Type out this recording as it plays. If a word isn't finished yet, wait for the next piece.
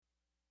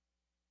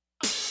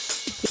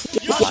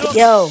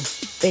Yo,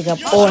 big up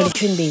all the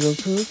Trinbago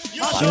crew.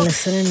 You're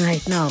listening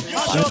right now.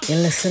 You're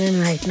listening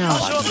right now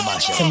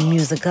to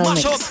Musical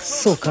Mix,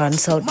 Soca and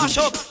South Beach,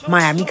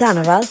 Miami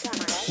Carnival.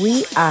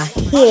 We are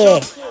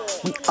here.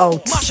 We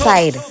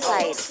outside.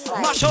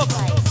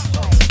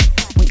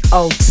 We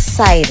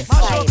outside.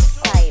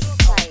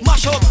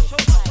 Mash up.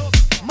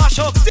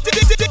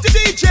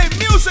 DJ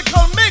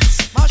Musical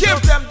Mix.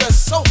 Give them the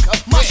soca.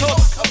 Mash up.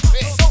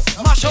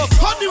 Mash up.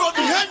 Honey on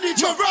the handy,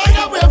 my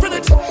rider waving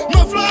it,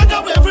 my flag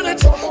are waving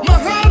it, my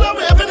hand are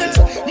waving it,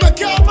 my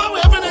cap are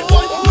waving it,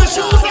 my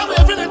shoes are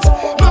waving it,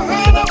 my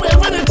hand are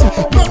waving it,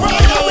 my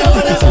rider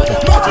waving it,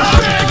 my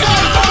flag.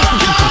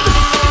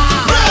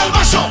 Real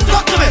mash up,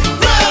 talk to me.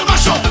 Real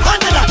mash up,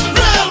 handle that.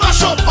 Real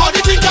mash up, all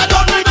the things I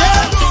done with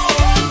them.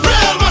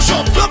 Real mash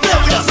up, don't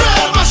play with us.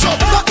 Real mash up,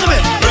 talk to me.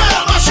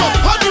 Real mash up,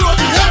 honey on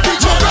the handy,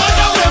 my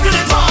rider waving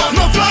it,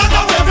 my flag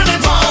are waving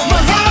it, my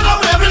hand are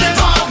waving it,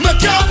 my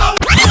cap are.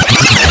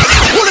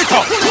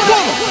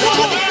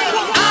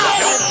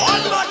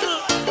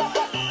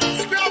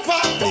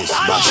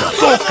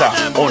 Soca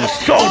on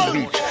South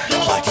Beach.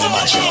 Party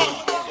mash up.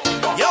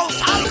 Yo,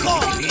 Salco.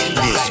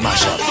 This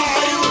mash up.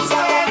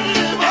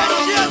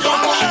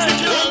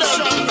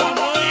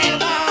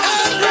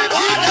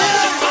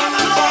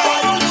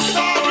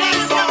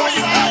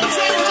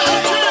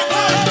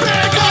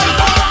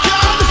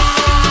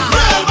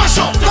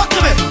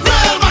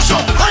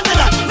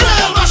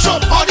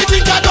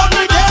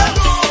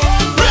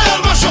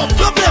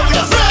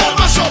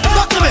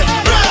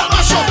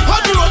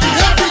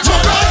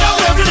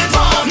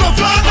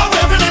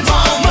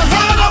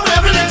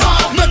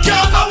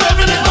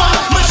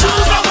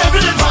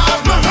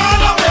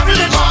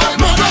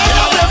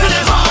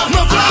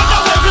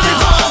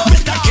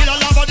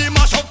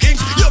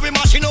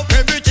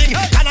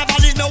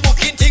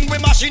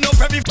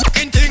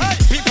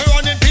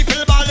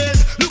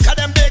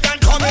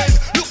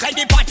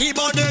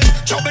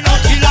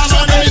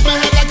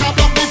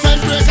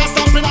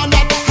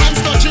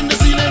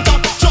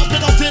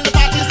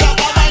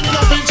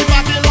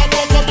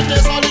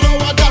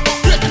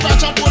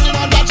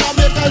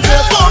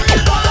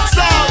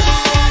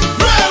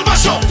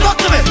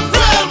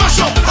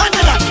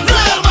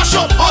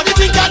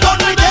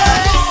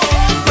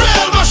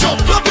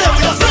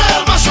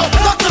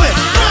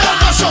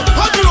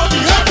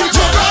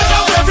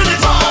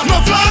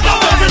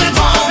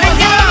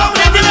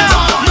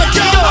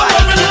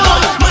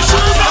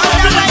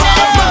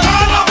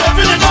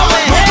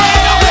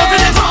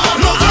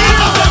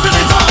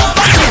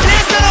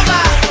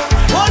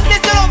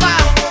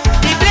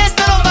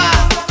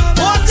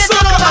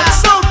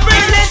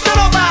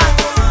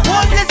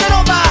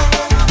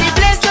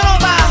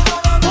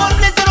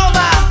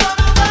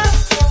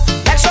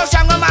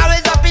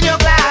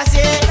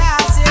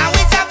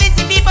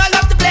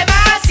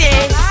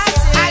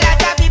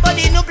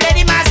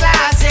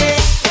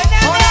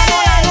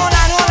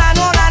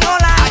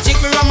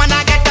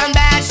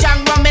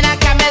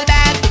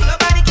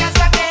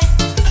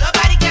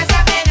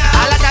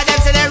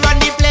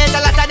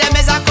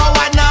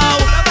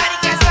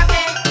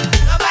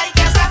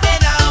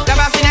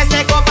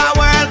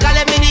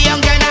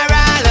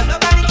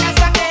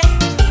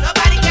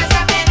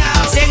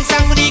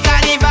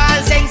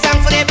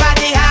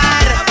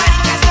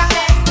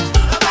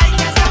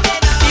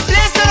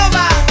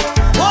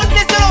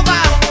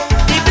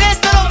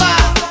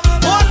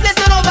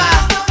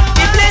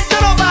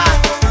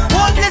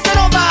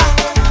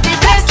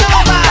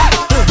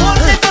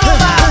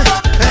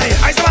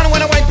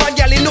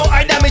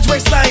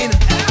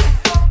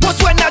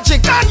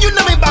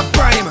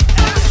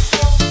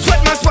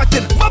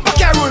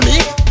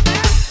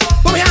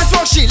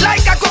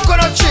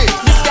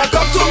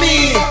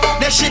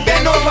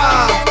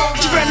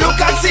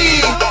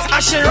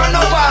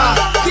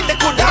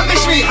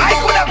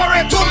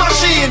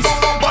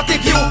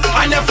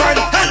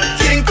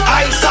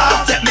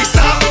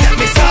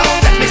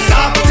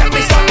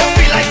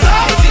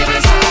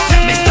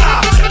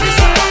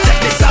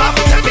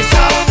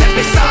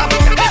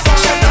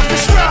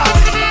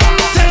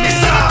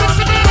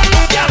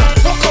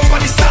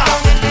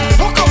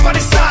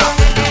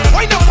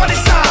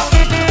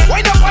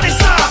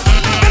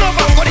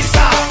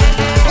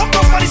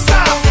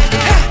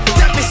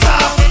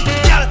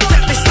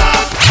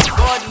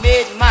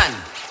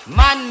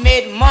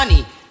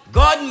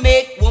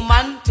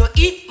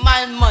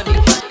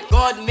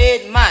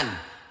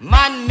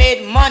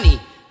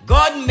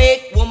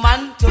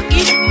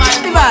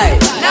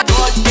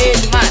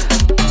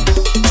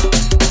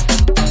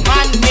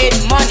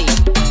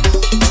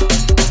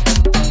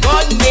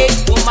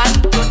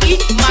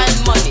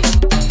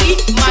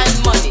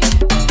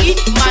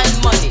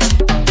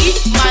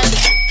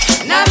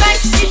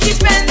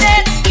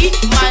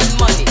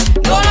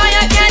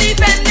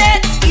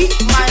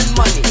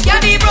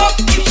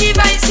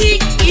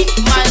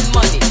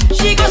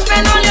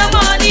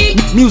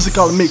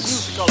 Musical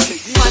Mix.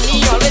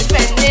 Money always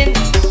spending.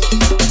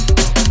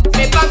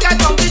 My bank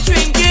account is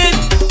shrinking.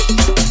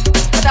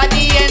 But at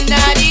the end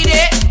of the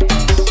day,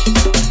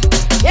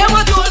 hear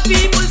what old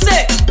people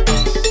say.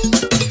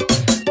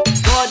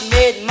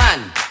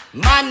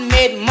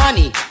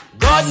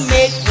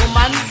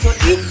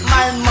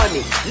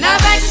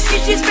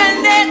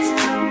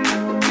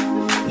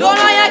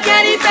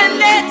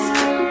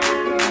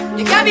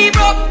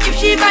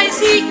 she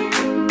fancy,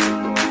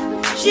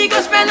 she go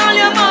spend all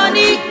your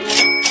money.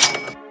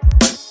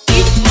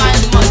 Eat my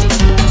money,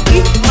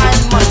 eat my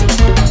money.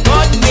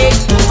 God make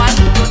woman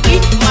to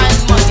eat my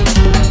money,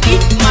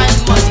 eat my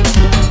money,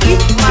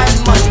 eat my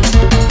money.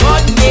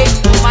 God make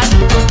woman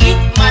to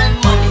eat my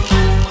money.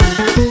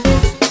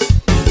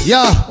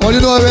 Yeah, all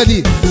you know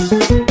already.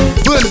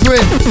 Good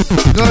brain,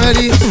 you know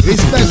already.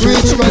 Respect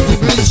rich,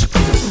 quality rich.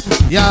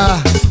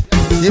 Yeah,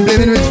 you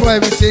blaming rich for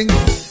everything.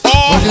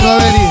 But you know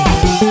already.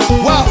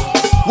 Wow,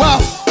 wow,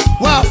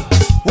 wow,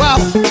 wow.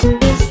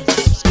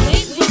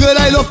 Girl,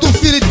 I love to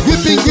feel it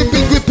gripping,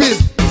 gripping, gripping.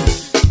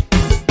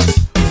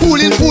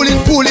 Pulling, pulling,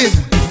 pulling.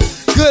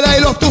 Girl, I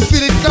love to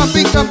feel it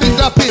clamping, clamping,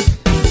 clamping.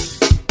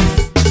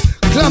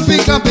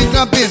 Clamping, clamping,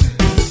 clamping.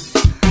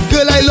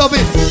 Girl, I love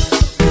it.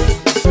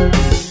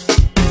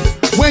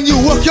 When you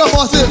work your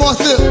muscle,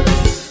 muscle.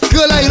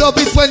 Girl, I love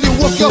it when you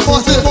work your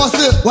muscle,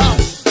 muscle. Wow.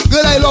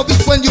 Girl, I love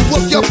it when you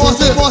work your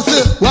muscle,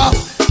 muscle. Wow.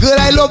 Girl,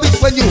 I love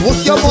it when you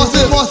work your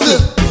muscle, muscle.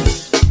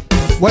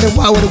 What a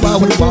wow, what a wow,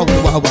 what a wow, what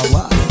a wow, wow,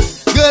 wow.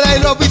 Girl, I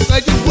love it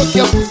when you work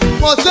your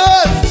muscle.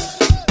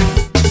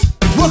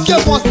 Work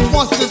your muscle,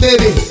 muscle,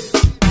 baby.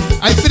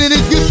 I feeling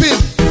it gripping.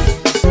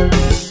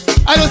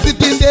 I don't sit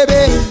in,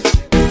 baby.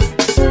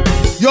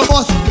 Your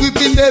muscle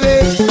gripping,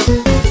 baby.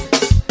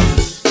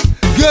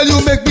 Girl, you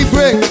make me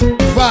break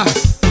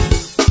fast.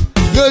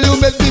 Girl, you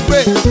make me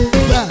break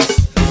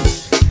fast.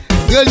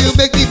 Girl, you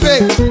make me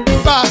break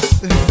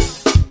fast.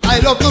 I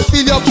love to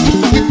feel your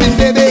gripping,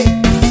 baby.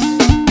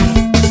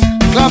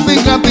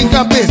 Clapping, clapping,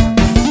 clapping.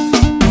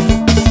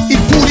 It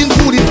pulling,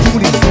 pulling,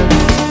 pulling.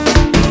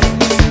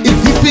 It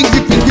gripping,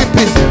 gripping,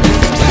 gripping.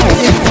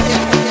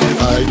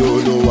 I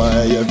don't know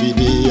why every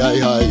day I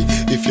high.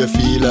 If you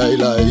feel I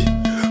lie,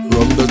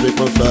 rum does make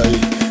me fly.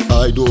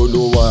 I don't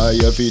know why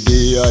every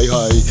day I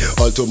high.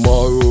 All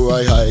tomorrow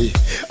I high.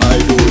 I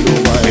don't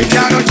know why. We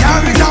cannot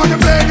carry it on the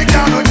plane, we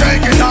cannot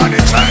take it on the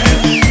train.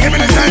 Give me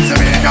the sense of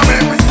me, come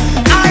in.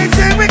 I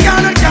say we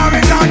cannot carry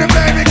it on the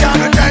plane, we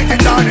cannot take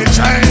it on the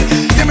train.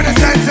 Give me the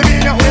sense of me,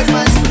 now where's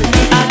my spirit?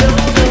 I don't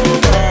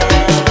know why.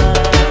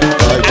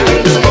 I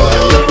don't know why.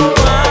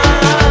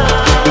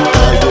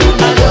 I don't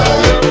know why.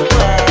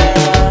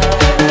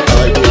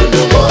 I don't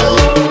know why.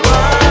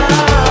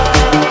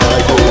 I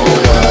don't know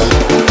why.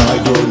 I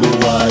don't know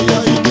why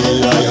every day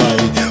I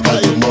high.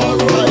 All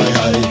tomorrow I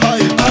high.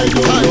 I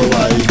don't know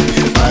why.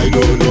 I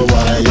don't know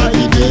why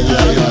every day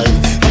I high.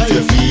 If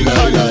you feel I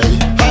lie,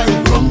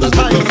 rum does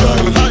make me fly.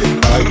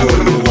 I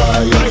don't know why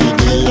every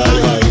day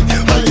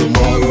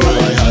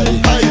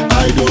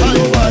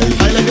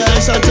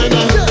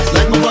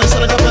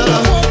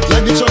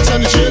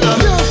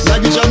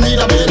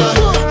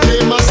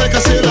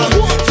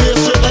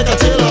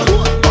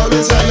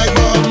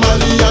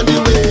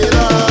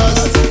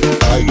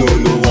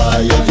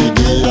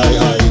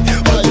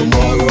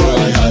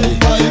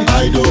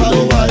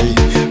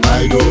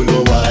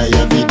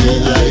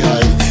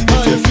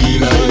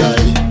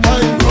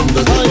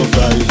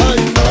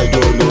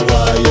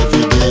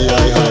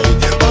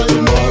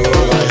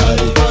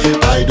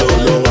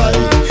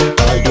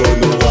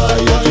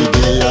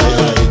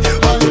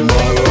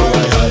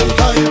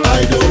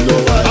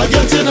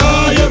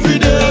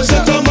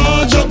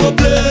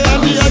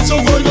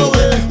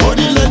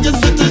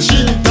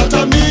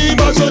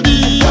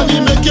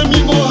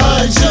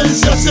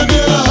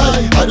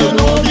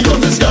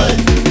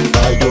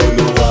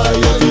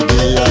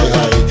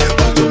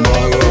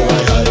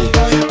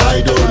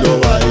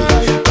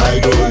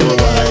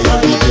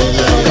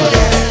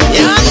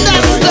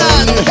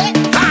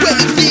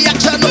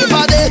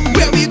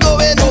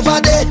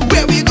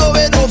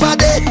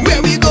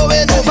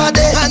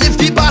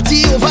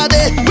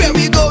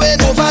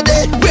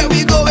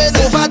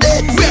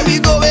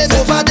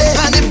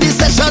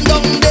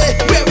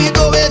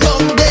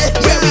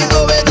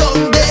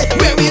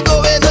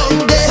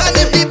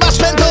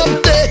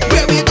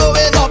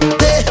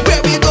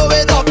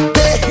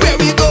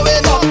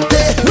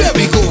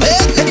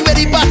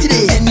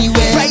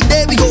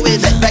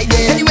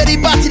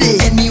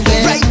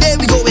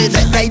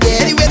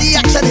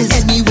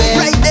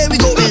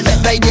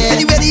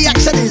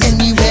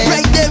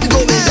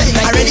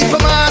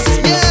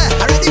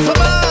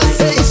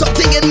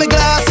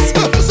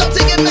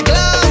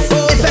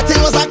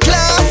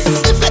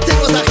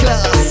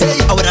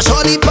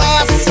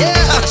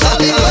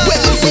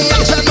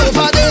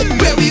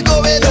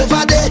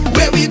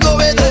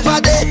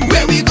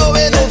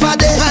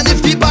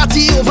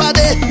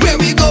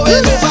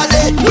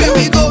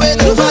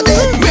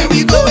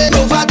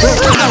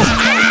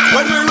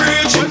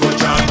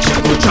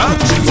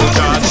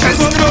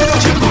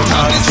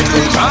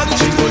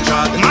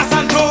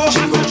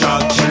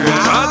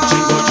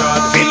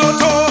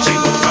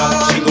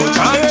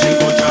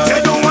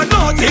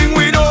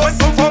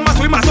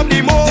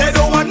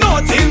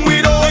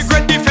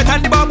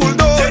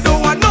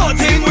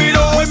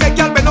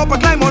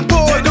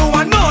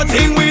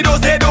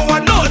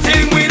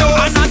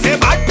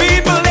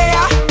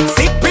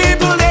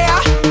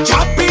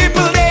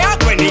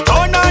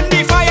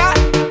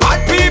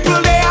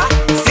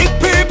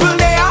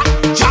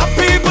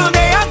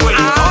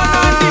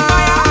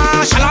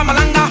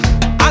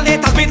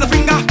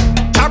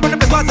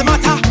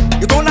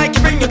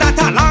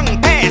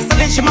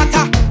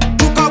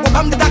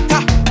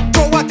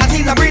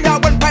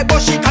boy,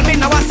 but she call me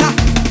Nawasa.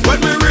 When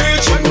we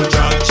reach, chingo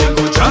jack,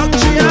 chingo jack,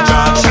 chingo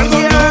jack,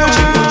 chingo jack,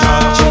 chingo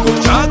jack, chingo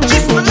jack,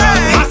 chingo jack,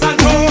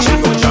 Masanto,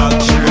 chingo jack,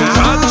 chingo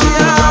jack, chingo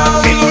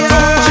jack, Figo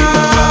jack,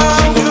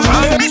 chingo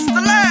jack, Mr.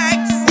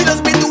 Legs, we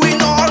just be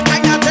doing all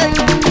kind of thing,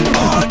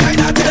 all kind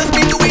of thing. Just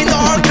be doing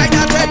all kind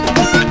of thing,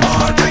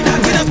 all kind of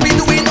thing. Just be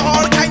doing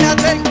all kind of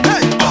thing,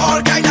 all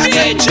kind of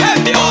thing.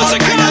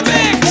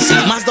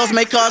 Mass does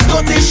make us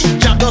Scottish,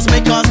 Jab does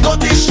make us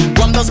Scottish,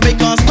 rum does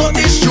make us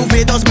Scottish,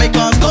 Juve does make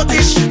us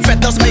Scottish, Fed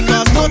does make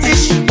us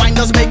Scottish, wine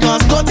does make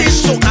us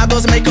Scottish, soca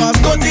does make us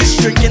Scottish,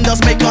 drinking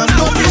does make us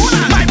Scottish.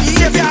 My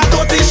behavior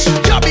Scottish,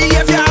 your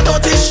behavior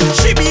Scottish,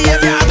 she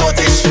behavior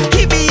Scottish,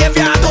 he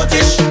behavior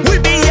Scottish, we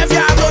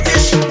behavior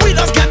Scottish, we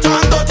just get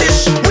on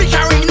Scottish, we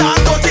carrying on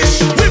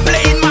Scottish, we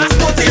playing mass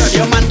Scottish.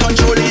 Your man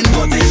controlling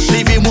Scottish,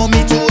 leave him with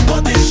me too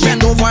Scottish,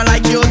 bend over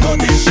like you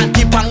Scottish, and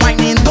keep on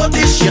whining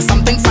Scottish. Here's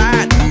something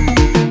fat.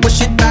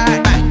 Push it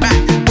back, back, back.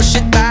 Push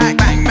it back,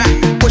 back,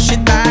 back. Push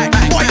it back,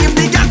 back. Boy, if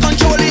the girl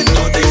controlling,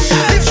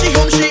 if she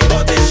home, she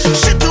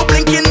too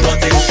blinking,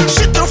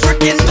 she too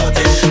freaking,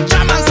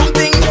 jam on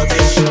something,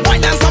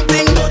 wine on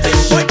something,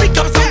 boy pick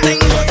up something,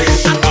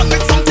 and run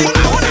with something.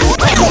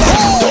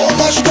 Don't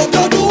mash up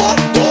your door,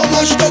 don't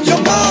mash up your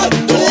mad,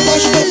 don't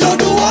mash up your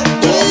door,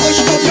 don't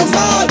mash up your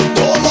mad,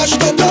 don't mash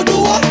up your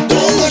door,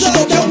 don't mash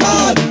up your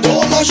mad,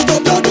 don't mash up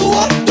your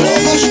door, don't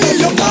mash up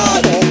your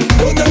mad.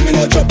 Don't tell me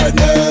no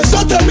choppiness,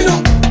 don't tell me no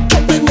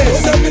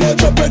choppiness, tell me no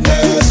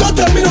choppiness, don't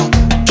tell me no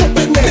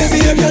choppiness.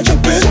 See if you're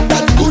chopping,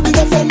 that's good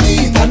enough for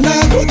me. And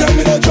now don't tell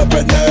me no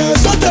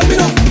choppiness, don't tell me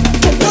no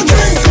chop your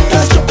drink.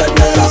 That's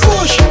choppiness, that's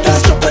push,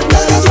 that's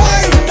choppiness, that's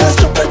wine, that's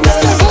choppiness,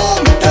 that's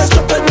home, that's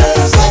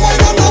choppiness. Now I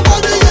got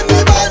nobody in the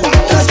band,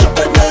 that's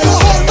choppiness. Go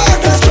hold back,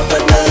 that's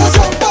choppiness.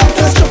 Jump back,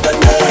 that's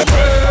choppiness.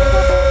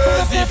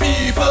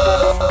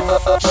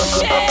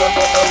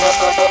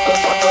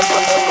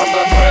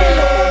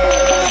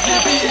 crazy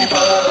people.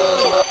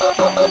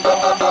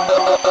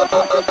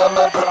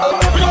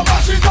 We gon'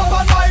 mash it up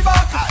on my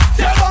back,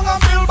 tear down and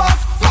build back.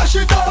 Mash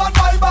it up on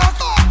my back,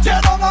 tear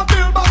down and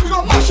build back. We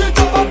gon' mash it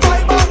up on my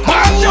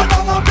back, tear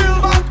down and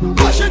build back.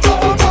 Mash it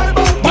up on my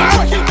back,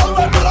 mash it up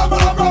and build.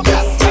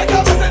 Yes, make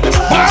up in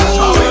the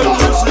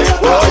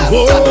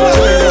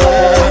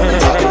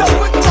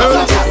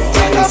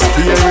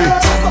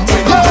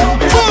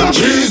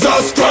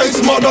Jesus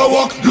Christ, mother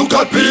walk, look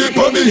at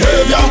people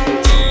behavior.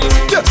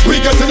 Yeah, we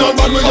getting on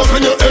bad, we up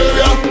in your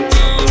area.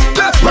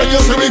 Yeah, when you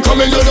see we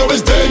coming, you know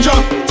it's danger.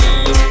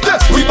 Yeah,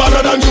 we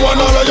better than you and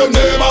all of your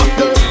neighbor.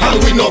 And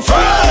we no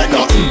afraid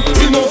nothing,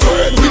 we no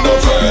afraid, we no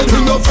afraid, we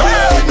no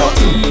afraid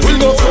nothing, we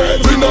no afraid,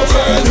 we no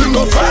afraid, we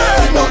no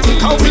afraid nothing.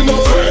 Cause we no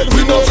afraid,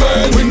 we no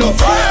afraid, we no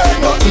afraid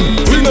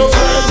nothing, we no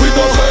afraid, we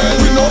no afraid,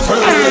 we no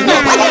afraid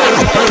nothing.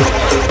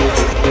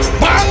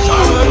 Bang!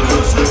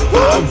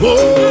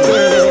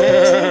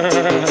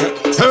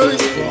 Hey,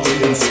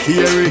 it's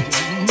scary.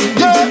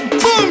 Yeah,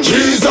 boom!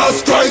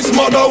 Jesus Christ,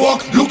 mother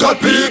walk, look at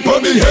people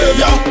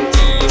behavior.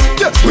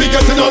 Yeah, we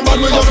getting on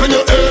bad, we up in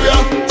your area.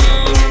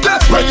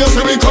 Yeah, when you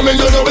see we coming,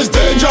 you know it's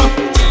danger.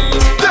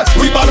 Yeah,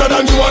 we better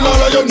than you and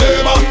all of your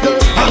neighbor.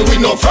 And we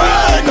no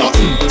afraid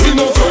nothing, we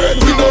no afraid,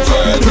 we no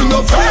afraid, we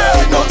no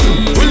afraid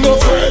nothing, we no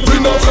afraid,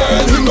 we no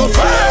afraid, we no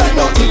afraid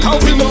nothing.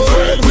 Cause we no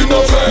afraid, we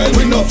no afraid,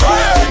 we no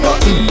afraid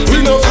nothing, we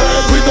no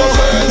afraid, we no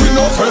afraid, we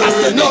no afraid. I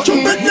said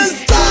nothing. Make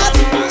this start.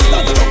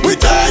 We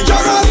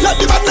dangerous, let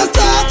the madness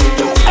start.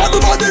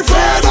 Everybody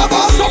afraid of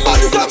us,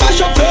 somebody say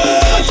mash up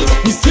face.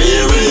 We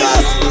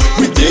serious,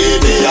 we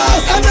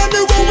devious, and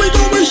anywhere we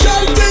go we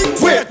shall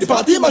things. Wait, the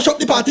party mash up,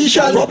 the party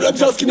shall. Problem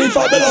just skinny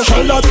fabulous.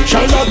 Shall not, the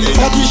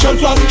party shall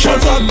flat,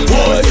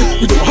 boy.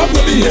 We don't have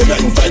no behavior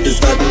inside this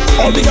fed.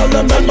 All the girls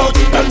them bend back,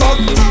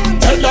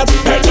 tell that.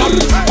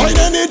 Find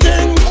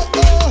anything,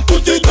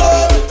 put it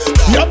up.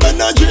 You have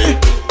energy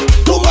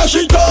to mash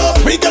it up.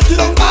 We get it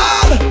on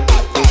bad,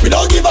 we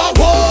don't give a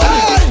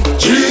what.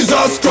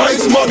 Jesus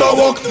Christ, mother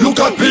walk, look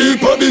at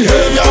people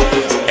behavior.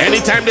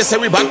 Anytime they say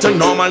we back to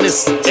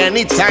normalness,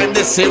 anytime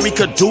they say we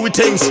could do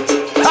things,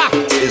 ha!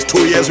 It's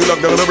 2 years we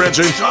locked down the bridge.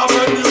 Wait,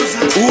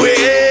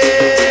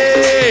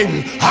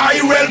 I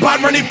real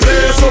bad when the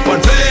place open,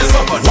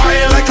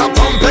 wild like a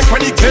complex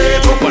when the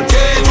cage open,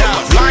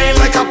 flying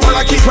like a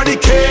parakeet when the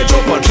cage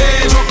open.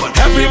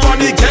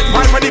 Everybody get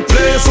wild when the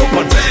place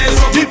open,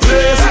 the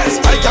place.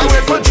 I can't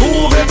wait for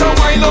Juve to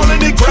wind on in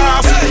the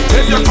grass.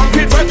 If you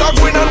compete, better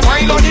go in and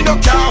wind on in the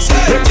cast.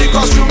 If the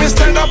costume is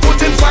stand up,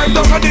 putting 5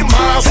 down on the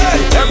mask.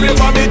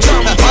 Everybody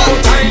jump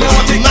out, I know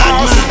what it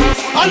costs.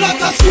 A lot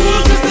of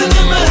schools missing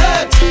in my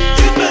head.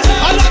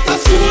 A lot of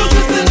schools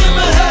missing in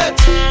my head.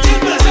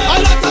 A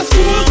lot of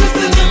schools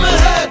missing in my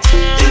head.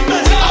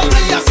 I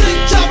play a sick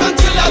job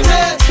until I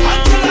dead.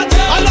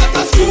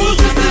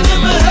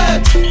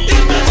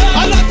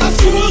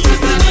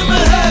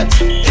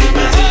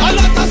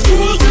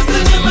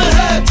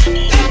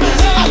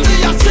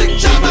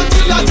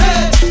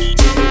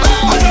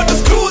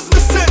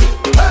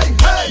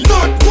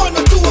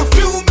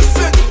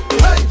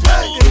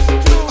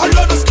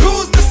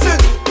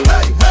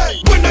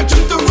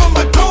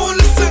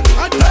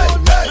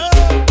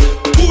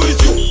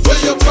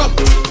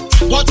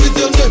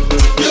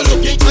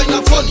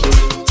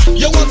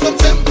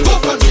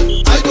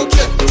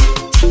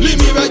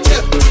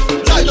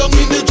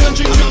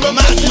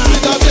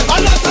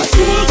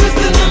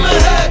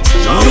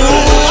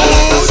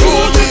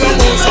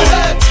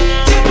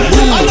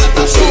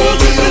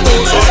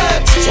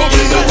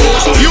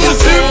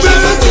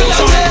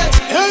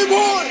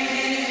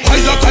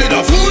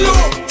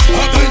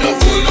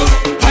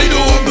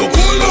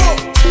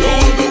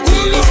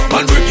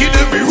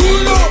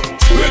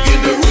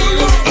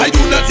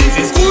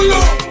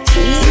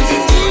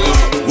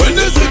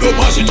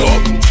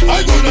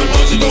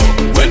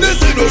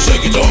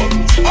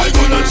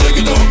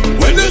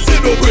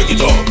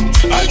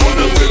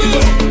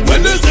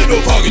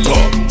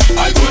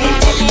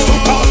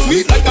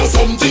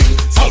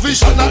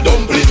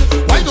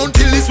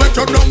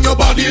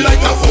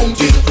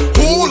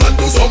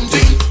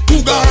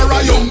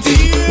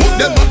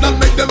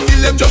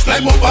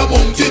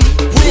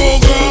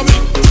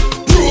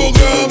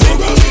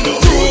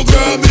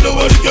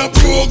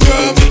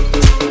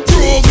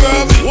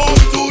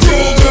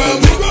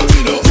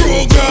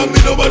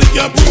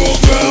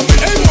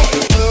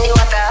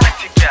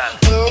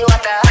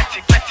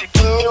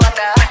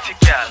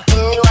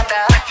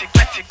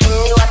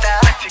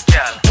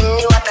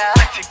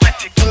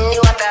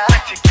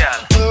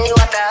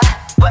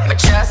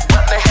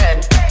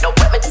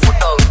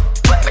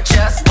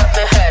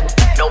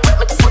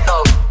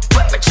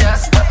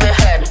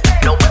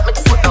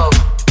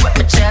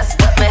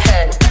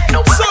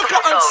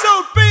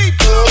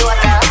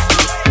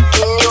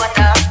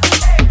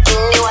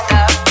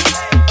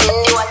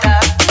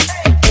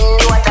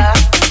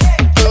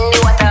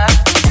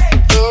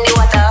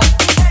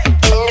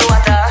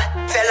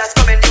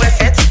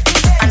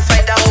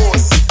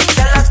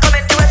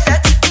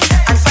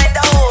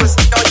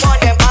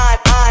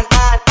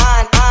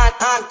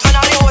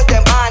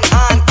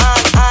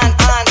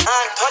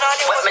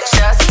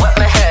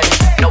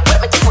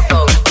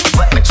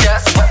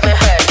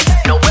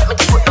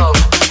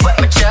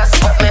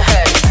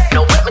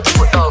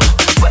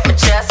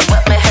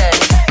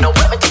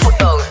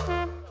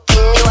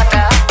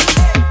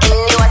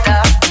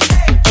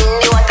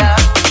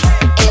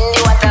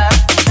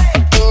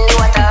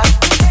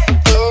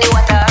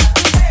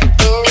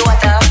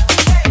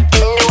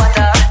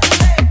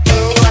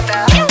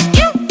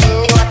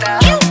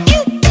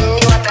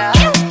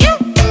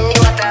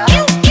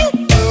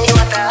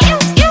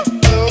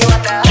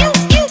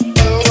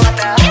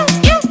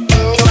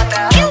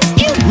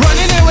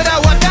 Running in with a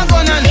water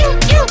gun and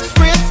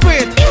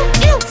spray.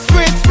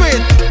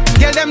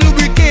 Get them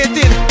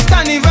lubricated.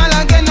 Carnival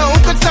again now, who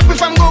could stop me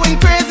from going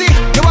crazy?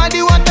 You want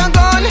the water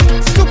gun?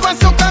 Super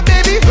soaker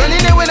baby.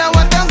 Running in with a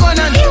water gun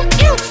and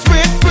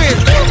spray.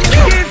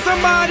 Did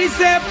somebody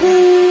say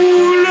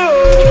pull up?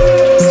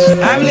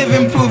 I'm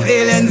living proof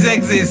aliens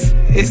exist.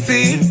 You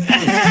see?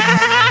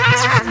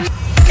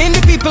 In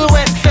the people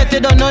wet fed, they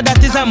don't know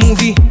that is a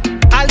movie.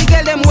 All the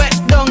girl them wet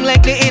down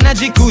like they in a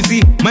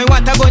jacuzzi. My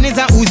water gun is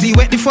a Uzi.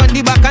 Wet the front,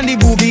 the back and the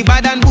booby.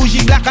 Bad and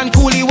bougie, black and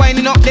coolie.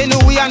 Winding up, they know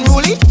we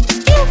unruly.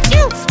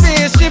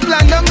 Spaceship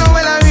land down now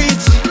when I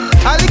reach.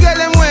 All the girl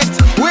them wet,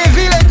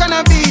 wavy like on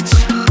a beach.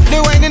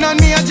 They whining on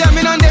me and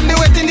jamming on them, they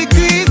wet in the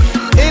crease.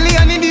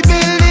 Alien in the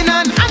building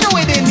and I know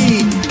what they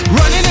need.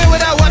 Running in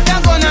with a water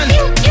gun and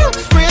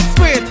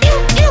spray.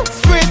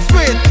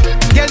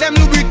 Get them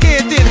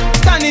lubricated.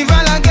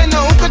 Carnival again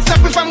now, who could stop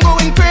me from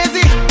going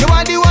crazy? You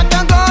want the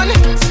water gun?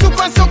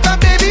 Super soaker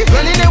baby.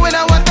 Running in with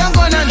a water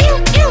gun and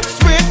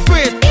spray.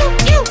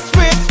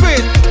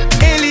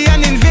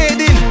 Alien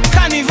invading.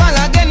 Carnival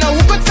again now,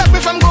 who could stop me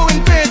from going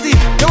crazy?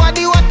 You want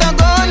the water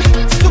gun?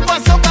 Super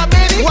soaker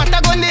baby.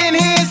 Water gun in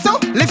here so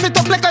lift it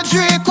up like a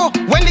Draco.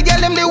 When the girl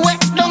them they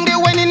wet down, they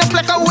winding up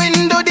like a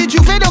window. The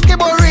Juve don't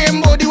keep a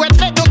rainbow. The wet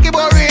fat don't keep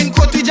a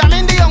raincoat. We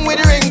jamming the young with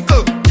the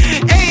wrinkle.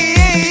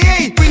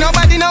 Hey, we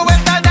nobody know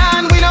better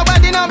than. We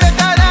nobody know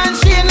better than.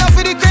 She in love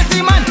with the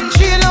crazy man.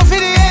 She in love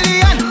with the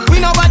alien. We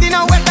nobody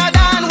know better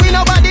than. We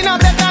nobody know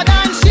better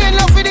than. She in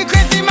love with the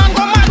crazy man.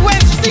 Go mad when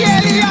she see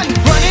alien.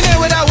 Running in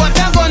with a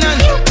water gun and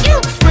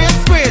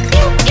spray.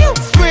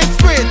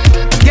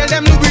 Get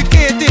them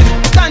lubricated.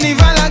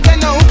 Carnival again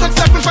now, who could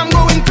stop me from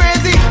going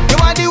crazy? You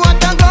want the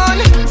water gun?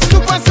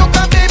 Super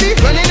soaker baby.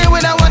 Running in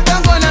with a water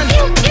gun and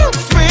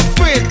spray.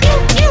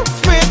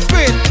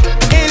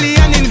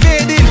 Alien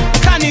invading.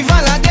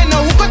 Carnival again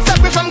now, who could stop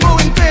me from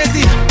going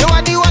crazy? You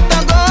want the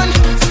water gun?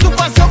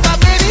 Super soaker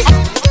baby.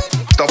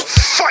 The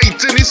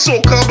fighting is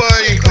soca,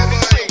 boy.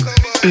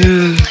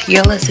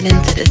 You're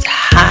listening to this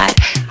hot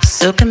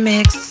soca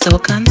mix,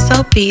 Soca on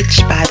South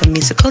Beach by the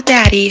Musical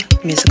Daddy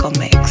Musical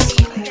Mix.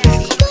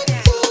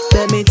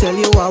 Let me tell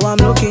you how I'm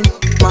looking.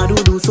 My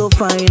do so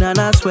fine and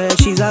I swear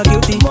she's a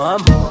cutie.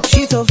 Mama,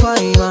 she's so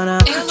fine,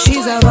 man.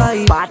 She's a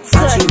vibe.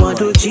 And she want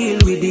to chill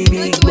with the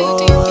big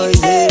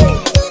boys. Yeah.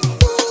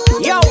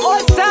 Yo,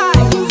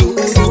 outside.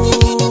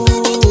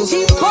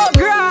 She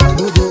program.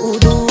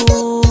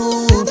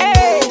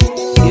 Hey.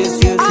 Yes.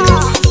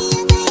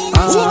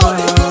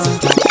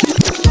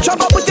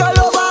 Jump up with your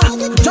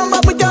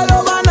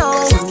lover now.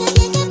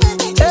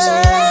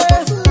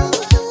 Hey.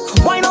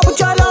 Wind up with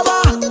your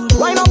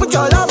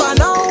lover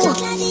now.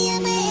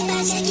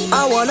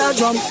 I wanna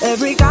jump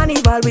every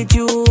carnival with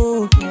you.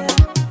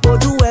 Go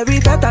to every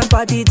fete and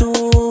party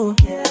too.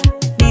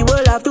 The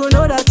world have to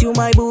know that you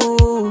my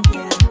boo.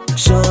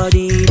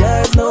 Shorty,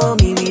 there's no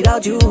me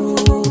without you.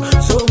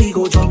 So we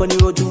go jump on the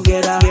road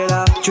together,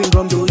 drink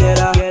rum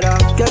together,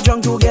 get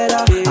drunk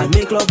together, and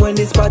make love when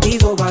this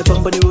party's over.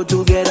 Jump on the road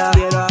together,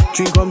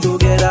 drink rum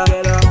together,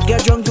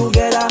 get drunk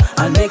together,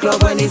 and make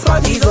love when this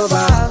party's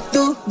over.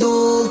 Do.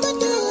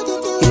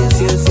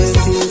 Yes.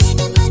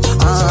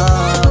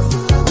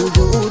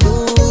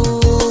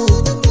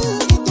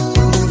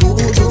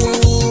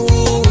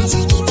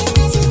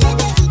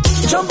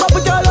 Jump up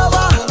with your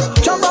lover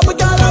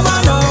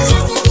now.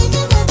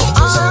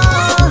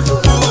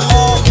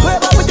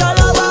 Wave up with your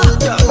lover,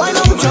 wind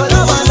up with your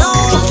lover now.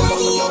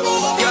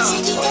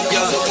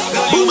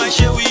 You my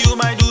sherry, you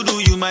my doodoo,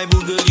 you my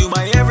boo girl, you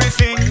my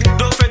everything.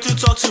 Don't fret to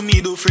talk to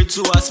me, don't fret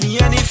to ask me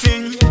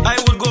anything. I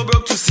would go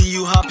broke to see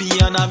you happy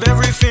and have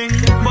everything.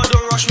 But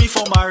don't rush me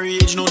for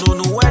marriage, no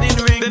wedding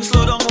ring. Then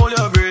slow down, hold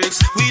your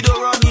brakes, we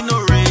don't run in no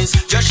race.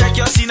 Just check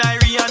your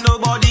scenery and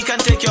nobody can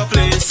take your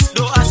place.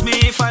 Don't ask me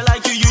if I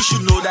like you, you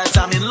should know that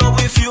I'm in love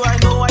with you. I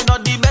know I'm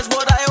not the best, but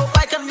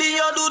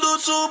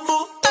Subu.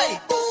 Hey,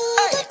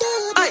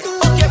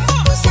 okay.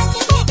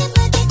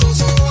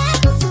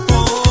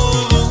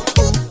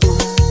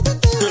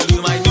 Girl, you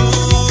my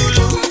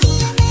Lulu.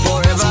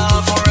 Forever,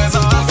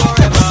 forever,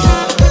 forever.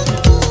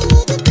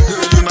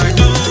 Girl, you my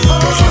Lulu.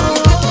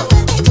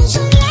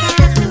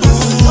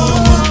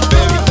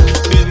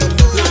 Baby,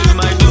 girl, you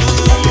my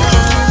Lulu.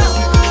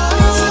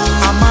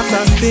 I'm at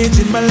a stage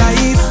in my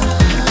life.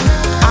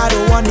 I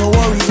don't want no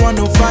worries, want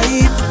no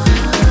fight.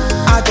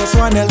 I just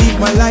wanna live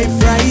my life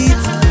right.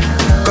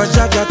 Cause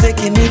Jaja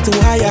taking me to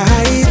higher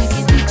heights.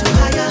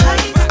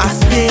 A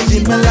stage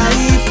in my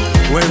life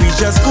where it's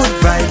just good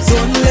vibes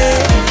only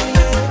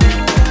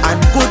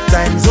and good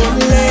times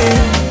only.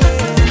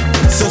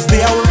 So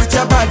stay away with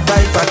your bad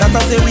vibes, and that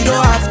I say we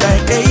don't have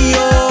time. Hey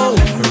yo,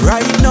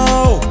 right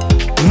now,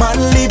 man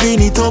living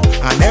it up,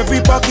 and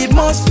every pocket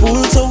must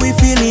full, so we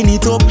feeling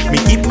it up. Me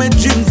keep my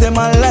dreams in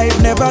my life,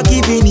 never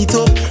giving it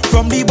up.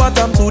 From the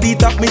bottom to the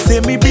top, me say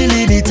me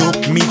building it up.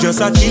 Me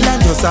just a chill and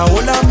just a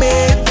hold a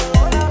mate.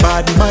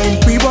 Bad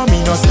mind pre, but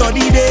me no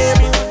study them.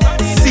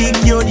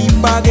 Secure the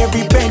bag,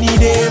 every penny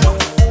them.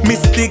 Me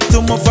stick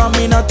to my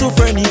family, not to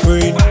friendly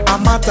friend.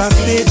 I'm at a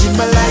stage in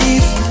my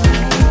life.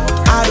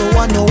 I don't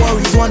want no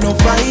worries, want no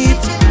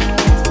fight.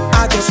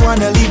 I just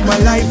wanna live my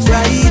life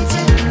right.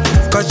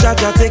 Cause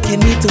Jaja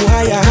taking me to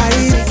higher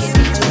heights.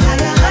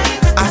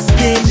 A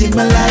stage in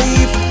my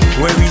life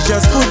where it's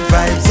just good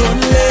vibes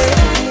only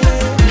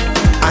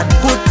and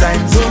good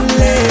times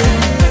only.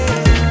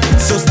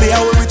 So stay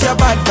away with your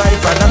bad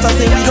vibe, and that's I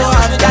say we don't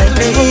have time.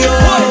 Hey yo,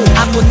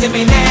 I put him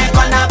in neck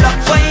on a block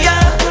for ya.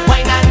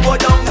 Wine and go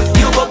down,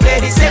 you go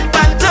play the same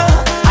panto.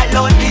 I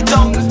load the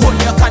tongue, hold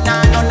your corner.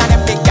 None of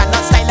them they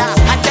cannot style her.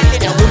 I tell you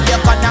they hold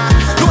your corner.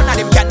 None of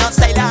them cannot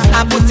style her.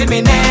 I put him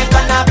in neck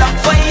on a block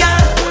for ya.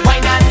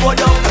 Wine and go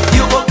down,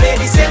 you go play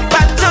the same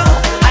panto.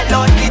 I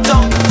load the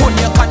tongue, hold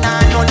your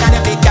corner. None of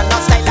them they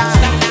cannot style her.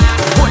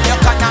 Hold your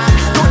corner,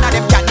 none of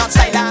them cannot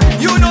style her.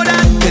 You know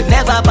that they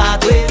never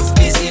part ways.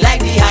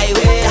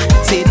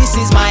 Say this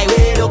is my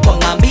way, don't come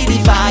and be the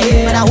fire.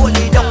 When I hold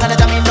it down and I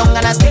jam it down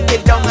and I stick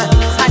it down.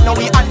 I know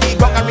we on the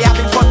ground and we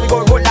having fun, we go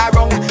roll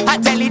around. I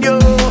tell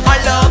you,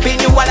 all up in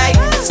you, I like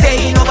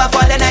staying over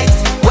for the night.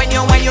 When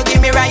you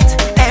give me right,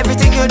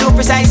 everything you do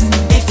precise.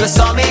 If you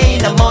saw me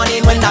in the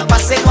morning when I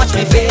pass it, watch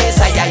me face.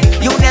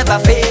 You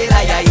never fail.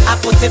 I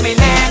put him in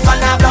neck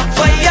on a block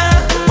for ya.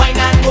 Wine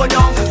and go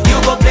down, you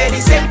go play the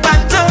same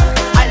panto.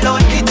 I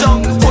load the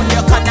tongue, hold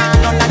your corner,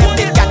 none of them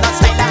they cannot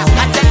style her.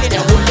 I tell you,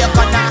 they hold your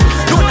corner.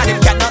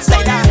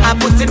 I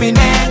put him in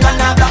neck on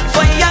a block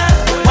for ya.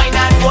 Wine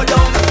and go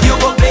down, you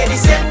go play the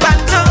same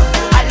panto.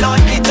 I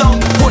load the tongue,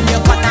 hold your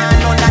corner,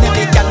 none of them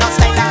they cannot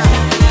style her.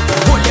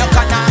 Hold your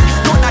corner,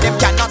 none of them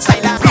cannot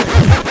style her.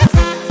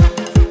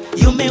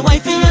 You me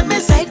wifey and me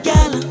side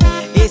girl.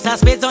 It's a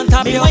space on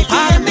top of your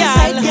heart,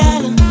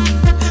 girl.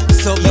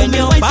 So you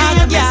me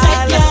wifey and me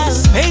side girl.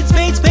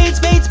 Spades.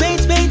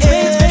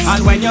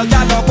 And when you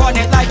got up on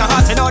it like a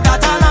horse, you know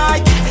that I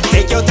like.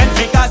 Take your 10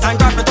 fingers and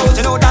grab your toes,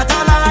 you know that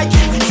I like.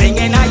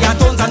 Singing higher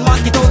tones and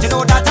mosquitoes, you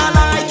know that I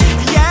like.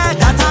 Yeah,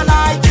 that I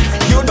like.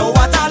 You know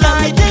what I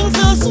like. The thing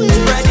so sweet.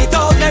 Spread it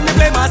out, let me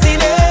play my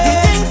CD. The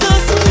thing so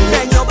sweet.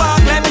 Bend your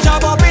back, let me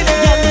jump up in it.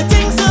 Yeah, the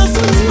thing so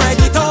sweet. Spread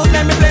it out,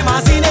 let me play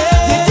my CD.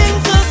 The thing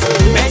so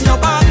sweet. Bend your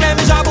back, let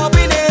me jump up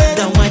in it.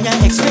 The one you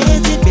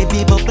X-rated,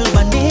 baby bubble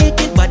but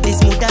naked, but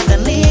it's smoother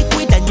than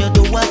liquid, and you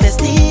do what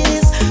this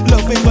is.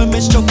 Love it when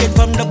me stroke it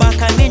from the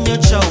back and in your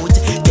throat.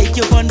 Take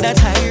you on that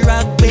high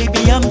rock,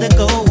 baby, I'm the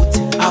goat.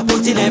 I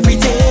put in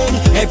everything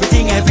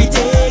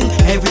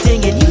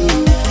in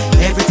you,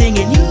 everything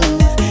in you.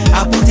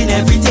 I put in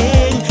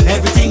everything.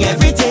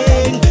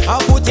 I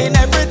put in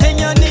everything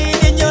you need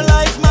in your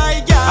life,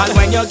 my girl. And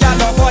when you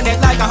gal up on it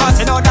like a horse,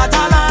 you know that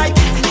I like.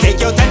 Take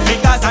your 10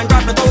 fingers and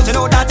grab your toes, you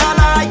know that I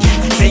like.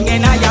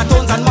 Singing higher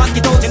tones and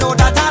mosquitoes, you know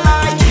that I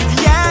like.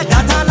 Yeah,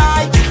 that I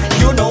like.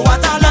 You know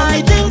what I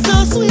like. The thing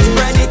so sweet.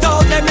 Spread it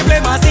out, let me play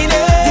my CD.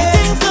 The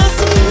thing so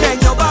sweet.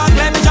 Bend your back,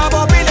 let me jump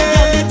up in it.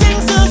 Yeah, the thing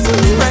so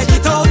sweet. Spread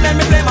it out, let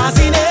me play my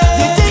CD.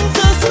 The thing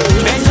so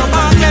sweet. Bend your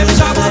back, let me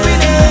jump up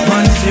in it.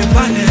 one sip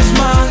and it's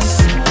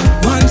mass.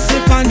 One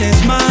sip and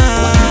it's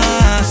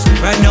mass.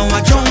 Right now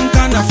I drunk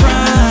on the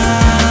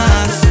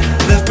France.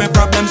 Left my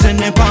problems in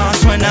the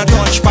past when I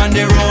touch on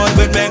the road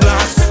with my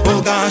glass.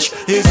 Oh gosh,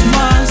 it's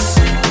mass.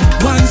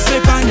 One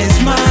sip and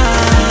it's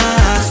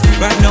mass.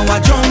 Right now I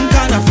drunk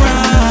on the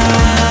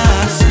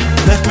France.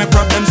 Left my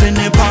problems in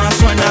the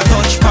past when I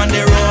touch on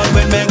the road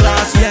with my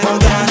glass. Yeah, oh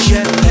gosh,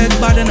 yeah. Head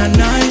bad and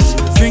nice.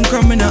 Drink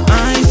rum in the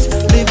ice.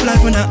 Live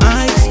life in the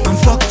ice. I'm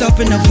fucked up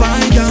in the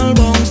fight. Girl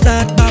bounce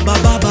that ba ba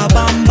ba ba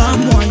bam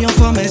bam. Want you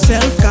for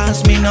myself,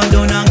 cause me not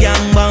do no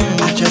gang bang.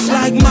 I just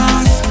like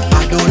mass,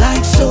 I don't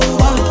like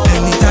sober.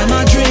 Anytime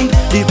I drink,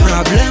 the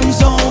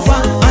problem's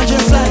over. I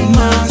just like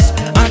mass,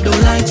 I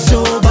don't like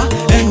sober.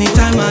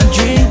 Anytime I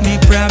drink, the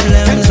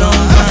problem's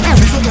over.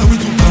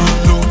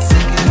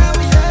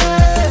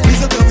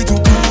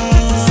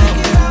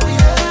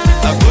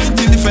 I'm going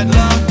to defend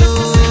love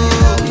though.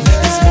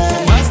 It's more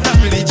master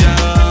religion.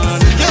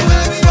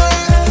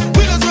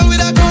 We just roll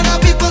with a crowd of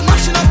people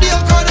mashing up the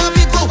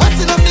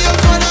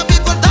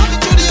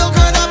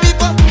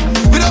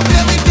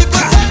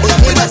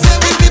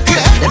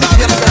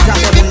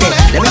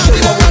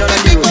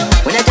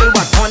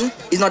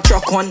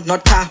horn,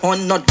 not car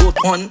horn, not goat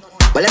horn.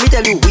 But let me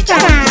tell you which one.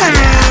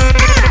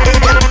 Hey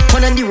girl,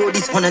 one on the road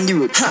is one on the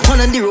road.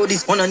 One on the road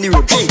is one on the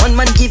road. One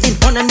man giving,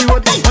 one on the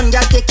road. One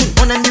girl taking,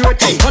 one on the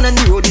road. One on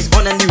the road is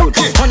one on the road.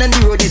 One on the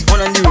road is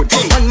one on the road.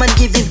 One man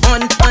giving,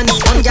 one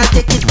girl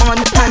taking, on.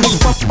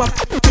 Pop pop,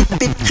 pip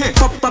pip,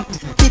 pop pop,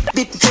 pip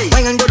pip.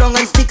 Wine and go down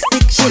and stick.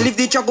 She leave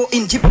the chago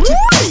in chip.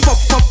 Pop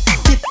pop,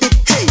 pip pip,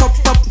 pop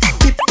pop,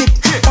 pip pip.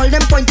 All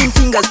them pointing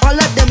fingers, all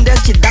of them their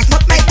shit. That's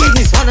not my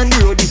business. One on the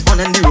road is one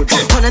on the road.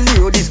 One on the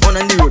road is one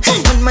on the road.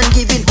 One man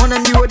giving, one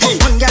on the road.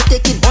 One girl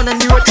taking, one on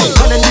the road.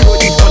 One on the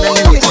road is one on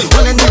the road.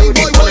 One on the road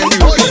is one on the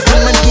road.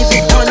 One man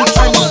giving, one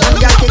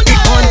girl taking,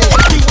 one.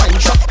 The wine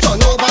shop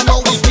turn over, now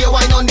we stay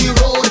wine on the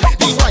road.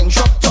 The wine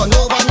shop turn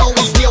over, now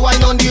we stay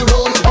wine on the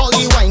road. All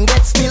the wine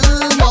gets still,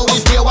 now we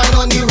stay wine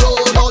on the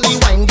road. All the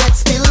wine gets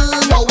still,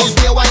 now we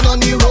stay wine on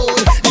the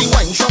road. The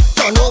wine shop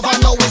turn over,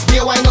 now we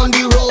stay wine on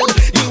the road.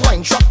 The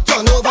wine shop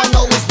turn over,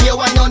 now we stay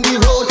wine on the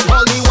road.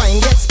 All the wine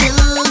gets still,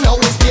 now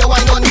we stay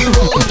wine on the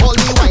road. All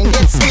the wine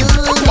gets still,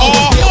 now we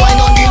stay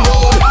wine on the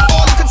road.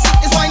 All you can see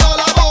is wine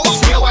all about,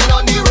 stay wine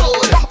on the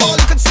road. All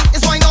you can see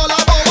is wine all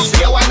about,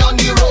 stay wine on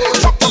the road.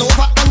 Drop turn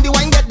over and the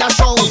wine get that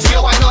show, stay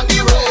wine on the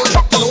road.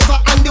 Drop turn over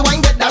and the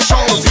wine get that show,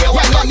 stay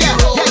wine on the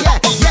road.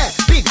 Yeah.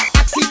 Big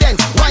accident,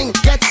 wine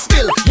gets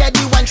spill. Yeah,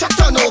 the wine truck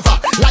turn over,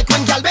 like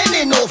when gal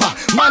bending over.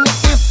 Man,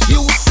 if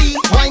you see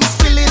wine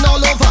spilling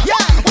all over,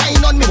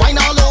 wine on me, wine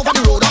all over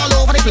the road, all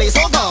over the place.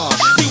 Oh gosh,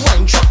 the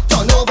wine truck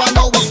turn over,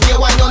 now we stay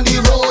wine on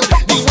the road.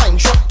 The wine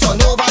truck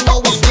turn over,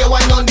 now we stay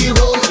wine on the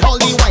road. All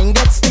the wine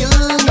gets still,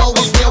 now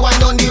we stay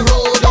wine on the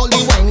road. All the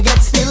wine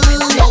gets still,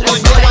 now we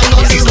stay wine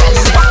on the road.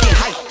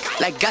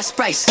 Like gas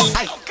price,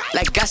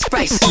 like gas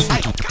price,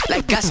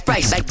 like gas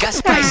price, like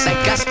gas price, like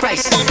gas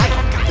price,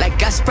 like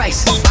gas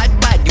price.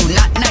 Bad, you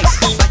not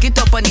nice. Back it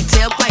up on the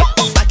tailpipe,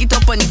 back it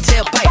up on the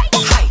tailpipe.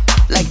 High,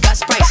 like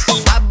gas price.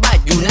 Bad,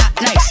 you not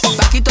nice.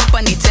 Back it up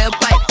on the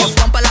tailpipe. Your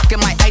bumper lock in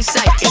my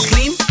eyesight. It's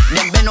clean,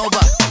 then bend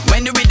over.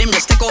 When the rhythm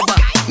just take over,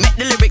 make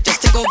the lyric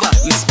just take over.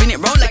 You spin it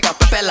round like a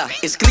propeller.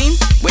 It's clean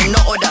with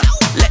no order.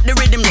 Let the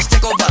rhythm just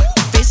take over.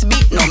 Face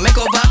beat, no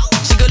makeover.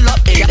 Jiggle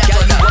up, that's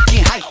all you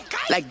walking high.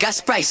 Like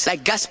gas price,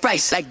 like gas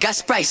price, like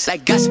gas price,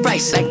 like gas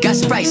price, like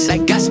gas price,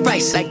 like gas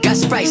price, like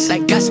gas price,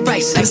 like gas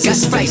price, like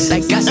gas price,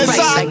 like gas price,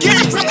 like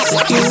gas price.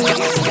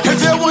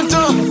 If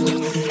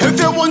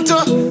you want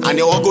to, and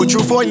you all go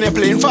through phone, they're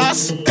playing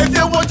fast. If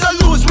you want to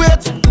lose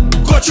weight,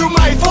 go through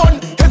my phone.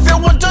 If you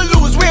want to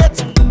lose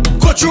weight,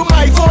 go through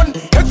my phone.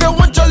 If you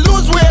want to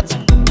lose weight,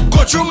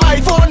 go through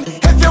my phone.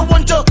 If you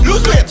want to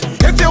lose weight,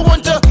 if you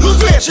want to lose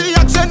weight, she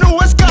asks who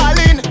is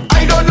calling.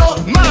 I don't know,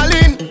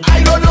 Marlene.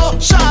 I don't know,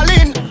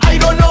 Charlene. I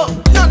don't know,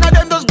 none of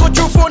them just go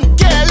through phone.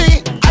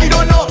 Kelly. I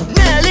don't know,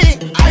 Nelly.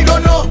 I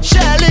don't know,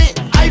 Shelly.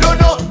 I don't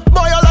know,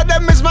 boy, all of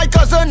them is my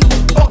cousin.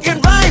 Pumpkin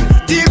vine,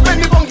 deep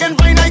in the pumpkin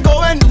vine I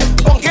going.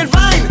 Pumpkin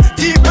vine,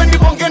 deep in the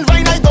pumpkin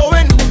vine I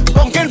going.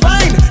 Pumpkin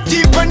vine,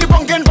 deep in the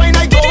pumpkin vine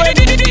I going.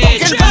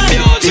 Pumpkin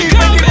vine, deep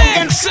in the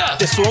pumpkin.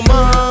 This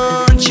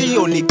woman, she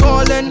only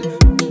calling,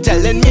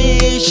 telling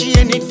me she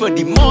ain't it for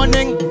the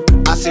morning.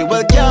 I say,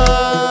 well,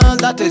 girl,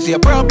 that is your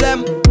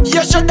problem.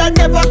 You should have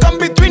never come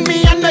between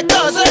me and my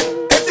cousin.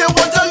 If you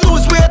want to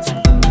lose weight,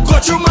 go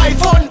through my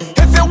phone.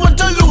 If you want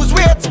to lose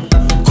weight,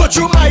 go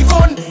through my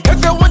phone.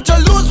 If you want to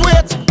lose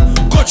weight,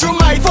 go through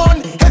my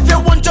phone. If you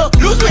want to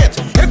lose weight,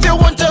 if you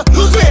want to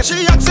lose weight,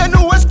 she asks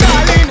who is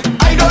calling.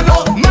 I don't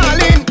know,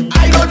 Marlene.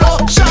 I don't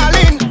know,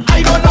 Charlene.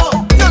 I don't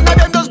know, none of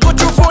them just go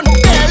through phone.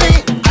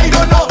 Kelly. I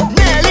don't know,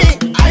 Nelly.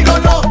 I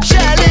don't know,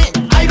 Shelly.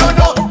 I don't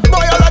know,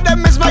 boy, all of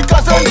them is my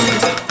cousin.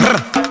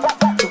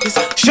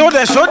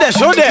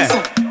 Show there.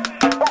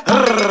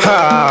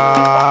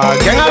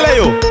 Gangale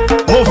yo,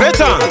 mauvais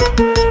temps,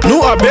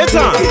 nous à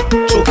béton.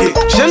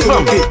 Jeune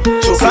femme,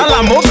 ça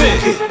la mauvais.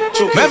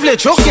 Mève les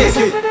choqués.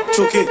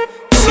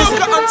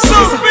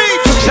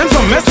 Jeune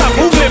femme, mets ça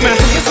ouvre les mains.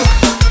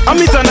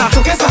 Amitana,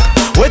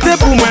 wait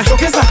pour moi.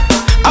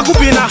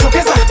 Akupina,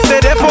 stay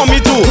there for me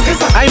too.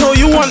 I know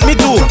you want me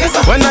to.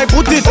 When I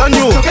put it on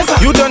you,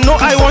 you don't know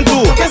I want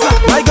to.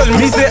 My girl,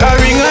 me say a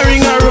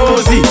ring a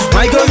rosy.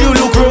 My girl, you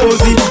look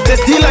rosy,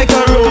 tasty like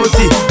a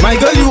rosy. My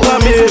girl, you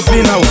amaze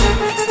me now.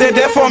 Stay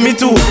there for me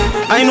too.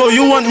 I know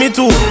you want me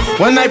to.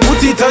 When I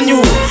put it on you,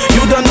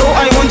 you don't know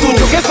I want to.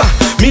 Chokesa,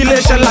 mi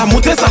leche la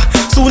mutesa,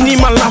 suni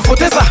mal la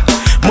fotesa.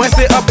 Moi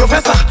c'est un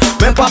professor,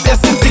 même pas pièce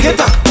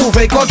instigator.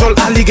 Ouve control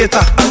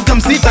alligator, and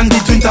come sit on the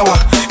twin tower.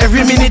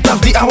 Every minute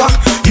of the hour,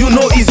 you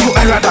know is you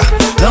I rather.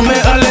 Dans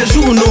mes allées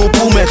journaux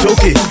pour me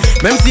choquer.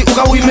 Même si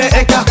ouka oui me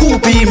eka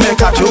coupi me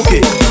ka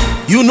choquer.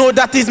 You know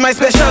that is my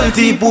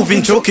specialty,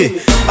 moving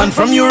choquer. And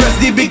from you rest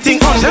the big thing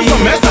on me. J'aime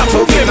comme ça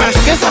choquer man.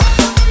 Chokesa,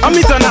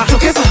 amitana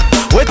chokesa,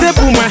 wete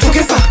pour moi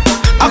chokesa.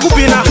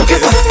 Akupina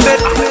chokesa, said.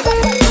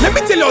 Let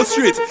me tell you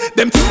straight,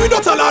 them things we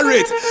don't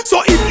tolerate.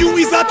 So if you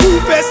is a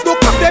two-face, no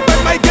crack them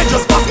and my get,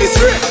 just pass me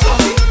straight.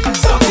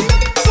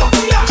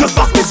 Just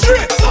pass me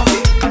straight.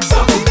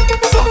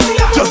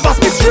 Just pass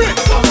me straight.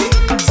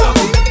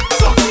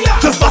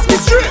 Just pass me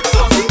straight.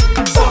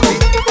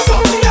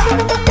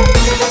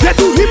 They're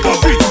too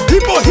hypocrite.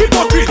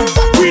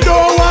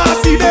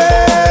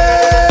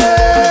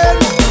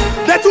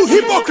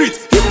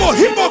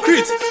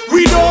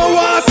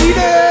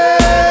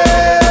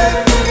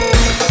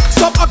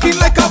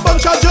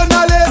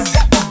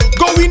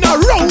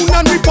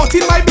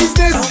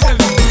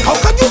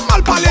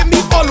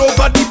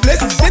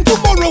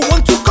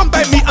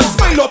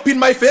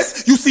 my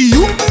face. You see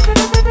you,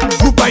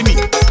 move by me.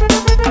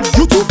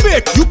 You too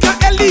fake, you can't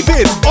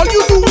elevate. All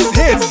you do is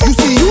hate. You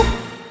see you,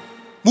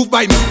 move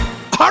by me.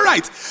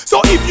 Alright,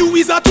 so if you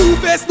is a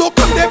two-face, don't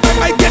come there by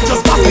my get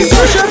just pass me.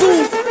 Chez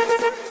vous,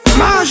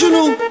 ma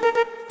genou.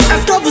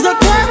 Est-ce que vous êtes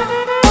prêts?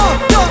 1,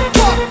 2,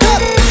 3,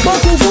 4.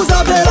 Beaucoup vous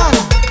avez là.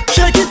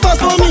 Shake it fast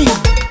for me.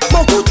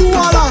 Beaucoup tout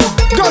à la.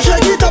 Go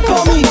shake it up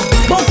for me.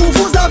 Beaucoup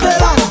vous avez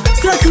là.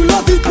 Circule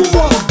vite pour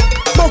moi.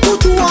 Beaucoup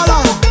tout à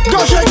la.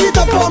 Go shake it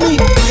up for me.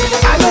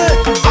 Allez,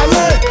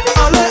 allez,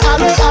 allez,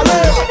 allez,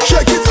 allez.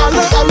 Shake it,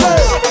 allez, allez.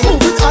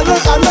 Move it,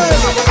 allez, allez.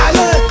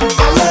 Allez,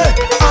 allez,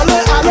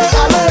 allez, allez,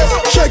 allez.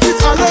 Shake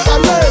it, allez,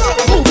 allez.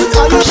 Move it,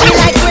 allez. She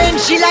like queen,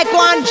 she like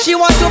one. She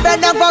wants to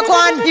bend down for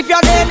one. If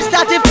your name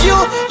start with Q,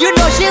 you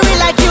know she will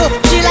like you.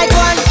 She like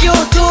 1 Q,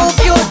 2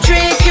 Q,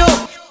 3 Q.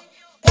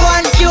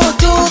 1 Q,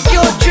 2 Q,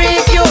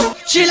 3 Q.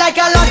 She like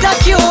a lot of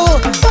Q,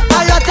 a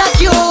lot of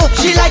Q.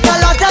 She like a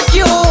lot of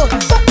Q, a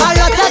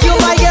lot of Q,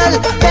 my girl.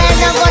 Bend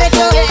down for the Q,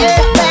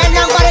 bend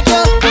down for the Q,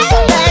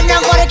 bend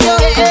down for the Q,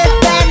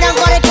 bend down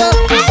for the Q,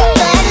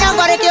 bend down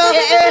for the Q,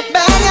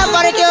 bend down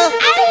for the Q,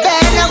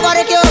 bend down for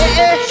the Q.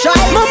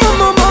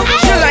 Mama,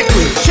 she like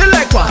me, she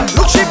like one.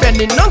 Look, she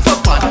bending down for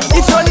fun.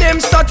 If your name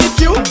starts with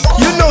you,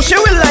 you know she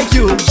will like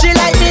you. She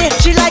like me,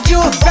 she like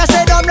you.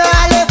 Reste d'homme le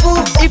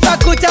allez-vous. If I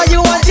could tell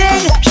you one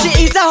thing, she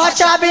is a hot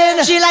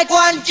chabin. She like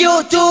 1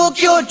 Q, 2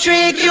 Q,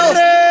 3 Q.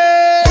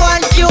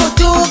 1 Q,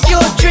 2 Q,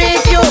 3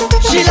 Q.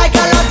 She like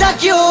a lot of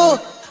Q,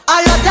 a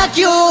lot of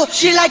Q.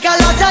 She like a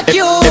lot of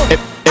Q, a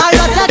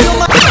lot of Q.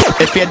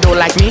 If you don't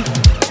like me,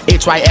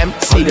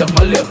 HYMC,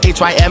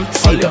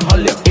 HYMC,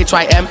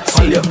 HYMC.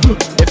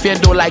 If you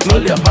don't like me,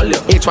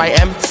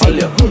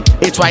 HYMC,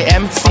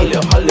 HYMC,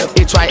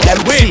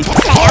 HYMC.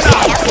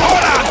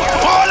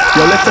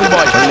 Yo, little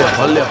boy,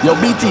 yo,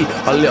 BT,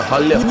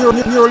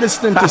 you're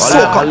listening to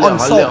Soca on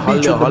South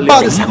Beach with the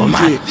baddest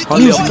DJ,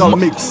 musical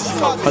mix.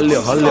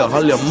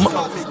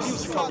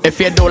 If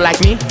you don't like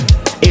me,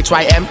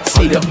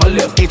 HYMC,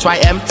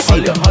 HYMC,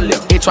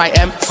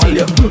 HYMC.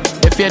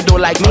 If you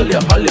don't like me,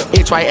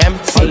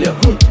 HYMC,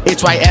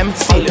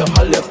 HYMC,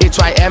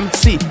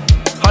 HYMC.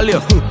 Hold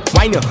your,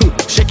 wine your,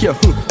 shake your,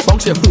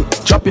 bounce your,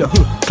 drop your,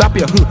 clap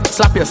your,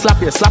 slap your,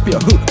 slap your, slap your,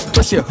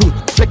 twist your,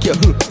 flick your,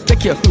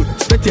 flick your,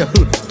 split your,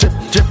 drip,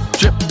 drip,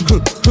 drip.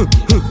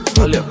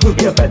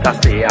 You better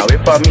stay away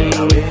from me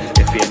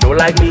if you don't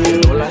like me.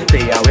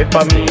 Stay away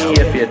from me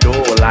if you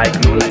don't like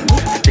me.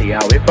 Stay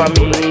away from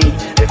me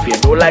if you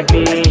don't like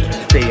me.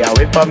 Stay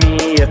away from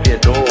me if you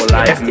don't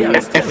like me.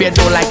 If you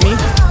don't like me,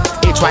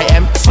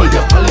 HYMC,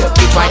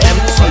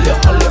 HYMC,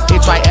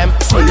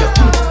 HYMC.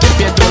 If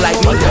you don't like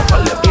me,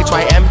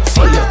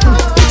 HYMC,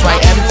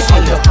 HYMC,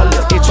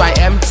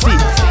 HYMC.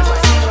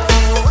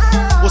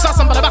 What's up,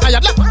 somebody back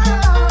at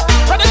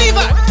Brother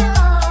Levi,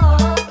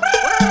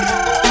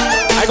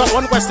 I got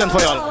one question for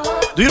y'all.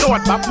 Do you know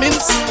what bap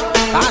means?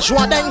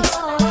 Ashwadeng.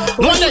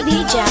 No one. Who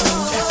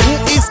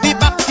is the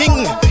bap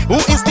king? Who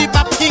is the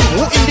bap king?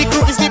 Who in the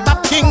crew is the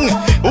bap king?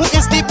 Who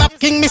is the bap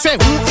king? Me say,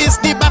 who is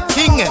the bap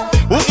king?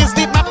 Who is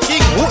the bap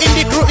king? Who in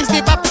the crew is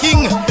the bap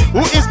king?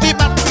 Who is the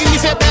bap king? Me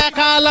say, back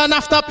all and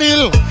after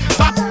pill.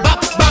 Bap,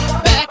 bap,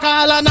 bap, back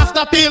all and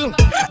after pill.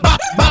 Bap,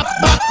 bap,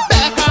 bap,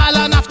 back all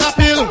and after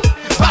pill.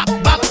 Bap,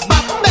 bap,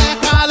 bap,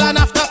 back all and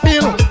after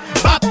pill.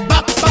 Bap,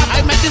 bap, bap.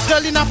 I met this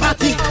girl in a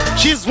party.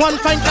 She's one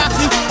fine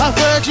catty, a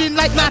virgin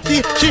like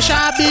Natty. She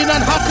shabby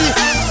and hotty.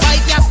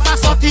 Fight gas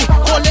pasotti,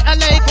 hold it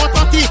and like a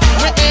totty.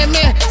 We aim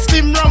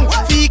slim rum,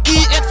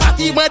 fiki et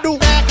fatty. We do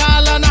back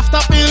all and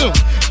after pill.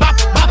 Bap,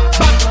 bap,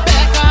 bap,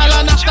 back all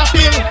and after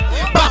pill.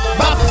 Bap,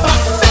 bap,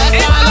 bap, back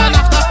all and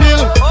after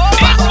pill.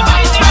 Bap,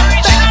 bap,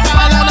 bap, back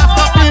all and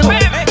after pill.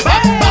 Bap,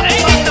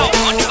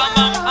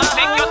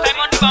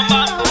 bap,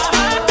 bap.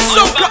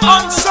 Soca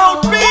on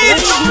South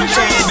Beach.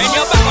 Bend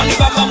your back on the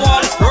bam bam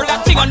wall, roll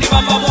that thing on the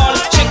bam bam wall.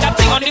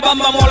 On the bam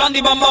bam wall, on the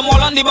bam bam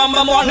wall, on the bam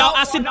bam wall. Now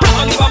acid black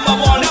on the bam bam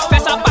wall.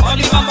 Face up back on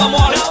the bam bam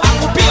wall.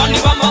 Akupi on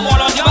the bam bam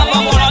wall, on the bam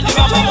bam wall, on the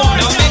bam bam wall.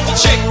 Now make it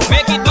shake,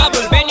 make it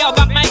bubble. Bend your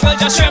back, Michael,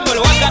 just tremble.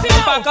 Watch that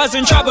bumper, cause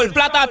in trouble.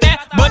 Flat out there,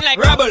 burn like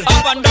rubble.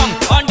 Up and down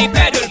on the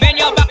pedal. Bend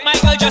your back,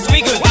 Michael, just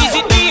wiggle.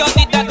 Easy me or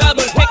did that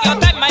double. Take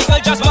your time, Michael,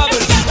 just bubble.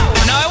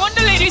 Now I want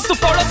the ladies to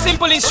follow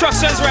simple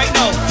instructions right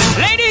now.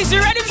 Ladies, you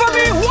ready for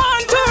me? 1, 2,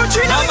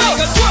 3, now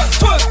Michael, twerk,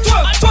 twerk,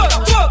 twerk, twerk,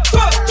 twerk,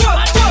 twerk,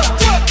 twerk, twerk,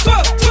 twerk,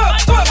 twerk, twerk,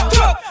 twerk,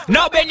 twerk.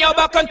 Now bend your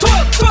back and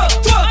twerk, twerk,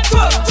 twerk,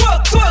 twerk,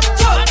 twerk, twerk,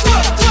 twerk,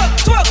 twerk,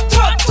 twerk,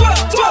 twerk, twerk,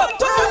 twerk.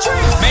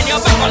 Bend your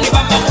back on the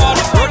bam bam wall,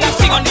 roll that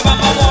thing on the bam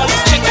bam wall,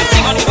 shake that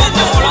thing on the bam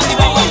bam wall, on the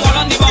bam bam wall,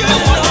 on the bam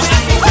bam wall, on the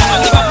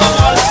bam bam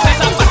wall,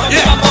 face up back on the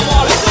bam bam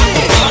wall,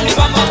 on the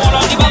bam bam wall,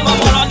 on the bam bam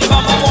wall, on the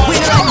bam bam wall.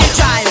 We run the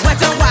child, wet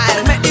and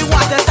wild, make the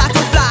water start to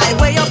fly,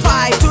 way up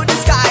high to the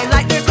sky,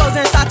 like the clouds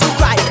and start to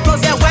cry.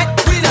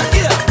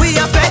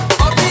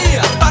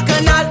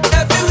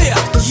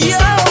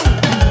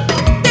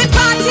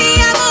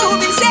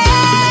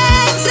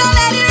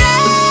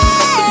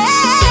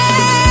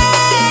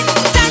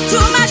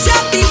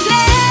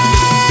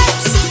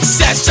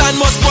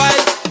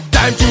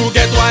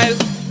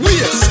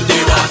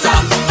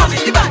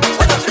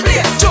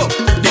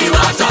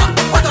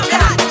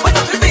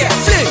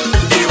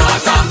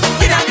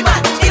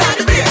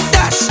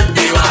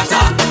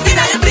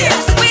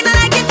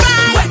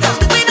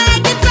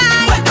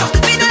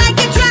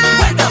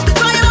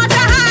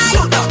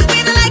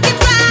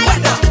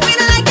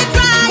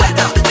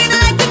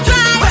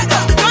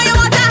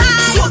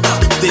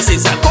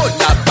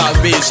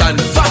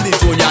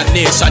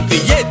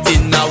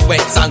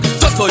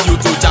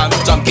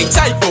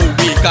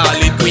 call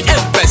it. Queen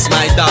Empress,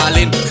 my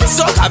darling.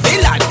 Soca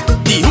villain,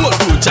 the whole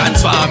crew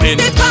transforming.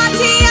 The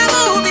party a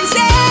moving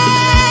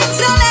set,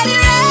 so let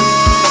it rain.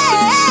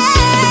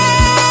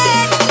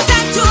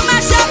 Time to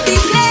mash up the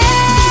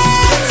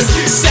place.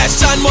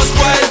 Session must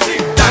wild,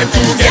 time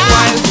to get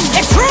wild.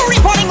 It's true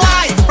reporting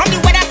live from the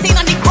weather scene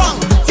on the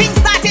ground. Things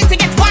starting to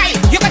get wild.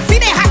 You can see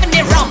they having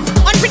their rum.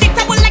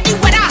 Unpredictable like the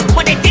weather,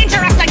 but they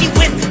dangerous like the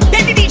wind.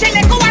 Then the DJ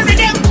let go and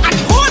rhythm, and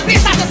the whole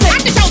place starts to sing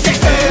and to shouting.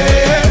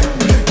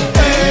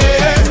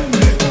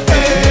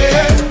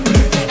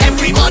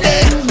 Everybody,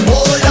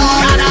 hold on,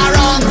 run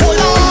around, hold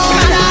on,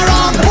 run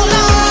around, hold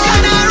on,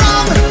 run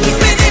around. He's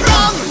spinning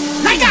wrong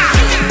like a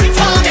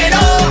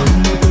tornado,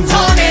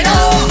 tornado,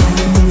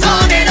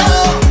 tornado.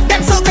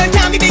 Them so good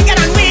can't be bigger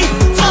than we.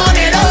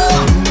 Tornado,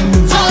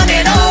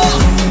 tornado,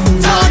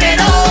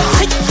 tornado.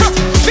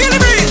 Feel the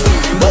breeze.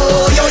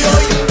 Oh yo yo,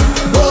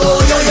 oh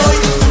yo yo,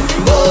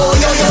 oh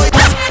yo yo.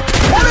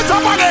 On the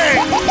top again,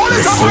 on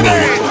the top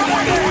again.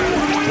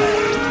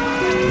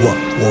 What?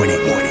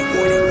 Warning, warning,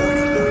 warning,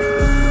 warning, warning.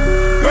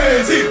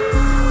 Crazy,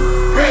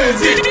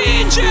 crazy.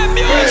 DJ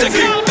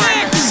Musical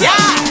Mix.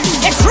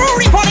 Yeah, it's true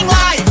reporting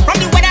live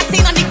from the weather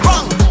scene on the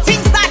ground.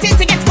 Things starting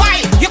to get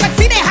wild. You can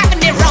see they having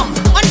their rum.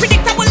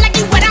 Unpredictable like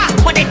the weather,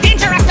 but they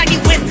dangerous like the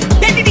wind.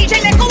 Then the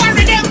DJ let go and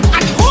rhythm,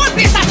 and the whole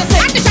place starts to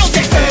sing and to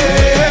shouting.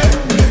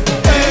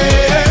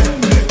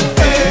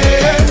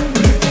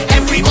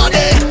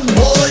 Everybody,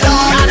 hold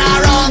on, run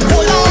around,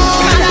 hold on,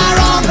 run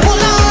around,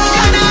 hold on,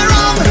 run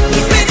around.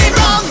 He's spinning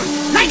wrong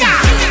like a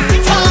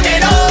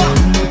tornado,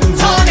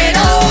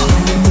 tornado,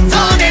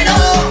 tornado.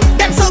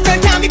 Them so good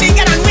can't be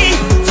bigger than we.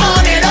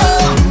 Tornado,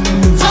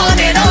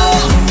 tornado,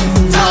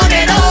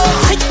 tornado.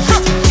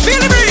 Feel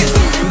the breeze.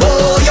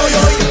 Oh yo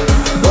yo,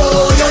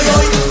 oh yo yo,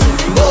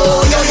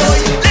 oh yo yo,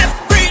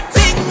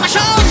 Everything mash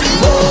up.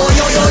 oh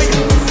yo yo,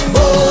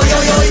 oh yo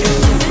yo,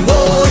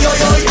 oh yo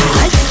yo.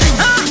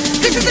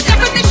 This is the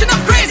definition of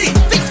crazy.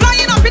 Things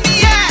flying up in the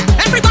air.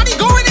 Everybody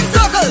going in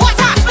circles.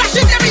 Water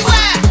splashing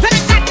everywhere. Then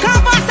it got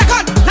curve for a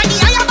second, like the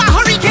eye of a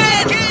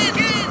hurricane.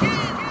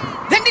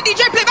 Then the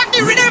DJ play back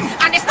the rhythm,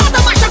 and they start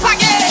to mash up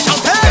again. Shout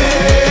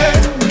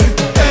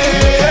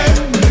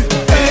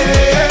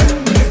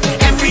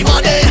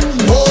Everybody,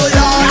 hold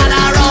on, run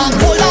around,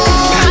 hold on,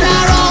 run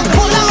around,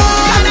 hold on,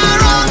 run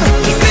around.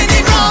 He's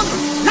spinning wrong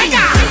like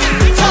a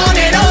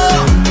tornado,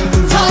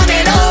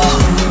 tornado,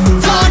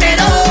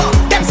 tornado.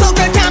 Them so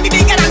good can't be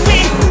bigger than we.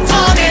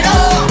 Tornado,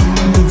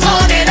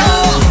 tornado,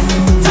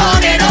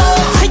 tornado.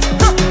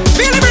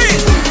 Feel the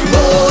breeze.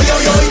 Oh yo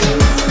yo,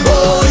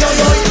 oh yo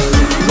yo,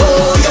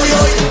 oh yo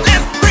yo,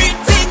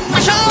 Everything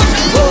mash up.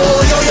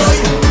 oh yo yo,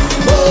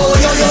 oh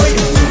yo yo,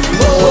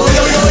 oh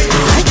yo yo.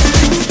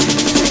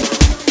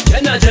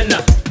 Jenna, Jenna,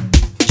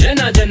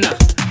 Jenna, Jenna,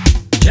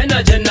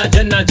 Jenna, Jenna,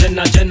 Jenna,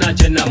 Jenna, Jenna,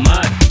 Jenna,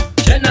 mad.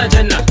 Jenna,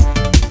 Jenna,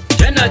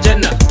 Jenna,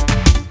 Jenna,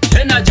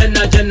 Jenna,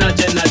 Jenna, Jenna,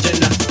 Jenna,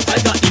 Jenna. I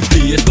got the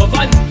place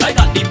governed. I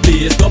got the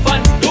place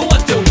governed. Do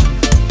what you want.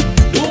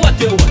 Do what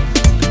you want.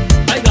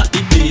 I got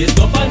the place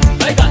governed.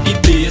 I got the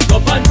place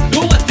governed. Do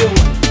what you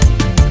want.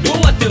 Do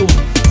what you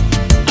want.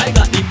 I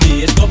got the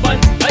place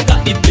governed. I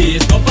got the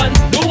place governed.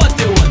 Do what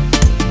you want.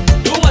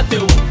 Do what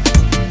you want.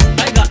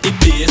 I got the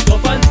place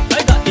governed.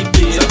 I got the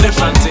place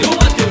governed. Do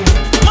what you want.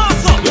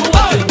 Master, do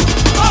what you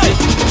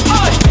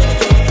want.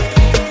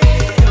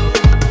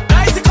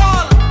 Dicey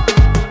call,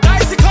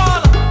 dicey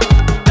call,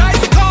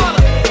 dicey call,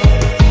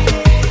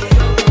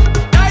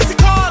 dicey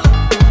call,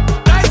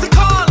 dicey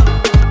call,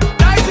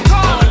 dicey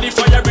call. Only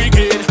fire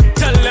brigade,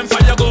 tell them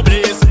fire go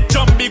blaze.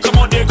 Jumbie come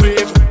on their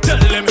grave, tell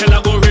them hell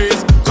I go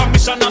raise.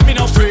 Commission I'm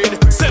not afraid,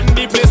 send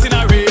the place in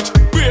a rage.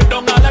 Break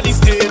down all of the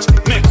stage,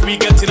 make we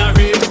get in a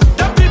rage.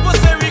 Them people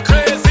say we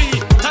crazy,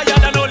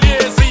 tired and no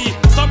lazy.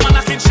 Some man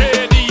acting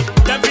shady,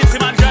 them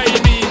victim and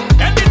grimy.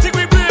 Anything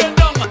we break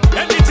down,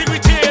 anything we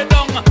tear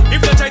down.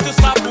 If they try to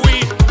stop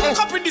we,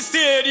 up in the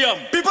stadium.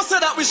 People say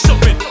that we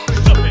shopping,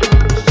 shopping,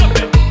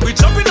 shopping. We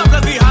jumping up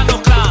like we had no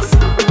class.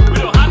 We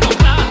don't have no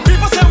class.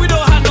 People say we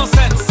don't have no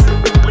sense.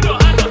 We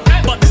don't have no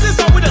sense. But this is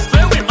how we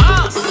display we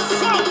mass.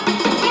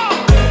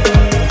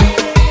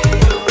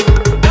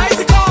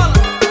 Dicey call.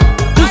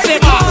 Who say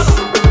mass?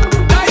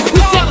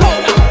 Who say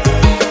powder?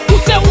 Who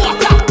say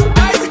water?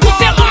 Who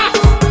say mass?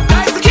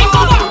 King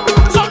Baba,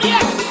 Tony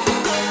X.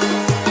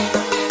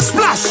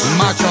 Splash,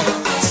 match up,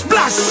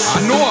 splash. I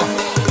know.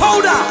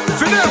 Powder,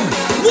 for them.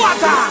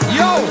 Water,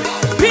 yo.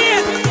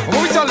 Paint, what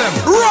we tell them?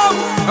 Rum.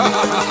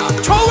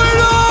 Throw it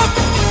up.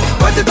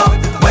 Wet it up,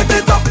 wet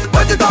it up,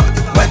 wet it up,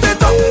 wet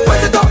it up,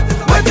 wet it up,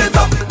 wet it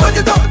up, wet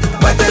it up,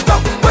 wet it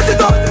up, wet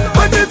it up,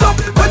 wet it up,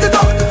 wet it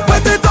up,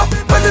 wet it up,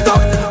 wet it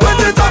up,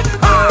 wet it up.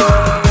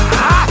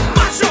 Ah,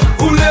 mash up.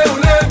 Ule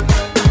ule.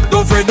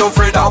 Don't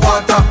fret of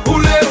water.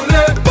 Ule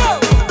ule.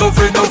 Don't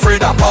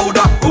fret of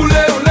powder.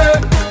 Ule ule.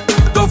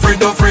 Don't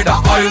fret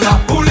of oil.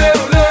 Ule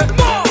ule.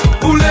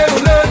 Ule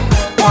ule.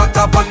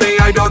 Water pon me,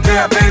 I don't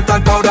care. Paint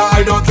and powder,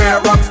 I don't care.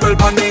 Rock spill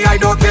pon me, I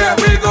don't care.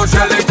 We go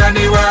shell it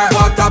anywhere.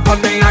 Water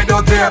pon me, I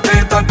don't care.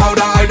 Paint and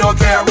powder, I don't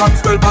care. Rock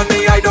spill pon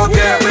me, I don't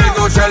care. We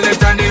go shell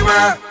it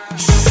anywhere.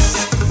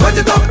 Wet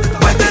it up,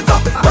 wet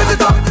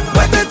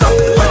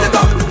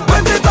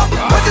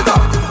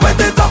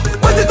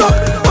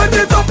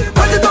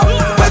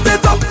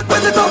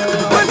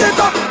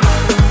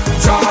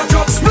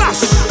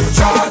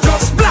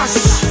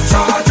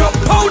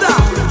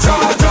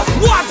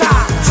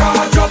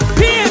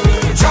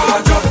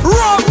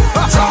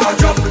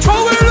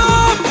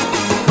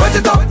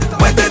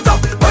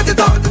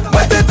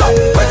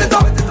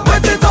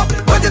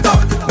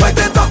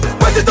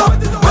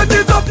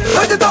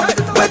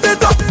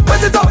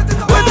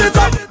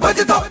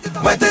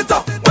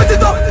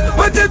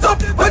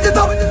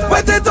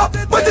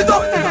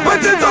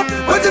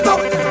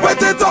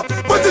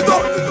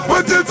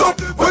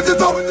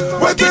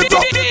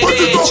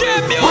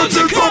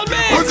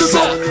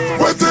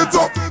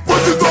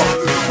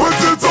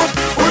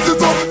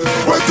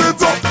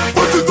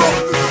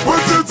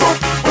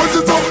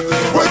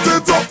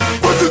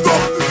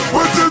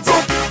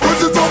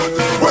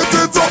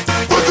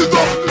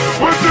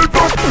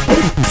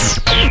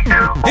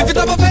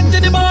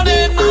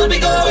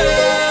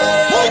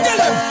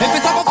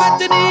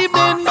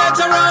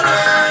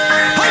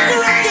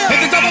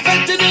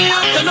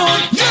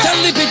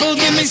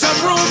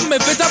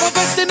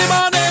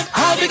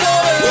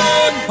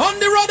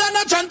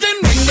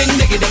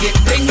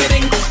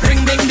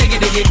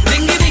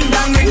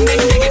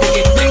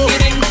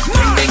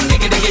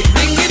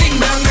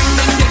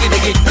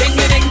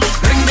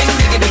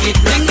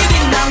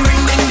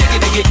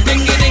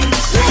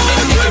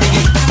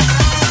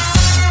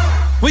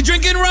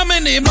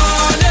in the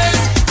morning.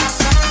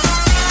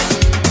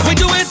 We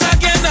do it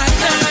again at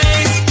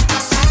night.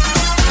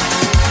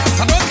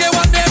 I don't care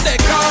what them they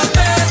call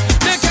me.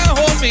 They can't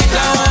hold me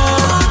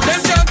down. Them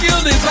can't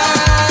kill the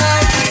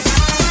vibe.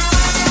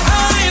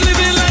 I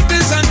living like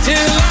this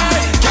until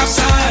I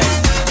capsize.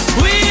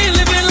 We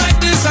living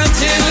like this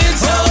until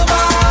it's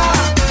over.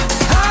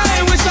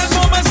 I wish that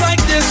moments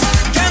like this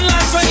can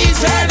last for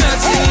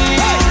eternity.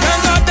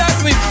 Thank God that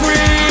we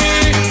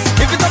free.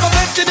 If it's up a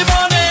bed in the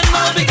morning,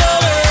 I'll be going.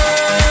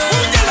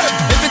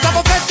 If it's up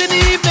a bed in the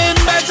evening,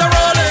 better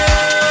roll it.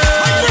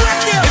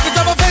 If it's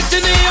up a bed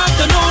in the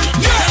afternoon,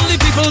 tell the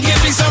people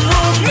give me some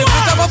room. If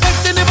it's up a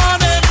bed in the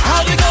morning,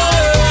 I'll be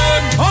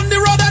going. On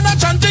the road and I'm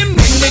chanting.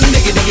 Ring ding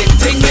diggy diggy,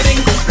 ding ding,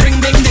 ring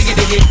ding diggy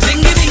diggy,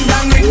 ding ding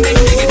dong, ring ding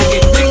diggy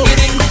diggy, ding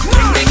ding,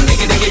 ring ding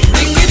diggy diggy,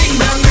 ding ding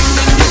dong, ring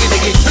ding diggy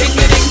diggy, ding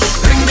ding,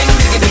 ring ding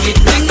diggy diggy,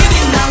 ding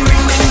ding dong,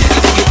 ring ding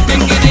diggy diggy,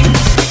 ding ding.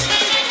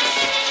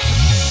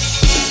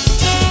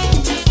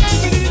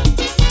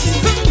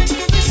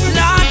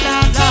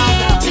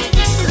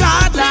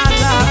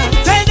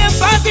 Tell them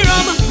pass the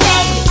rum,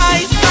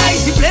 ice,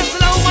 ice. The place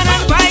alone man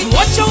and bite.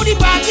 Watch how the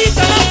party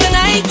turn up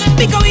tonight.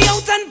 Because we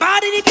out and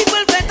bad and the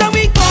people better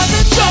we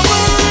causing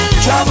trouble.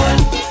 Trouble,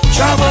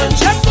 trouble.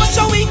 Just watch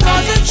how we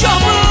causing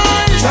trouble.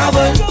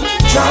 Trouble,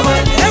 trouble.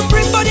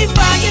 Everybody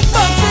buying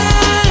bottle.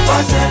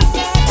 Bottle,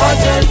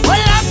 bottle.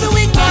 Well after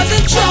we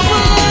causing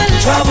trouble.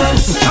 Trouble.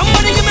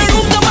 Somebody give me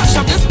room to mash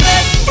up this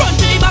place. Front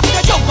to the back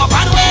to jump up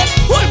and away.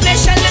 Whole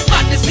place shall let's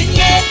madness in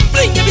here.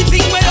 Bring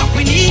everything way up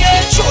in the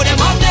air. Show them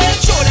up there,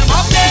 show them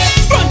up there.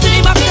 Front to the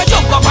back to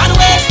jump up and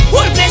away.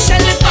 Whole place shall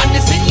let's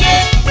madness in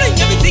here. Bring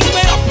everything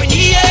way up in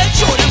the air.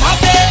 Show them up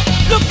there.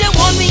 Look, they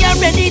want me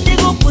already. They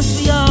go push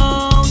me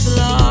out,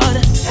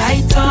 Lord.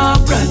 Tight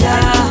up,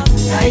 brother.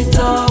 Tight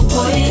up,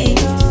 boy.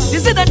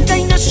 This is the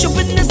kind of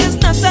stupidness is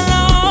not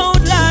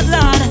allowed, Lord,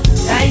 Lord.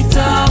 Tight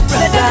up,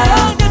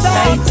 brother.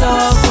 Tight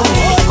up,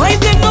 boy. Why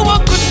they no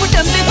walk good for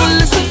them? They will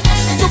listen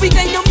to we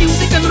kind of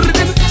music and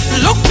rhythm.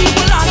 Look,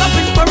 people all up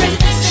in for it.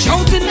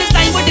 Shouting this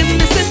time with them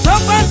missing. So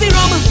far, the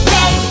rum,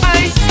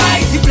 ice,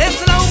 ice. The place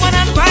alone man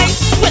and bite.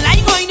 Well, I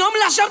going home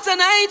lash up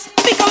tonight.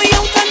 Because we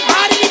out and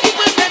party,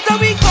 people better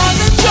we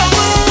causing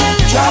trouble.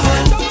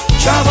 Trouble,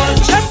 trouble.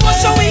 Just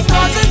watch how we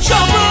causing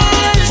trouble.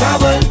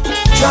 Trouble,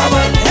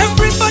 trouble.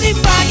 Everybody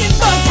buying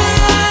bottle.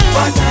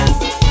 Bottle,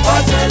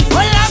 bottle.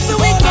 Well, after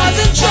we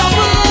causing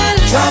trouble.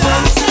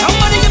 Trouble.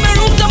 Somebody give me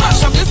room to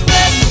mash up this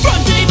place.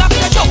 Front to the back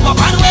to jump up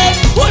and away.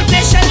 Whole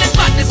place shall let's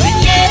madness in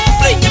here.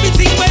 Bring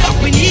everything way up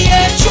in the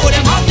air. Show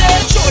them up there,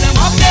 show them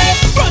up there.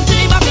 Front to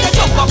the back to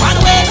jump up and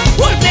away.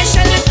 Whole place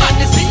shall let's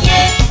madness in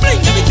here.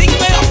 Bring everything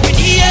way up in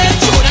the air.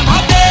 Show them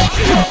up there.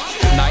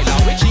 Neither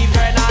with she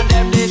friend and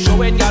them they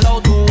showing y'all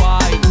out too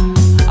wide.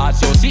 As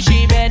you see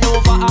she bend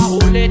over and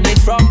holding it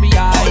from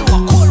behind.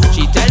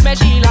 She tell me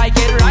she like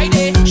it right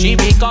there. She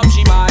make up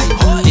she mind.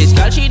 This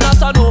girl she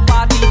not a no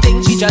party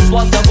thing. She just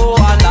want to go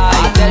online.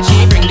 I tell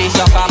she bring the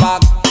sucker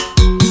back.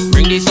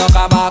 Bring the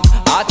sucker back.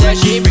 I tell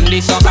she bring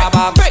the sucker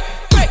back.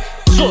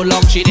 So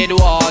long she did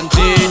want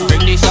it.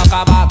 Bring the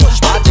sucker back.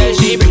 I tell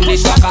she bring the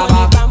sucker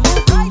back.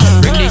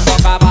 Bring the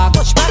sucker back.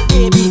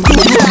 Baby.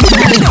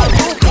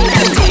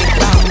 Take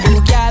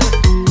bamboo, gal.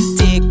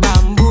 Take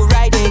bamboo,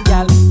 ride it,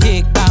 gal.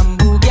 Take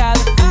bamboo, gal.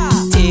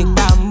 Take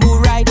bamboo,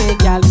 ride it,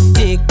 gal.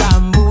 Take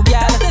bamboo,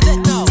 gal.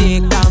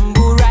 Take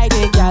bamboo, ride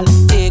it, gal.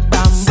 Take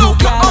bamboo,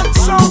 gal.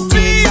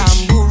 Take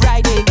bamboo,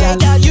 ride it, gal. Hey,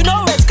 gal, you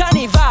know it's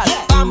carnival.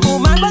 Bamboo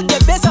man will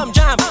give me some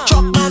jam.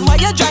 Truck man, why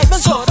you driving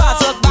so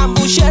fast?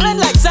 Bamboo sharing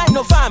like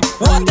Sinopharm.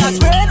 Water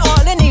spraying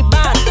all in the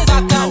band.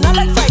 I kinda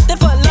like fighting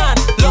for land.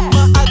 Look,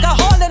 my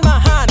alcohol in my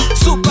hand.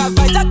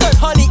 Supervisor third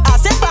honey, I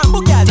said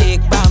bamboo gal.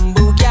 Take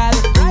bamboo gal.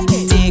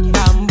 Take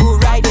bamboo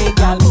ride it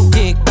gal.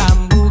 Take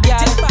bamboo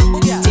gal.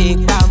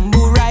 Take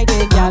bamboo ride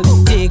it gal.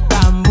 Take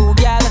bamboo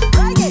gal.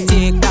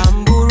 Take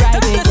bamboo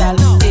ride it gal.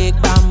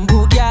 Take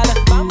bamboo gal.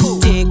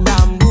 Take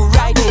bamboo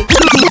ride it.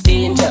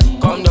 Danger,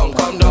 come down,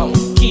 come down.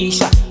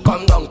 Keisha,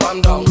 come down,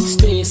 come down.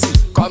 Stacy,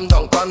 come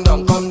down, come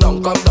down, come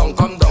down, come down,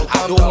 come down.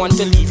 I don't want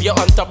to leave you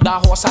on top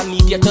that horse. I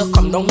need you to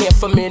come down here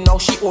for me now.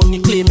 She only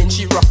claiming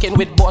she rocking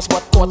with boss,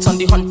 but thoughts on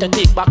the hunter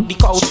take back the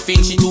couch. She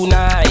feel she too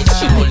nice.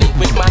 She will link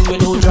with man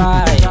with no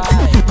drive.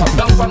 Come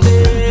down from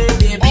there,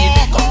 baby.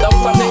 Come down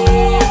from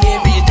there,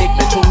 baby. Take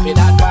me through with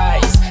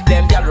advice.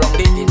 Them girl wrong,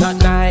 they did not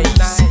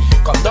nice.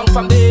 Come down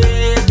from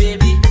there,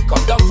 baby.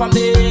 Come down from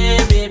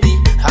there, baby.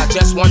 I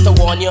just want to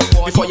warn you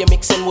before you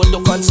mixing would to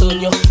concern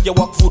you. You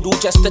walk voodoo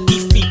just to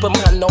thief people,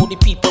 man. Now the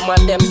people,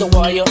 man, them the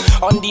warrior.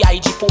 On the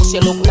IG post,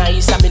 you look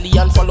nice. 1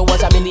 million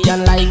followers, 1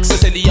 million likes.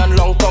 Sicilian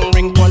long tongue,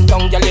 ring one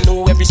tongue. Girl, you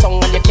know every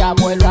song on your car,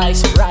 boil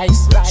rice,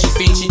 rice. She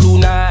feels she too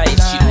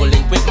nice. She don't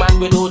link with man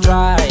with no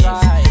drive.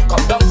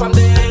 Come down from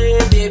there,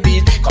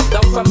 baby. Come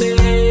down from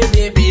there,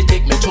 baby.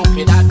 Take me through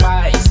with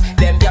advice.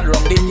 Them girl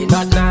wrong, they did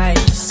not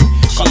nice.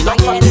 Come down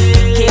from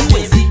there,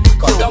 baby.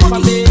 Come down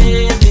from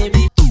there,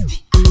 baby.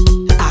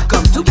 I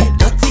come to get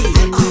dirty.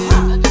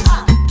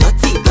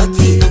 Dirty,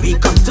 dirty. We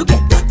come to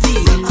get dirty.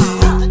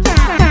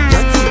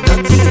 Dirty,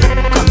 dirty.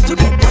 Come to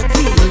get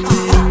dirty.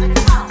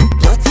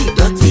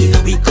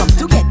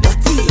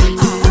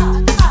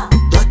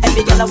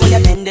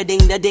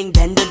 ding,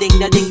 bend the ding,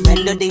 the ding,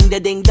 bend the ding, the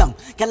ding dong.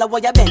 Girl, why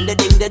you bend the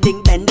ding, the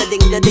ding, bend the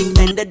ding, the ding,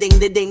 bend the ding,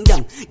 the ding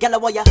dong. Girl,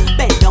 why you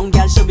bend down,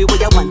 girl, show me what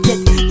you want it.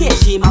 Yeah,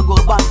 she ma go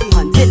bouncy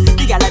hunt it.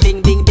 The girl a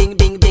bing, bing, bing,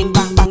 bing, bing,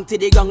 bang, bang to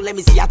the gong. Let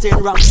me see you turn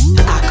round.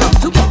 I come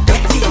to get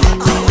dirty,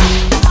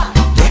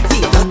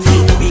 dirty, dirty.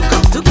 We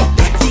come to get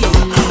dirty,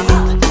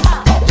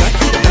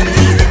 dirty,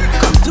 dirty.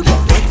 Come to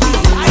get dirty.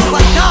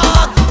 What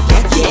dog?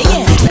 Yeah,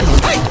 yeah.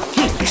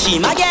 She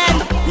my again,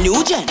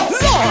 new gen.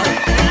 Lord,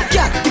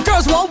 girl, the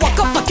girls won't walk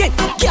up again.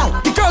 Girl,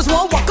 the girls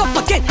won't walk up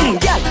again.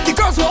 Girl, the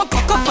girls won't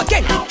walk up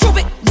again. Drop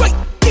it right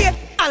there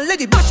and let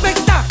the bash make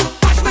start.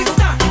 Bash make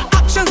start.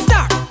 Action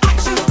start.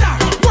 Action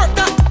start. Work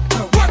that.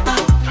 Work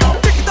that.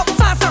 Pick it up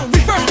fast and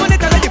reverse on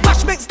it and let the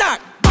bash make start.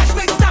 Bash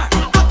make start.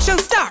 Action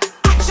start.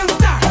 Action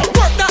start.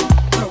 Work that.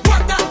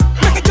 Work that.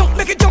 Make it jump.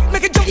 Make it jump.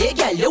 Make it jump. Yeah,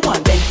 girl, you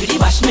want bend for the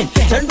bashman.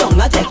 Turn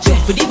round and take jump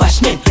for the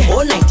bashman.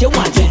 All night you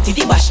want drink to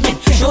the bashman.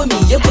 Show me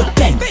your good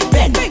bend.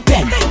 Bend.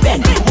 Bend.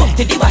 Bend. Walk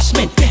to the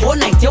bashman. All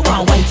night you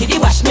want wine to the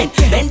bashman.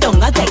 Bend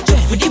down and take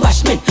jump for the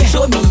bashman.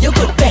 Show me your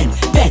good bend.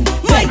 Bend.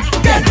 Bend.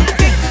 Bend.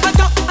 And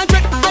drop and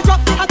drip and drop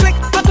and click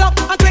and clap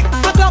and click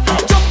and clap.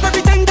 Jump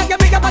every time that you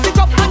make your body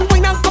drop and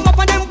wine and come up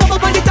and then bubble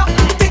on the top.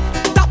 Tick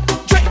tock,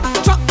 drip,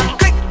 drop,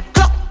 click,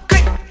 clap,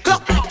 click,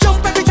 clap.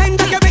 Jump every time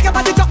that you make your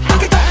body drop.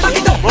 Back it up, back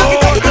it up, back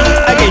it up, back it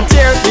up. I can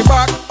tear the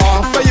bark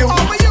off for you.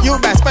 You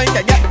best find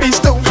can get peace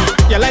too.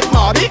 You like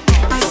Marty?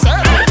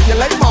 You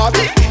like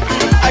Marty?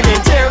 I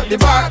can tear the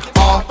bark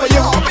off for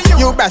you.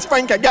 You best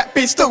friend can get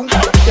peace too.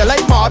 You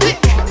like Marty?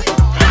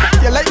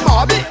 You like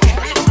Marty?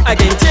 I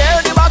can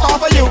tear the bark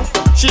off for you.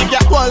 She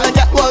get well and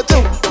get well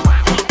too.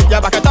 You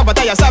back it up and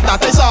tell yourself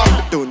that I saw.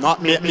 Do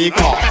not make me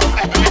call.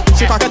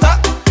 She pack it up,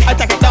 I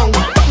take it down.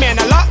 Put me in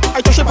a lot,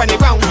 I touch it on the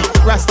ground.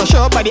 Rest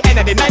assured by the end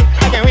of the night,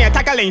 I can wear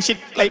tackling shit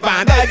like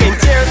Van Dyke. I can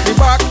tear the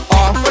bark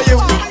off for you.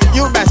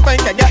 You best friend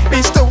can get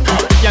peace too.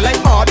 You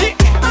like Marty?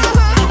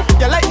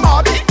 You like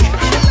Marty?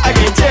 I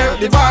can tear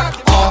the bark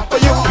off for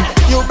you.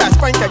 You best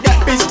friend can get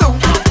peace too.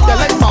 You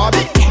like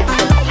Marty?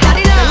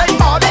 You like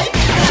Marty?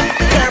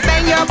 Girl,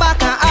 bend your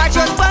back and arch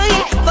your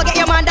spine. Forget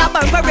your man that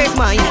bumper raise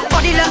mine.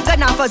 Body look good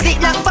now, physique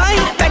look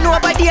fine. Bend over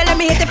there, let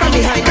me hit it from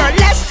behind. Girl,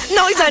 less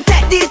noise and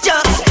take these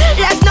jugs.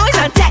 Less noise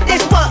and take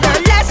this work.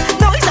 Girl, less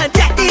noise and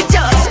take these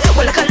jugs.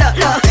 Well, look a look,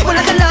 look. Well,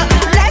 look a look.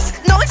 Less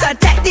noise and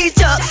take these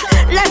jugs.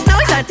 Less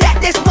noise and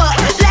take this work.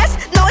 Less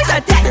noise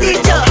and take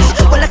these jugs.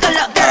 Well, look a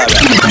look, girl.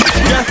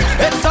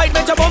 Yeah,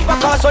 excitement your bumper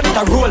cause when it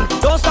a roll.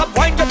 Don't stop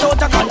wine, get out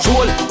of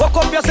control. Walk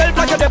up yourself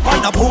like you're the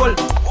on the pole.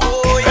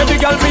 Every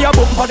girl for your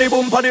bumper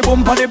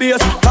the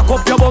bass. Cock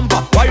up your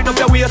bumper, wind up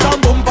your waist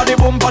and bumper the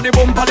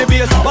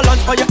bass.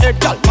 Balance for your head,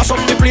 girl, mash up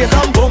the place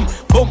and boom,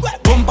 boom,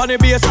 bumper the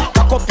bass.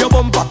 Cock up your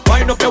bumper,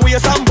 wind up your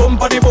waist and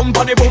bumper the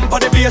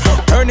bass.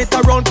 Turn it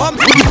around,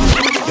 pump.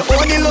 You're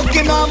only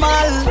looking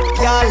normal,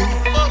 girl,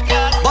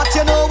 but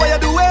you know what you're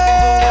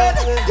doing.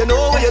 You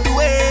know what you're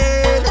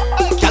doing.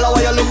 Girl,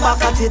 why you look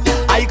back at it?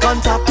 Eye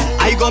contact,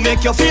 I go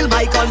make you feel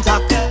my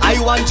contact. I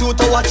want you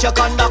to watch your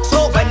conduct.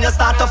 So when you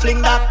start to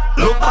fling that,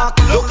 look back,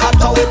 look at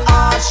how it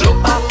arch.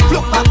 Look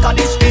back at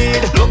the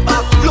speed. Look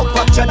back, look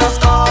what you done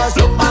scars.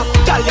 Look back,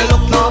 girl, you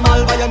look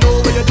normal, but you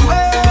know what you're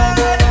doing.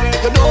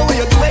 You know what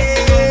you're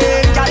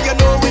doing, girl, you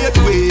know what you're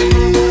doing.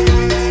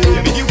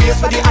 You make you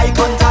waste for the eye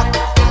contact.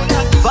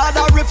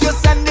 Father, if you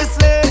send this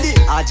lady,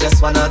 I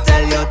just wanna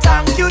tell you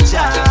thank you,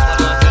 Jah.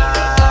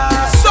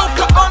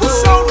 Soca on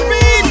Soul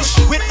Beach.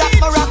 With that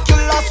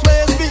miraculous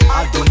ways, me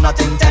I do not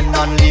intend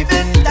on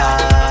leaving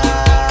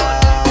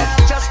that.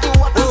 Just do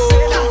what I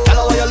say now. Tell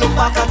her why you look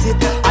back at it.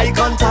 Eye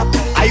contact,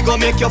 I go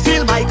make you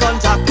feel my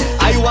contact.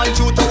 I want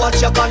you to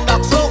watch your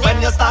conduct. So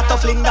when you start to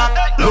fling that,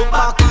 look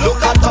back,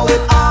 look at how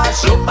it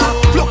arch. Look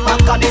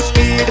back at the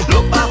speed.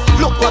 Look back,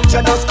 look what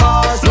you done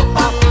scars. Look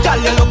back, girl,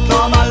 you look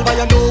normal, but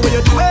you know what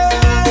you're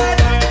doing.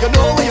 You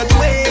know what you're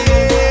doing,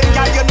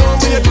 girl, you know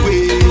what you're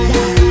doing.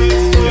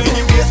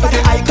 You waste for the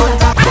eye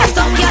contact.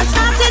 Some girls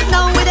started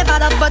now with a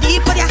bad up body.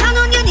 Put your hand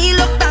on your knee,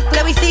 look back,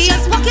 let me see.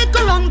 Just walk it,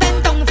 go wrong,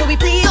 bend down for we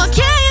please. Don't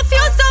care if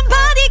you're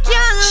somebody,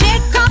 girl.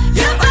 Shake up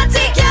your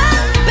body, girl.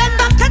 Bend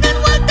back and then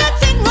work that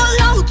thing,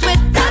 roll out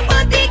with that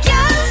body,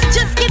 girl.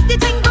 Just keep the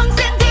thing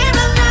bouncing there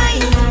all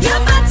night. Your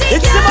body,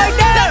 girl.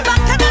 Bend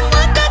back and then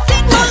work that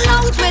thing, roll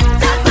out with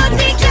that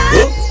body,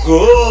 girl.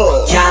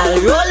 Girl,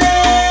 roll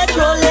it,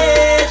 roll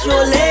it,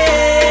 roll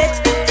it.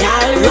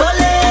 Girl,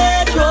 roll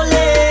it, roll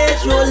it,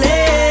 roll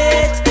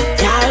it.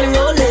 Girl,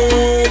 roll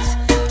it,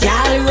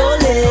 girl,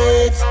 roll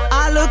it.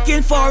 I'm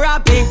looking for a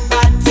big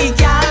body,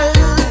 girl.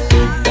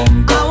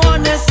 I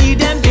wanna see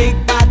them big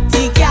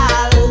body,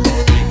 girl.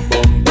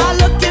 I'm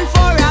looking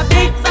for a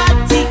big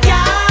body,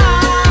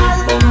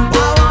 girl.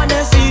 I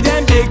wanna see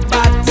them big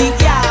body,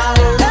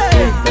 girl.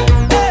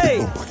 Hey,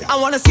 hey. I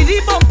wanna see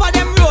the bumper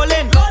them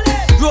rolling,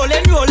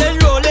 rolling, rolling,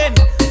 rolling.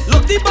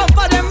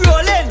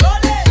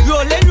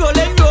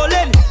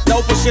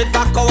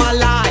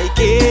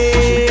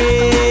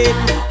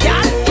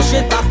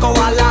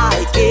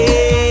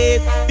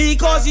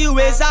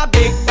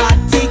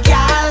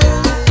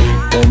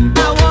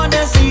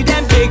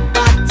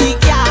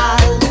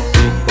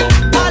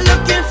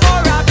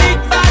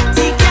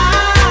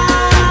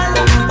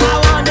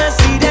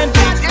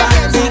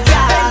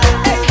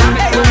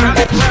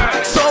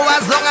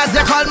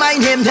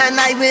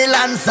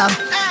 dancer.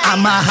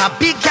 I'm a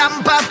happy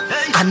camper,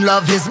 and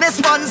love is my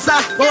sponsor.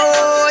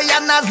 Oh,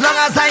 and as long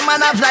as I'm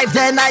man of life,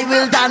 then I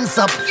will dance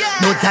up.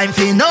 No time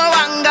for no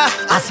anger,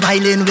 I'm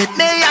smiling with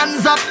my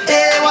hands up.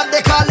 Hey, what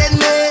they calling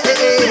me?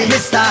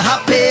 Mr.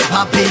 Happy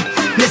Papi,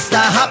 Mr.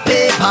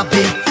 Happy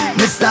Papi,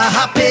 Mr.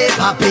 Happy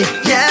Papi.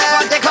 Yeah,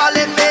 what they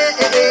calling me?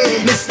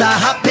 Mr.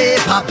 Happy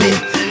Papi,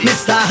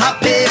 Mr.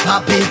 Happy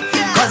Papi.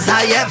 Cause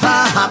I ever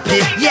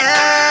happy.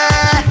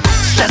 Yeah,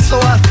 stress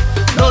for her,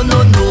 no,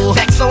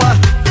 vex for her,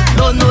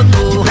 no,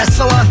 rest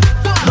for her,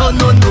 no,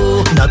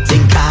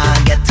 nothing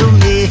can get to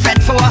me.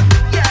 Fret for her,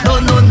 no,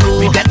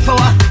 regret for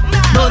her,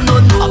 no,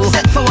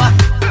 upset for her,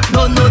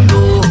 no,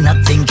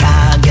 nothing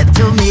can get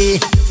to me.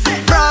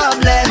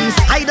 Problems,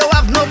 I don't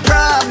have no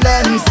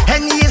problems.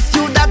 Any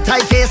issue that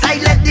I face, I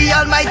let the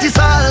Almighty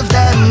solve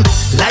them.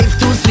 Life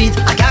too sweet,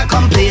 I can't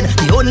complain.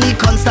 The only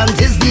constant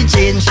is the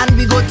change, and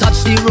we go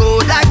touch the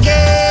road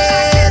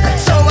again.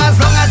 So as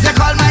long as you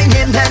call my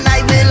name, then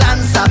I will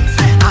answer.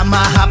 I'm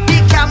a happy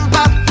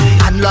camper,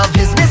 and love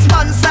is my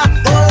sponsor.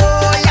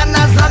 Oh, and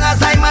as long as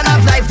I'm man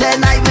of life,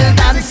 then I will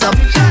dance up.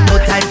 No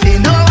time for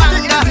no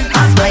anger,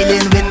 I'm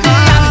smiling with my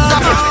hands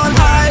up. All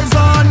eyes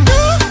on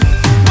you.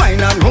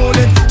 Wine and hold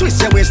it,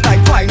 twist your waist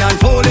like wine and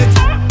fold it.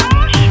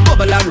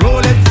 Bubble and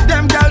roll it,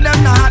 them girl them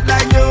not hot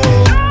like you.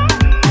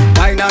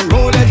 Wine and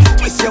roll it,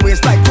 twist your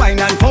waist like wine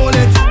and fold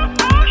it.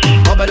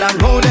 Bubble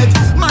and roll it,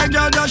 my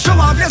girl just show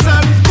off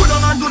yourself. Good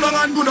on and good on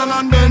and good on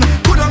and bend.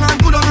 Good on and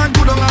good on and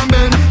good on and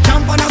bend.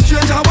 Jump on a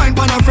stranger, wine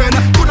on a friend.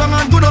 Good on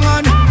and good on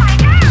and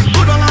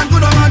good on and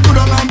good on and good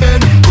on and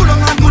bend. Good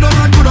on and good on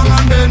and good on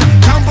and bend.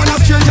 Jump on a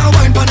stranger,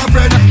 wine on a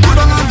friend. Good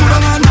on and good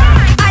on and.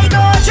 I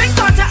go drink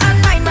water and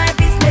mind my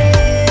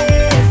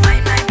business.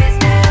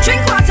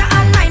 Drink water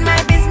and mind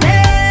my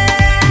business.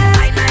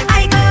 I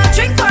go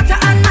drink water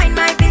and mind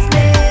my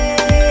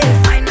business.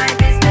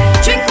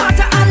 Drink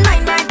water and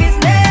mind my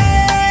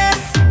business.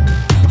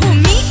 Who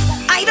me?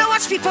 I don't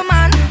watch people,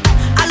 man.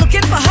 I'm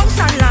looking for house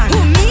and land.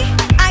 Who me?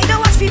 I don't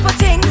watch people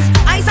things.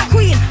 I's a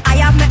queen. I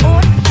have my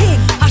own king.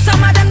 Have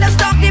some of them that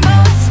stalk the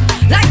most,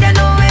 like they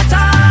know it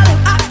all.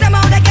 Ask them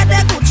how they get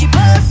their Gucci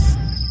purse.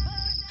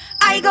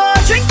 I go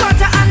drink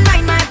water and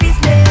mind my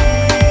business.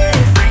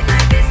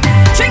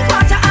 Drink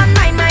water and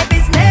mind my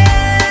business.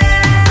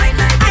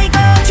 I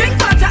go drink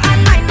water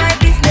and mind my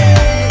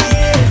business.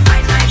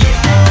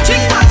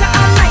 Drink water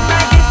and mind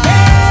my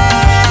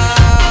business.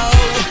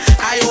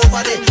 I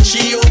over there,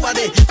 she over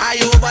there, I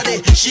over there,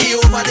 she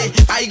over there.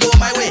 I go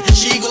my way,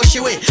 she go she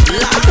way.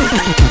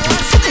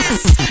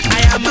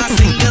 I am a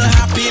single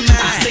happy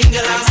man.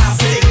 Single and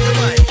happy.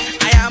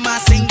 I am a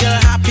single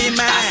happy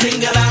man.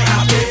 Single and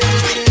happy.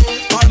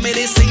 Call me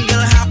the single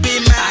happy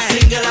man.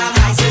 Single and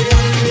happy.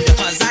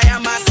 Cause I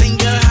am a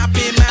single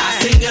happy man.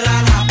 Single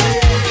and happy.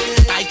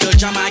 I could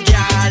jam a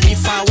girl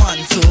if I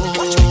want to.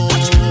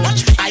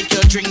 I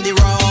could drink the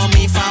rum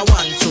if I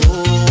want to.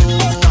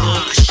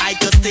 I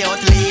could stay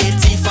out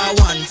late if I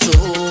want to.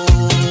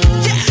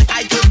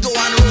 I could go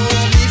and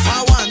roam if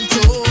I want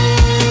to.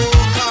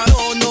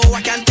 Cause no,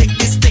 I can't take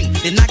this thing.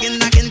 The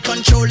nagging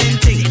controlling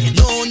thing.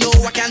 No,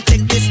 I can't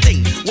take this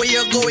thing. Where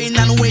you going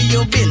and where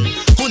you been?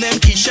 Who name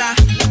Keisha?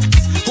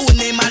 Who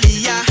name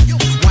Aliyah?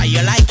 Why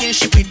you liking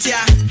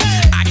Shipitia?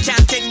 I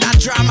can't take that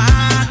drama.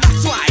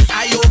 That's why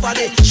I over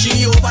there,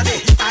 she over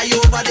there, I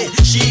over there,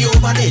 she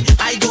over there.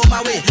 I go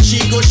my way, she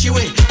go she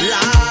way.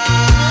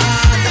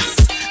 Lord,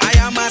 I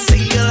am a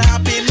single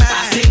happy man.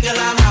 Single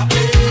and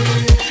happy.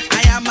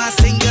 I am a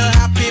single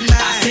happy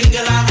man.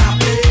 Single and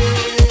happy.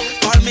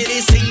 Call me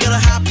the single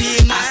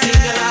happy man.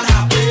 Single and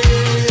happy.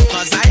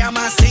 Cause I am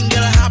a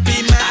single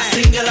happy man.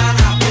 Single and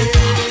happy.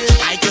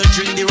 I could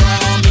drink the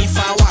rum if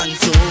I want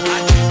to.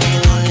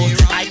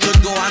 I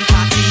could go and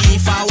party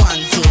if I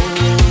want to.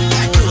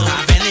 I could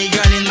have any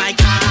girl in my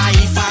car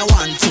if I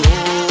want to.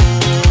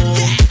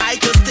 I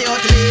could stay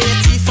out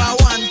late if I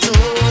want to.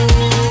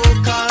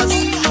 Cause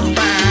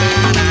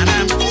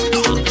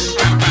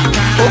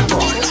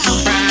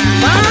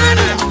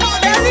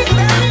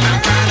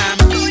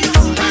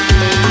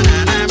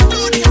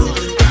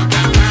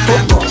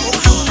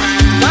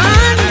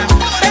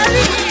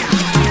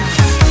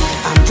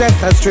I'm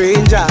just a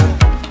stranger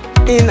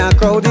in a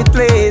crowded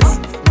place.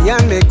 Me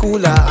and me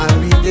cooler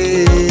and we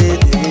did.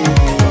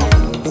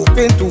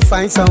 Hoping to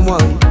find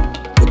someone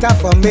with a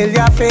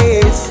familiar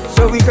face,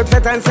 so we could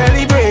fit and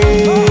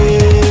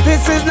celebrate.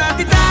 This is not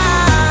the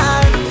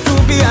time to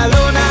be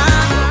alone.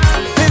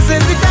 This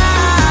is the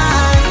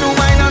time to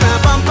wind on a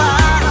bumper.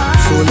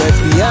 So let's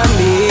be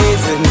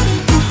amazing,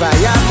 be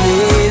fire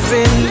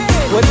blazing.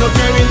 With no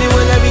care in the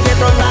world, let me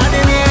get on bad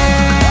in here.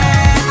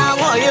 I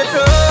want you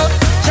to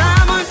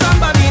charm on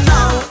somebody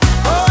now,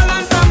 hold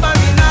on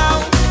somebody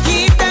now,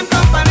 keep them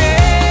company.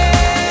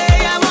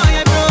 I want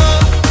you to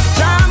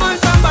charm on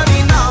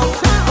somebody now,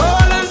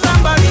 hold on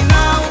somebody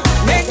now,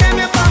 make them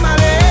your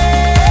family.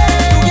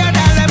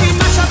 Together let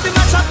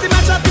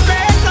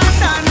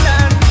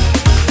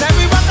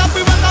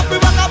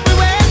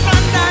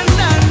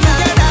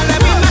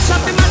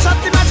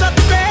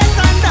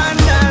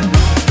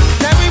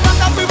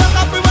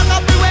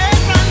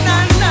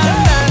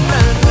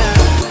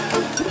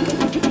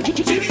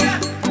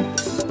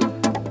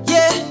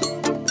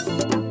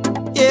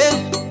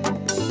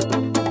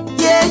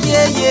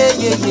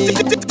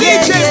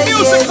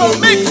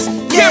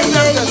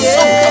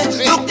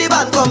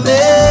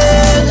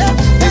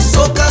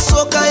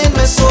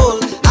my soul.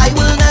 I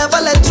will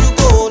never let you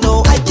go, no,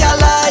 I can't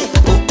lie.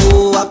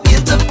 Oh, I feel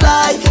to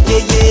fly,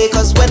 yeah,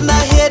 cause when I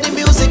hear the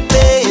music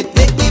play, it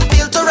make me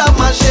feel to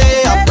ramashe.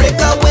 I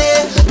break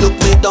away, look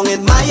me down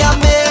in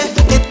Miami.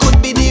 It could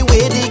be the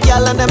way the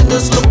gal and them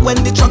just look when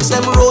the trucks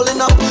them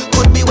rolling up.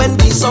 Could be when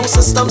the sound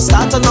system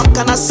start to knock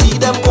and I see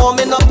them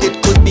warming up.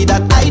 It could be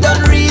that I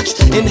don't reach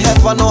in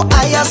heaven or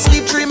I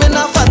asleep dreaming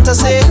a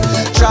fantasy.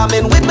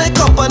 Drumming with my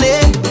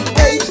company,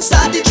 hey,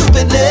 start the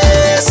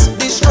troopiness.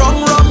 The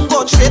strong rum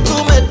go straight to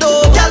my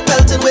door. Gal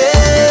belting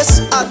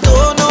waist, I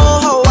don't know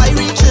how I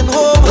reaching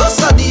home.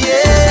 Lost of the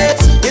eight,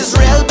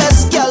 Israel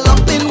best gal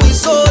up in we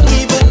zone.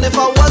 Even if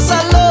I was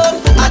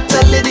alone, I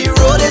tell you the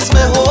road is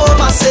my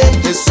home. I say,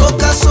 it's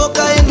soca,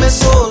 soca in my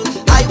soul.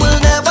 I will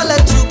never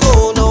let you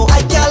go, no, I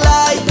can't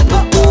lie.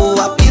 Oh,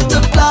 I feel to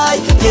fly,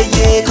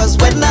 yeah,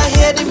 cause when I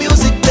hear the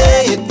music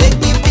play, it make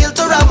me feel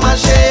to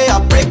ramashe.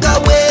 I break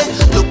away,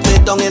 look me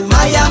down in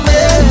Miami.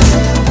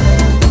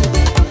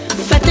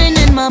 Fetting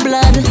in my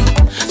blood,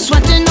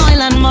 sweating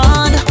oil and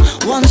mud.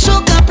 One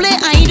soca play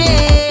I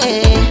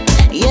day,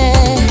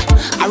 yeah.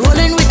 I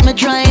rollin' with my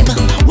tribe,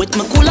 with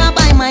my cooler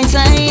by my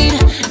side.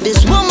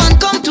 This woman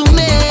come to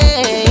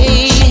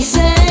me, she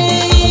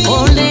say,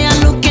 all day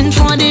I'm looking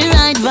for the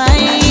right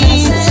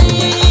vibes.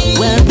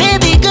 Well,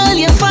 baby girl,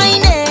 you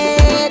find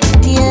it,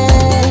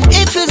 yeah.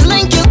 If it's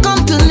link, you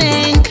come to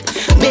link.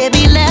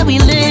 Baby, let we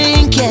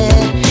link,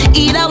 yeah.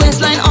 Either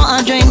waistline or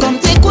a drink, come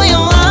take where you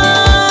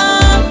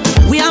want.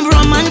 We have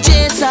rum and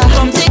chaser,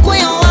 come take where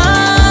you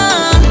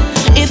want.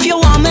 If you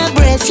want me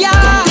brace, yeah,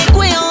 come take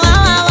where you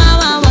want,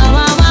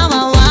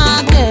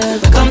 girl.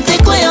 Come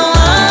take where you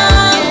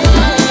want.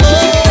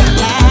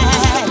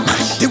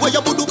 The way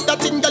you put up that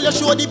thing, girl, you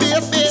show the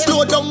bass.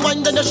 Slow down,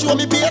 wind, then you show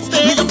me pace.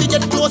 Me have to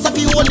get closer for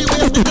you hold the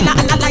waist. Still I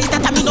analyze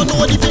that I me don't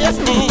know the face.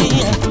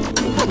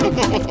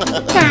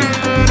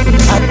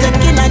 I'm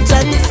taking a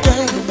chance,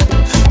 girl.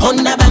 On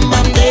the bam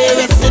bam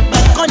day, sit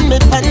back on me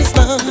pants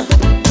now.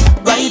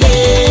 Right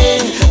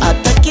there, I'm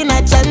taking a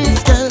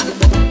chance, girl.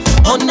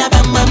 On the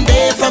bam bam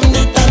day, from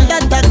the time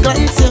that I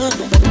glance you,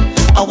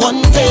 I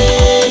want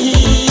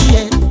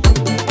day.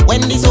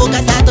 When the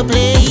soca start to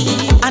play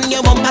and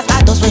your bumper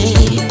start to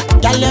sway,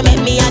 girl, you make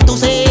me have to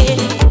say,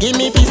 give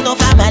me peace, no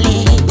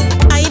family.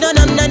 I don't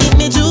underneath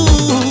me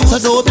juice, so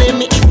don't blame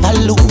me if I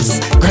lose.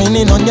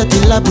 Grinding on you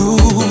till I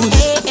bruise.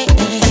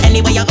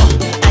 Anywhere you go,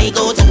 I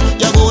go to.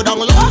 You go down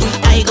low,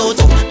 I go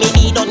to. Me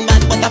need on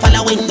bad, but I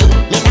following you.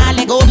 Me nah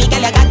let go, me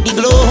girl, you got the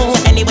glow.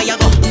 Anywhere you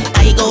go,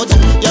 I go to.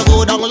 You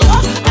go down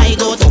low, I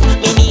go to.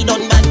 Me need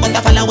on bad, but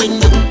I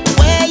following you.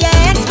 Where you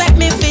expect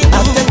me fit?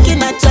 I'm taking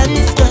a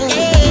chance, girl.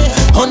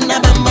 On the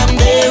bam bam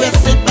day, we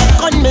sit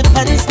back on me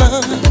pants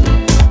now.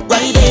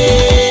 Right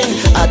there,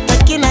 I'm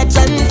taking a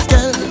chance,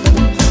 girl.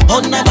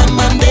 On the bam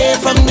bam day,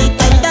 from the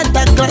time that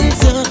I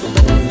glance you,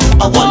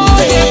 I want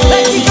day.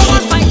 Like we come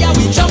on fire,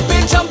 we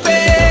jumping,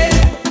 jumping,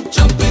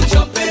 jumping,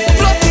 jumping,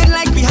 floating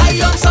like we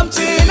high on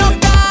something. Oh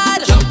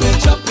God, jumping,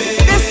 jumping.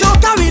 This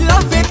soca we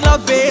love it,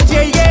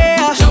 yeah,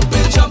 yeah.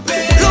 Jumping,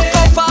 jumping. Look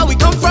how far we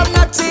come from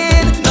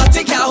nothing,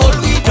 nothing can hold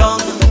we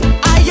down.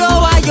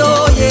 Ayo,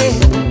 ayo,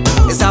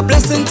 yeah. It's a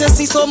blessing to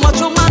see so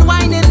much woman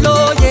whining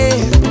low, yeah.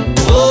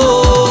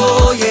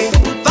 Oh yeah,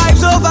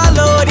 vibes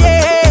overload,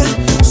 yeah.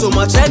 So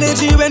much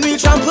energy when we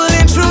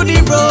trampling through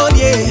the road,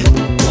 yeah.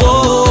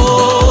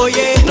 Oh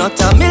yeah, not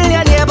a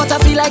millionaire but I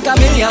feel like $1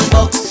 million.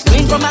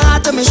 Clean from my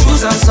heart to my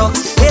shoes and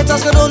socks.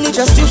 Haters could only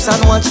just juice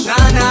and watch.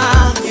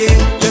 Nah, yeah.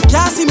 You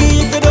can't see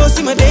me if you don't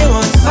see my day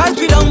ones. Fight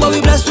we down but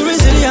we blessed with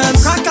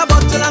resilience. Crack a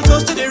bottle and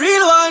toast to the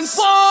real ones.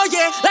 Oh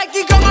yeah, like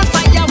the ground on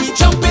fire we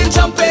jumping,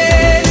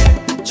 jumping,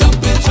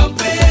 jumping,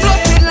 jumping,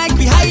 floating like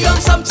we high on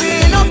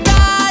something. Oh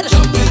God,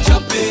 jumping,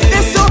 jumping.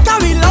 This soca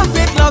we love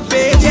it,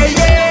 yeah,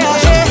 yeah.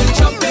 Jumping,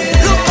 jumping.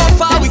 Look how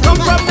far we come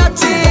from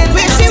nothing.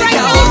 We see right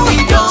now.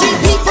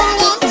 People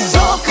want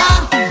soca,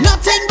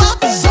 nothing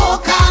but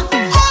soca.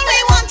 All we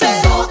want is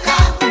soca.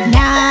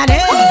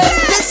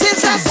 This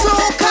is a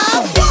soca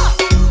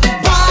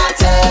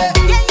party,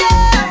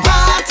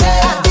 party.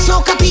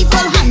 Soca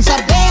people hands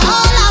up their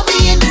heart.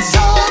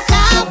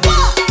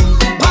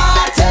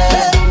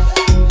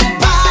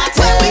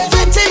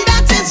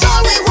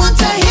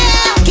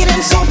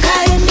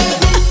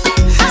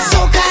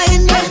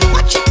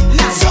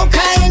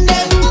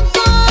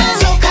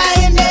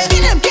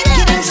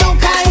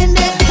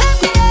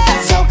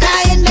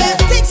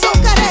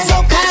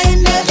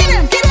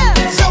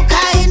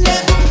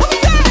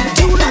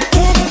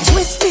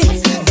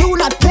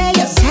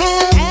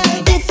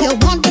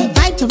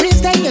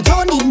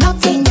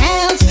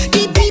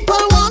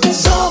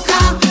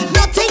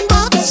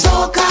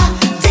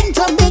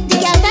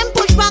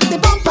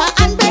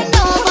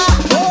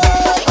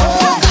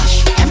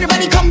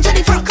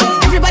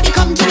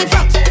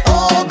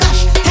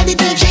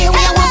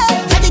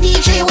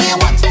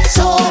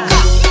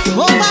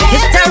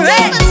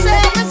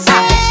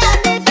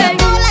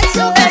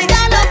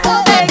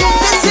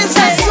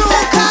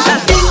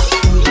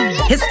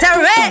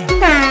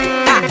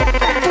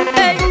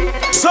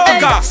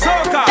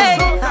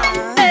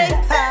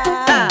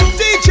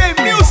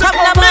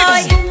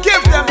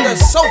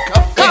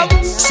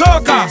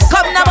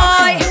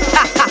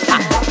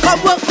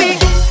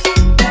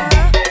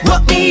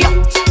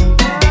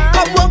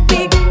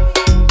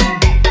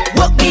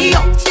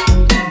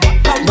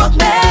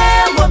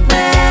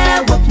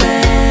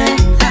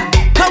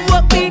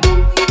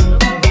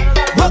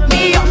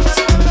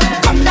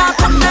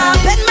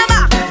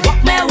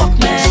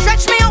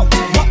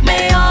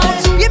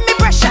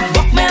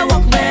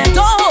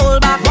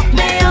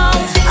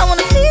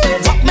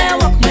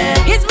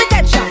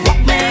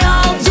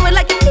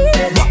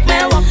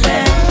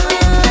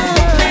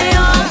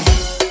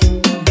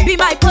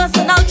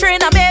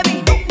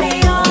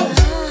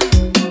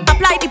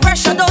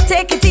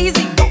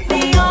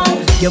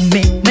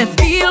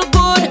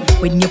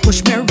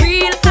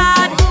 real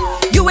hard.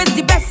 You is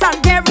the best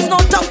and there is no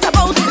doubt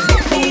about it.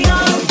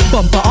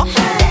 Bumper up,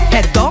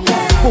 head down,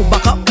 go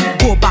back up,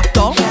 go back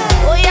down.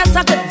 Oh yes,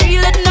 I could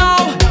feel it now.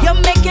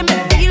 You're making me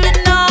feel it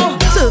now.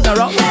 Turn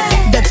around,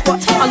 dead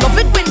spot. I love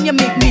it when you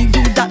make me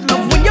do that.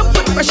 Love when you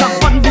put pressure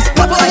on this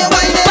spot. I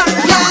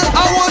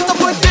want to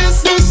put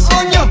this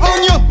on you,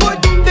 put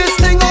this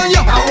thing on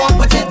you. I want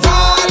to put it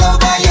all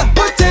over you,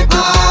 put it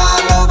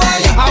all over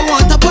you. I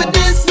want to put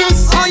this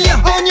on you,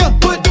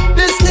 put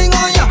this thing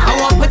on you. I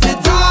want to put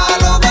it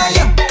all over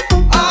you,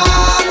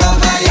 all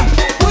over you.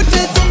 Put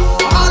it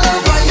all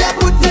over you,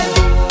 put it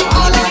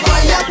all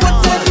over you,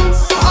 put it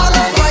all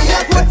over you,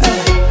 put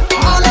it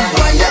all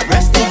over you.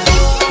 Rest it,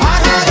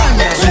 hard on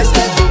you, rest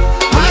it,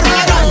 hard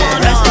on you,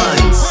 rest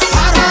it,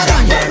 hard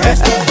on you,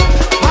 rest it,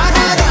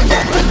 hard on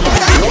you.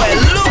 Well,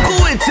 look who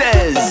it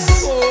is.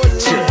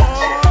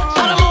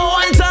 And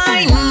one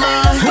time,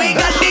 we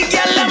got the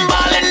girl and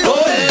ballin'.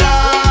 Oh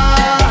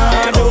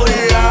Lord, oh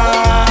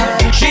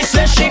Lord. She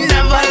says she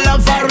never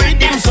loved a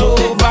rhythm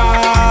so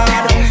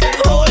bad.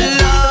 Oh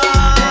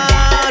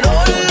Lord,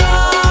 oh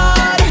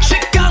Lord. She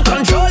can't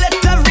control it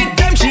every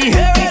time she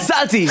hear it.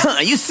 Salty,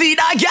 you see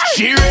that girl?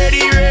 She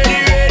ready, ready,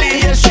 ready.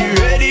 Yes, she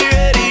ready,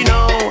 ready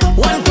now.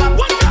 One clap,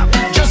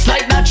 just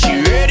like that.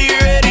 She ready,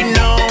 ready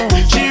now.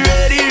 She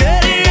ready,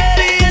 ready,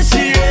 ready. Yes,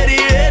 she ready,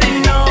 ready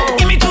now.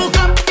 Give me two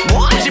cup,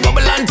 boy. She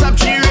bubble on top.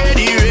 She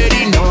ready,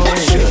 ready now.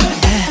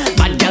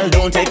 Bad girl,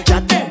 don't take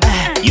chat.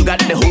 You got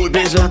the whole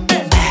biz locked.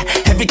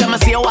 Every time I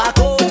see you walk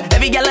out,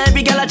 every girl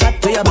I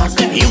chat to your back.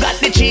 You got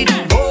the cheat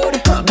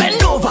code.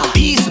 Bend over,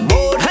 beast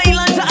mode.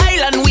 Island to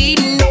island, we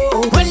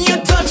know. When you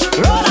touch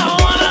road, I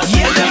wanna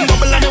see them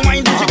bubble and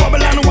wine. She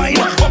bubble and wine,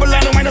 bubble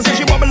and wine. I say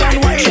she bubble and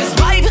wine. She's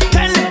 5,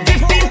 10,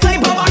 15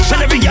 type of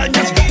action. Every girl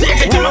just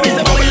take it to me.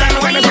 Say bubble and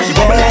wine. I say she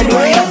bubble and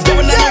wine,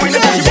 bubble and wine. I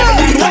say she bubble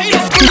and wine.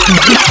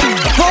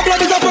 Problem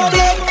is a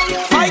problem.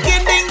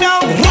 Fighting thing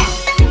now.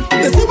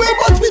 They see way,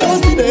 but we don't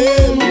see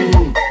them.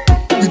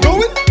 We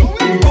going.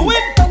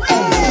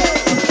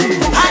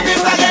 And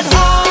if I get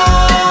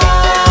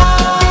hard,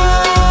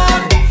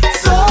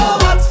 so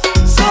what?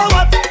 So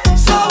what?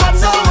 So what?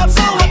 So what?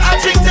 So what? I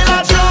drink till I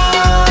drunk.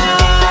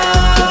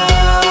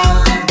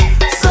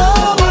 So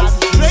what?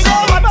 So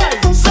what?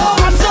 So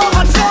what? So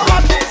what? So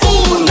what?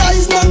 Ooh,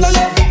 nice none of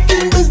you.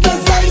 In business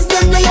size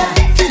none of you.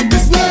 In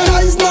business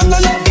size none of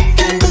you.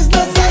 In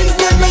business size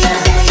none of you.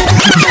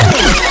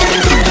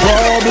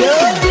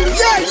 Problem.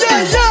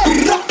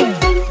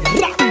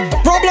 Yeah.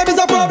 Problem is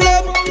a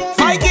problem.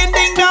 Fighting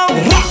thing now.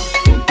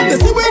 They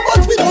see way,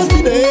 but we don't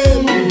see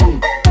them.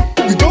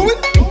 We going.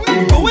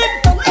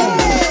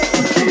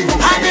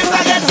 And if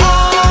I get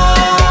hard,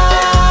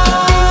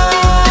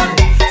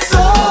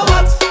 so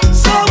what?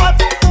 So what?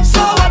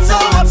 So what? So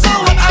what? So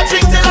what? I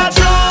drink till I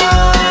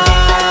drunk.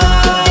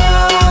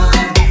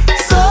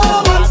 So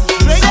what?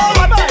 So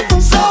what?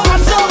 So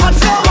what? So what?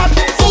 So what?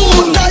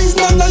 Ooh, nice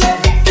none of you.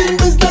 In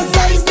business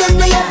size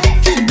none of you.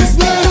 In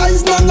business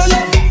size none of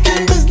you.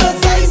 In business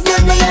size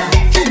none of you.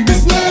 In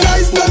business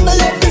size none of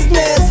you.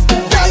 Business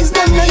size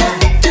none of you.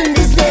 In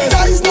business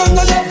size none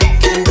of you.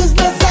 In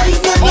business size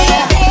none of you.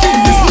 In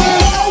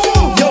business.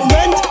 You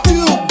rent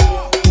due,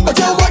 but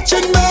you're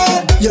watching me.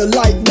 You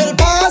like bill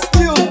past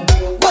due,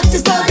 but you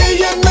still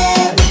paying me.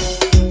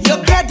 Your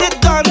credit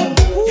done.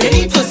 You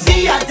need to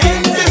see a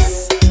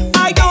dentist.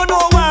 I don't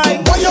know why.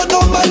 Why you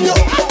don't mind your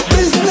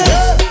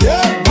business?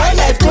 Yeah, my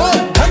life good,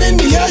 and in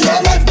the air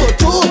your life good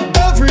too.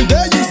 Every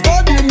day you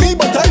study me,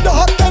 but I don't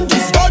have time to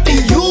study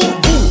you.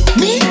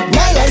 Me,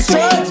 my life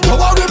straight. Don't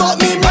worry about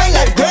me, my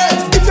life great.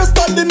 If you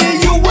study me,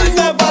 you will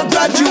never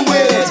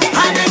graduate.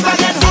 And if I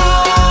get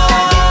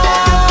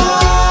hard,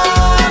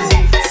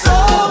 so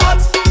what?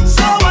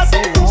 So what?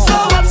 So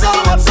what? So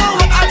what? So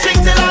what? I drink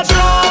till I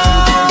drunk.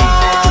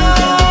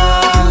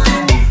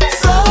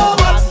 So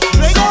what?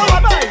 So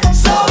what?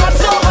 So what?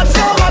 So what?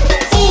 So what?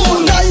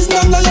 Ooh, nice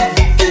none of you.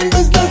 In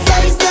business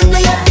size none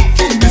of you.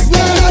 In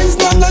business size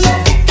none of you.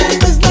 In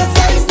business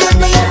size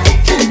none of you.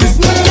 In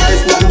business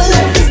size none of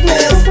you.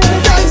 Business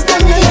size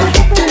none of you.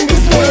 In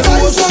business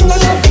size none of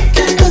you.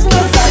 In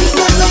business size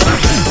none of you.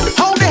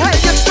 How the hell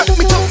you expect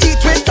me to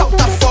eat without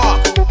a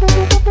fork?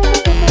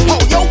 How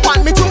you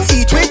want me to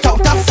eat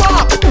without a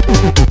fork?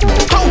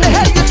 How the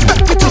hell you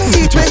expect me to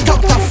eat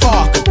without a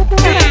fork?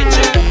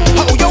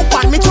 How you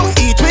want me to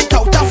eat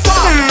without a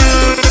fork?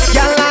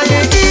 Girl, I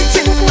ain't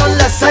eating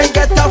unless I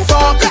get a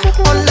fork.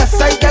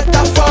 Unless I get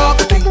a fork.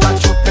 You think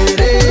that you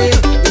pay?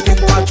 You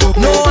think that you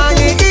pay? No, I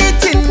ain't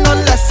eating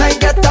unless I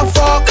get a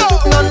fork.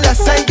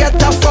 Unless I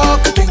get a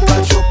fork. You think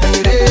that you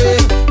pay?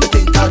 You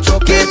think that you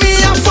pay? Give me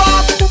a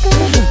fork.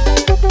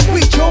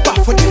 Reach over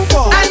for the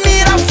fork. I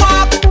need a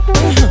fork.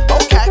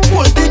 Okay,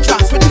 pull the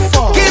drums for the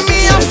fork. Give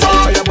me a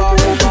fork.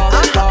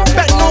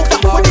 Bend over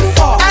for the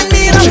fork. I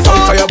need a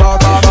fork.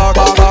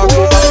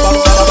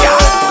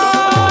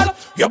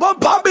 Your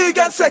bumper big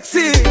and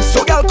sexy,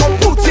 so girl come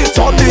put it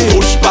on me.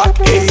 Push back,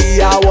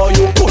 hey, I want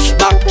you push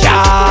back,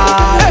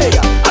 girl. Hey,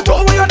 I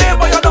don't want your name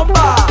or your number.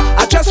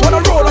 I just wanna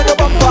roll on your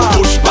bumper.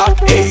 Push back,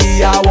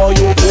 hey, I want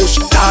you push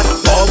that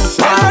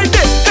bumper.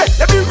 Hey,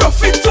 let me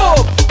rough it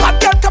up.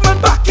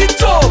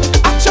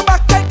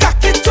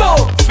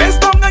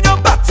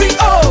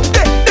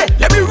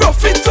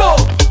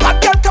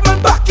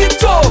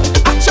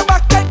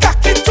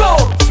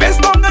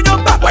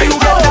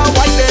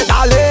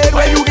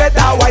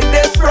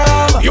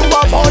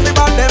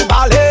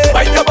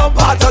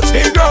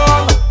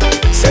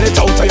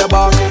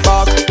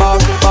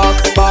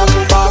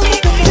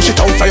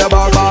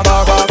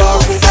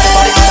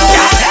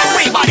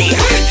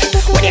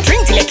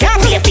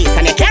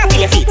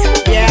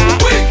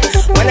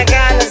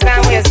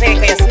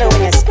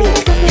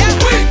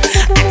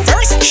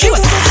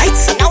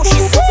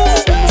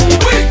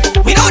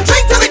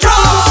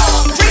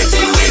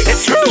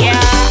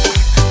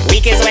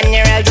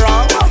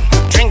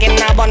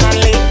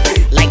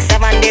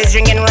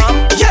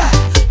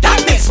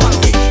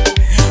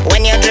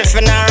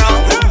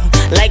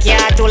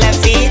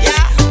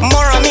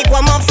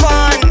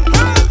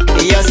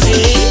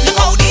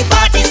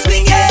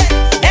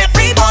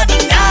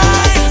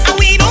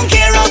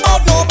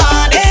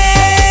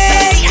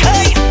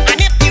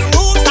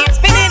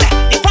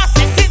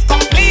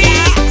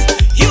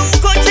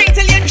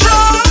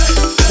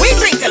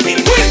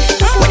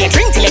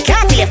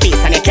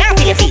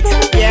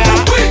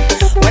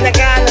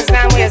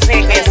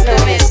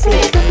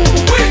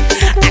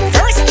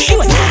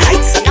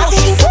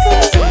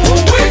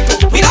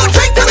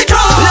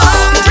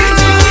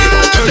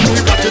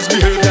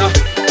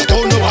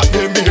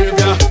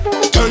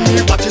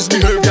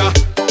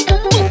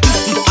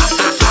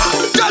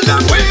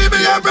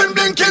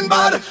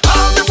 bad.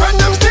 All the friend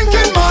them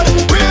stinking mad.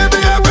 We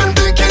behave and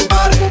thinking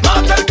bad.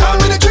 Martel call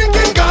me the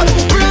drinking god.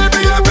 We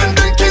behave and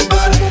drinking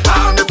bad.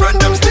 All the friend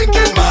them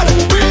stinking mad.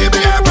 We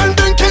behave and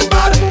drinking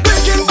bad.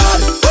 Drinking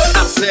bad.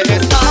 I say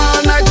it's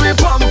all night we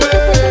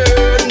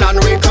pumping and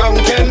we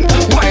crunking,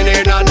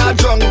 whining and a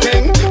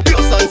drunking, pure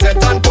sunset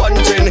and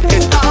punching.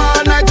 It's all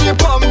night we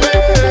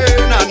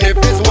pumping, and if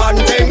it's one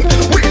thing,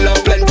 we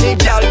love plenty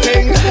gal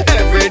thing.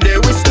 Every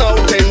day we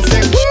snouting,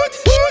 sing woot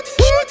woot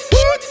woot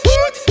woot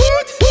woot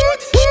woot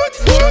woot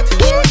woot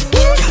woot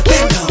woot. Gal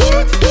bend down,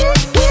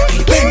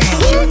 hey bend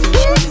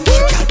down,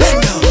 gal bend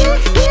down,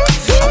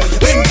 how you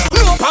bend down?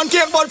 No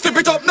pancake but flip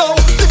it up now.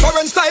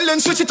 Different style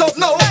and switch it up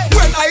now.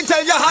 When I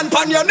tell you hand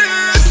on your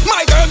knees,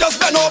 my girl just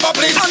bend over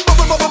please. And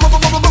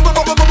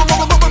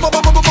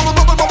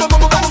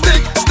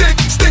stick, stick,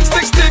 stick,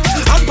 stick, stick.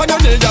 Hand on your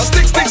knee, just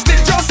stick, stick, stick.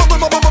 Just and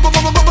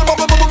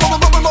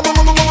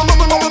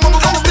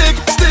stick,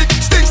 stick,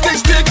 stick, stick,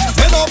 stick.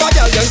 Bend over,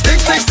 girl, just stick,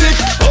 stick, stick.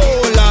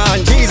 Hold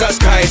on, Jesus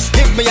Christ,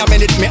 give me a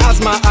minute, me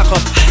asthma hack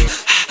up.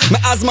 Me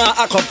asthma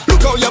hack up.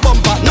 Look how your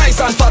bumper nice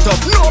and fat up.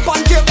 No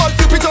pancake but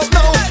flip it up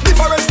now.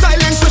 Different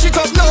styling, switch it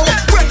up now.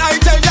 When I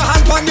tell you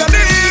hand on your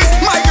knees,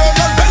 my girl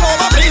just bend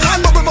over please.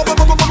 And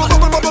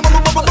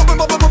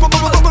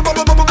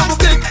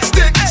stick,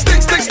 stick,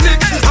 stick, stick, stick.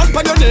 Hand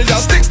on your knee,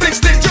 just stick, stick,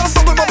 stick. Just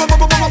and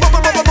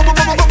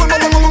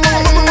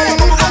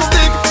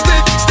stick,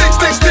 stick, stick,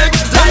 stick, stick.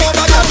 Life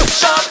too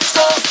short,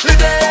 so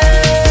live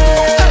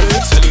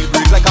it.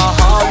 Celebrate like a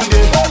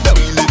holiday. Then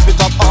we live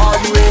it up all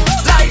the way.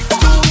 Life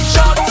too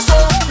short, so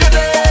live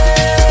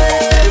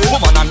it.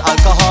 Woman and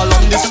alcohol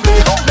on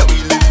display. Then we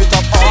live it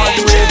up all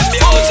the way.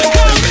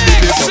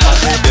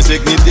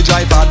 Designate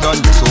driver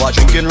done, so I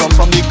drinking rum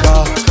from the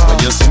car. When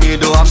you see me,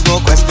 don't ask no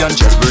question,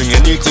 just bring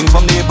anything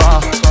from the bar.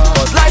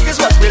 Cause life is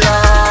what we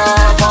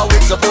love, how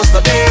it's supposed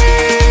to be.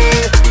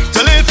 To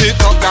live it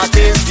up, that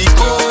is the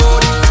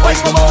code.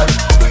 Why's my mood?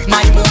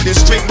 My mood is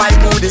straight, my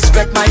mood is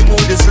fake, my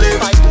mood is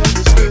live.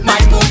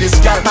 My mood is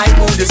girl, my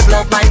mood is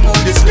love, my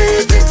mood is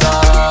live it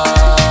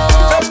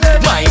up.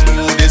 My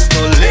mood is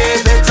to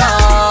live it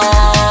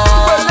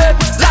up.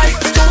 Life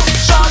too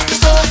short,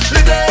 so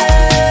live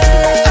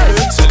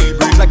it.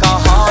 Celebrate like a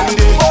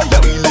holiday,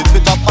 yeah we live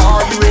it up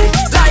all the way.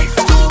 Life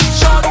too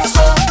short,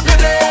 so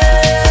live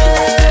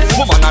it.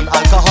 Woman and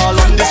alcohol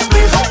on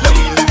display, yeah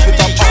we live it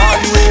up all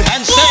the way.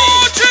 And say,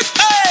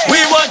 we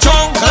were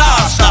drunk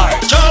last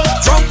night,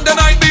 drunk the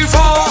night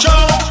before.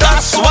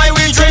 That's why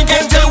we drink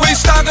until we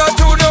stagger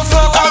to the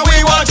floor. And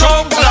we were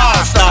drunk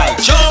last night,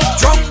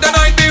 drunk the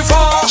night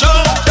before.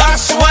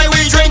 That's why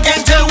we drink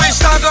until we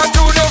stagger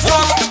to the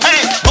floor.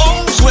 Hey,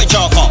 bounce with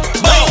your cup,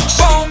 bounce,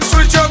 bounce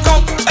with your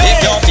cup.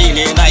 If you're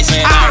feeling nice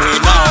and merry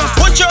now,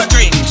 put your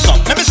drinks up.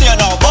 Let me see you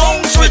now,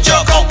 bounce with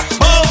your cup,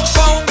 bounce,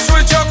 bounce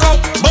with your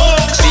cup,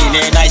 bounce.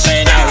 Feeling nice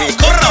and merry,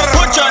 come on,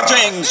 put your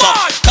drinks up.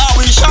 Cause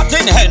we shot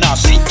in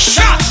Hennessy,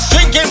 shots,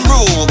 drinking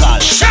Rugal,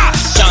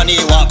 shots. Johnny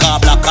Walker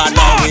Black and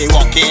now we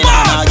walking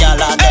on a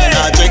gal and then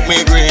I drink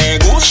me Grey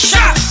Goose,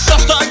 shots.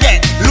 Just to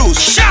get loose,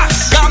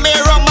 shots. Got me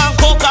rum and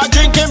coca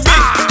drinking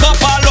big cup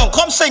alone.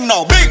 Come sing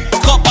now, big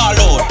cup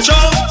alone,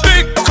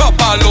 big cup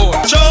alone,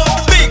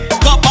 big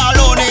cup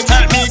alone. It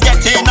help me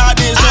get in a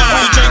this zone.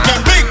 We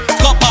drinking big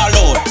cup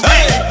alone,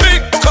 hey,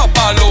 big cup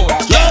alone,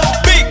 yeah,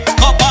 big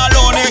cup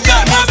alone. It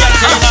help me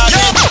get in a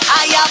this.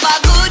 I have a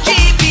good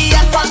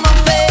GPS on my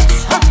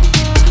face.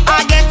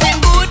 I'm getting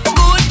good,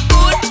 good,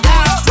 good,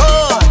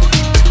 good.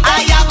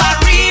 I have a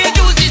real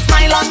juicy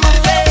smile on my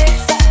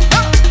face,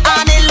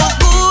 and it looks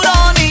good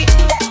on me.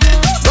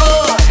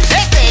 Good.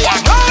 They say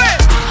I'm going,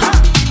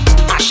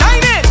 I'm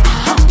shining,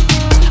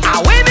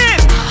 I'm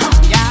winning.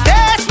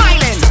 Stay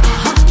smiling,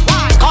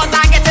 cause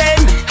I'm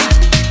getting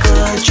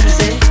good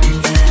juicy,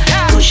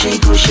 gushy,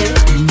 gushy,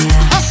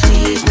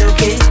 sweet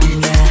milky.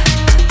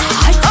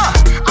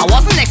 I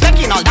wasn't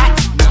expecting all that.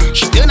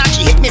 She turned and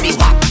she hit me big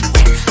whap.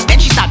 Then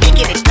she started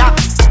making it clap.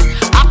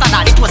 After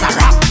that it was a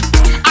rap.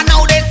 And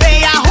now they say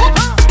I hook,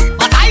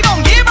 but I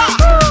don't give up.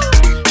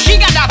 She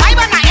got the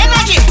vibe and the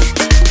energy,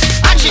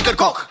 and she could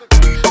cook.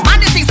 Man,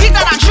 this thing's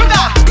sweeter than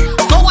sugar.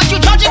 So what you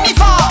judging me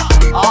for?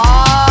 Oh,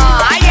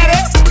 I get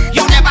it.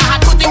 You never had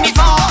good thing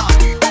before.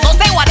 So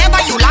say whatever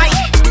you like.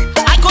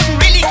 I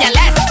couldn't really care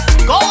less.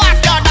 Go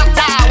ask your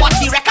doctor what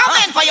he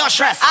recommend for your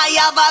stress. I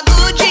have a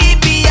good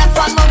GPS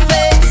on my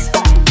face.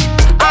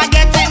 I'm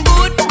getting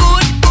good,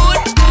 good,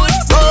 good, good,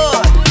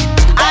 good.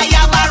 I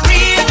have a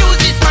real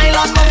juicy smile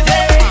on my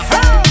face.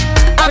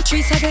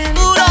 Patrice again.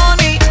 Good on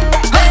me,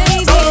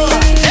 Baby,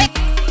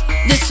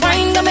 this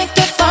wine gonna make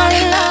you fall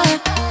in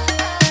love.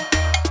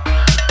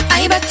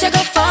 I bet you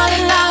gonna fall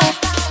in love.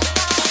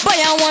 Boy,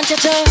 I want you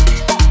to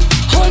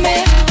hold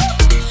me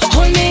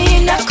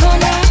in the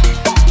corner.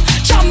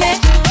 Jump me,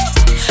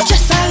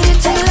 just a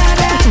little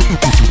louder.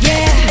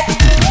 Yeah,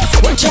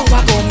 watch how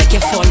I go make you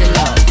fall in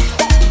love.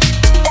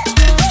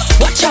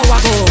 Watch how I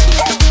go.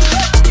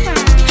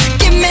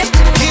 Give me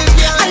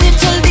a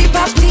little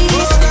deeper,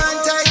 please.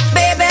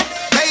 Baby,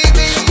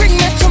 bring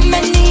me to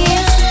my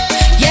knees.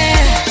 Yeah,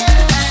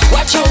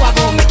 watch how I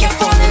go make you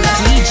fall in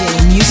love. DJ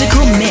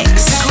Musical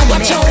Mix.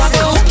 Watch how I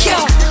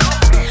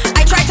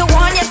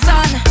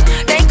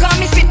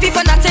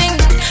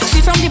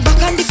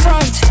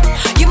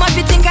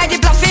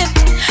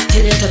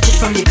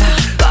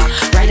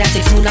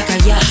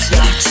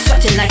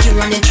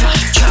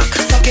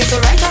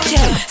right up.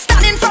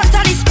 Stand in front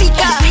of the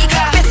speaker.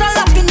 Face all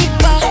up in the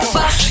box.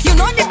 You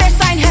know the best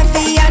sign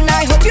heavy, and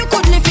I hope you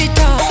could live it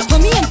up.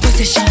 Put me in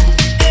position,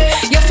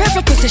 your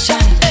favorite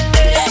position,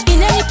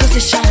 in any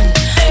position.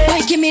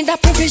 Boy, give me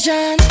that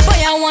provision.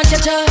 Boy, I want you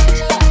to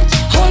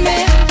hold me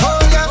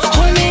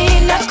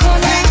in that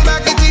corner.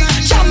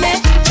 Jam me,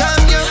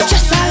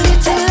 just a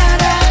little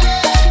louder.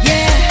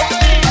 Yeah,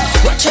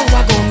 watch how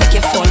I go make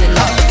you fall in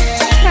love.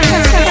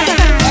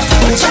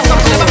 Watch how I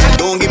go.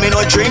 Don't give me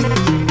no drink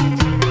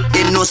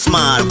in no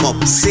small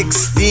cup.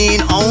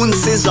 16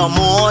 ounces or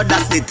more,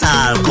 that's the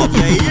tall cup.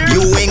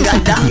 You ain't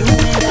got that,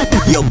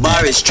 your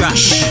bar is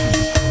trash.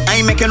 I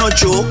ain't making no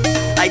joke,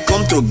 I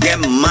come to get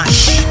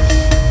mash.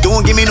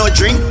 Don't give me no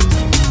drink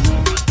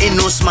in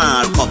no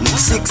small cup.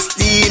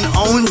 16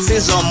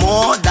 ounces or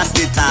more, that's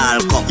the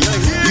tall cup.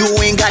 You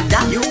ain't got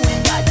that,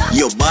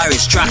 your bar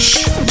is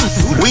trash.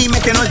 We ain't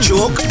making no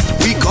joke,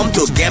 we come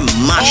to get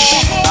mash.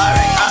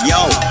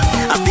 Yo,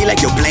 I feel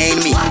like you're playing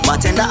me.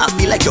 Bartender, I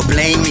feel like you're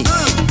playing me.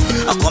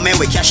 I come in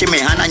with cash in my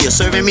hand and you're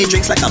serving me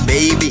drinks like a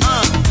baby.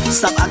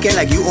 Stop acting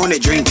like you own a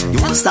drink.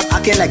 Stop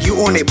acting like you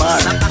own a bar.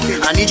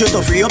 I need you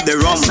to free up the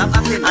rum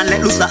and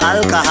let loose the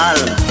alcohol.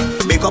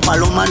 Make up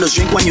alone, man, just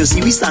drink when you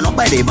see we stand up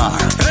by the bar.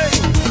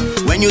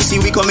 When you see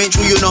we coming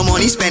through, you no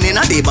money spending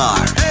at the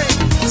bar.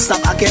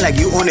 Stop acting like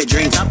you own a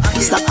drink.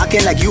 Stop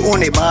acting like you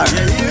own a bar.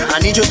 I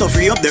need you to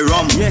free up the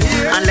rum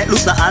and let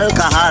loose the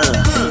alcohol.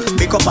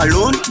 Make up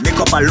alone, make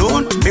up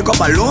alone, make up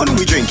alone,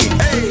 we drinking.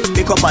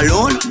 Make up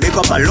alone, make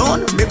up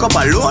alone, make up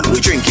alone, we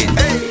drinking.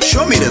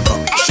 Show me the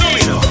cup, show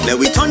me the cup. Let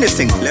we turn this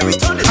thing, let we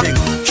turn this thing.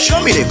 Show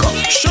me the cup,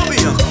 show me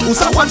the cup. Who's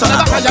that one to the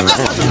back?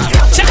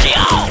 Check it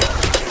out.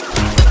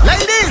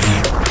 Ladies,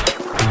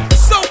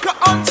 soca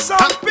on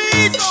some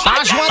beat.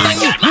 Page one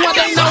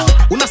day now.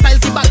 Una style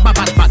qui bat.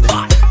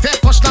 Fais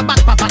coche la bat.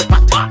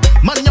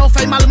 Man yo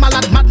fait mal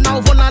malade, mad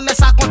now volant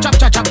laisse à con chap.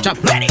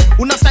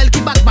 Una style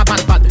qui bat.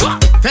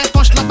 Fais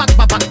coche la bat.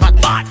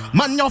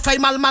 Man yo fait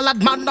mal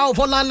malade, man now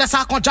volant laisse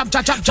à con chap.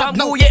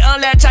 Mouillé en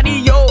lait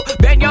yo.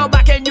 Bend your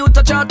back and you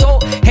touch your toe.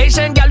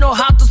 Haitian gal know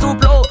how to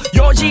stoop low.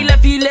 Yo gilet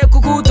filet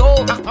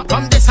coucouto.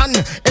 Comme des san,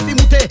 et puis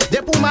mouté.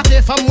 Des pour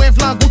mater, femme moins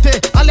vlan goûter.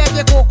 Enlève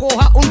des coco,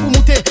 ha un pour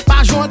mouter.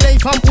 Pas joint des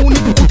femmes pour ni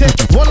pour goûter.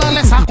 Volant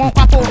laisse à con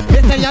papo.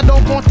 Mettez y'a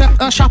donc con tête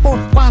un chapeau.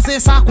 Croisez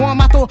ça con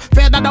mato.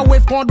 Fais dada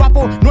wave con doigt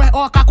po. Noé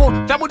hors caco.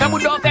 Fais mou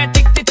d'en faire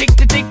tic.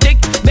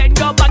 Bend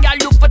your bagal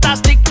look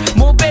fantastic.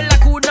 Move la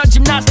coup dans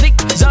gymnastique.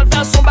 J'en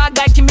fais son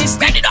bagay qui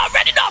mystique. Ready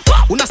up.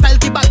 Una style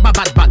qui bat.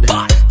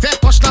 Fais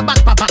coche la bat.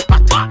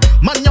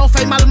 Man yo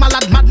fait mal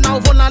malade, mad now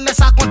volant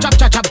laisse à con chap.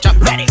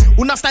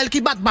 Una style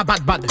qui bat.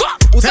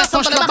 Fais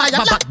coche la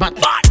bat.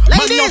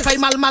 Man yo fait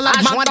mal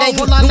malade, mad now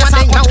volant laisse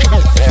à con.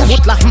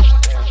 Route la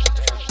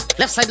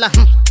left side la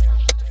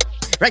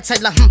right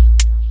side la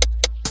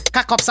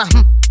cock up ça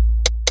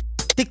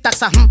tic tac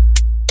ça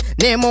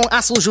Nemo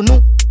à sous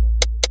genou.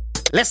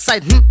 Left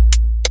side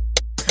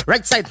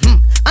right side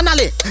en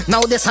allez.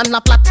 Now descend la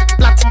plate.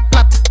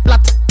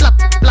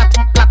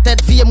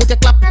 Tête vie monte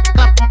clap.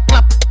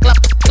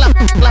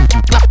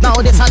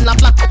 Now descend la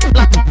plate.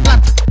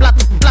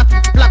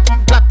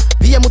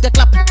 Vie monte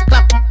clap.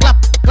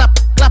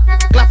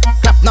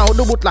 Now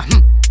do bout la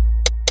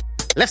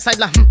left side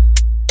la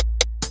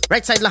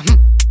right side la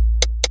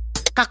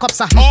cock up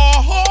ça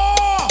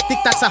tic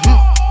tac ça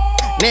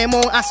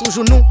Nemo à sous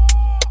genou.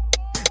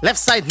 Left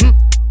side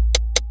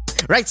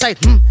right side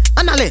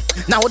en allez.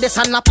 Now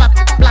descend la plate.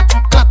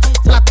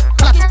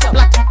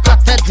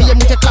 Tête vie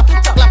monte clap.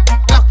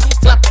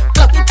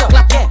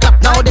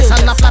 Now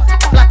descend la plate.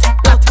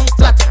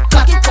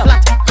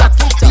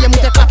 Vie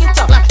monte clap.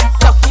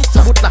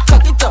 Bout la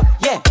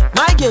yeah.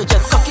 My girl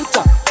just cock it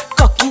up.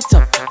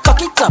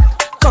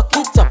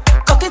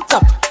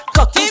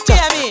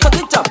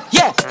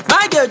 Yeah,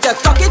 my girl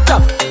just cock it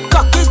up.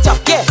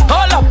 Yeah,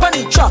 all up on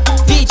the truck.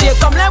 DJ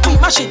come let we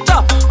mash it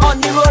up. On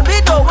the road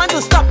we don't want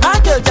to stop. My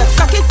girl just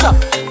cock it up.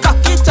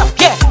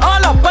 Yeah,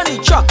 all up on the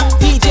truck.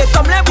 DJ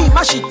come let we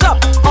mash it up.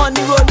 On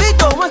the road we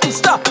don't want to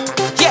stop.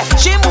 Yeah,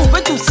 she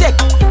moving too sick.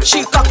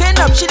 She cocking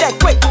up, she that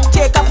quick.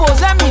 Take a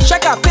pose, let me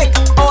shake a pic.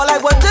 All I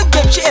want to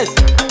give she is.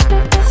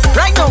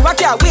 Right now, rock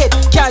your weight.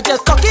 Can't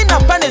just cocking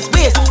up on his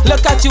waist.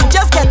 Look at you,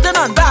 just getting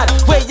on bad.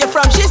 Where you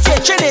from? She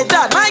say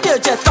Trinidad. My girl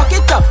just cock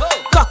it up.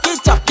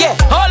 Yeah,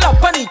 all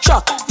up on the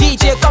truck.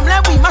 DJ come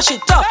let we mash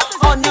it up.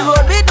 On the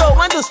road we don't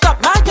want to stop.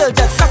 My girl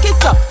just cock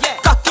it up.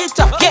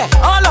 Yeah,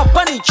 all up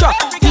on the truck.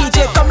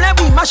 DJ come let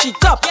we mash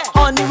it up.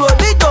 On the road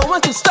we don't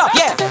want to stop.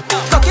 Yeah,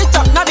 cock it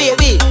up now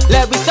baby.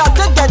 Let we start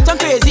to get on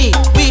crazy.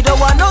 We don't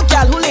want no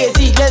girl who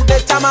lazy. Little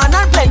bit of man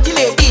and plenty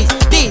ladies.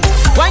 These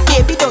one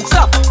baby don't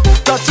stop.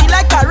 Dirty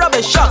like a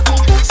rubber shot.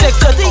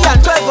 6:30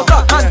 and 12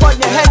 o'clock. And on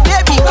your head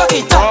baby cock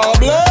it up.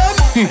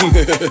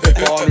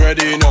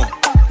 Already know.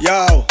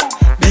 Yo,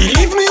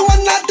 believe me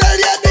when I tell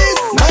you this.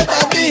 My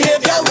bad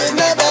behavior will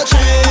never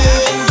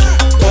change.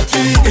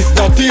 Dirty is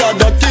dirty or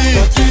dirty.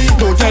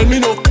 Don't tell me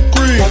no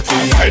creep.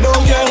 I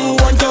don't care who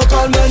wants to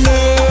call my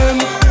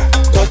name.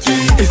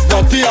 Dirty is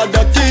dirty or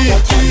dirty.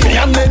 Me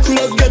and my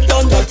clothes get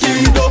on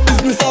dirty. No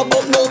business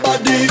about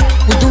nobody.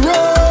 With the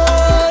road.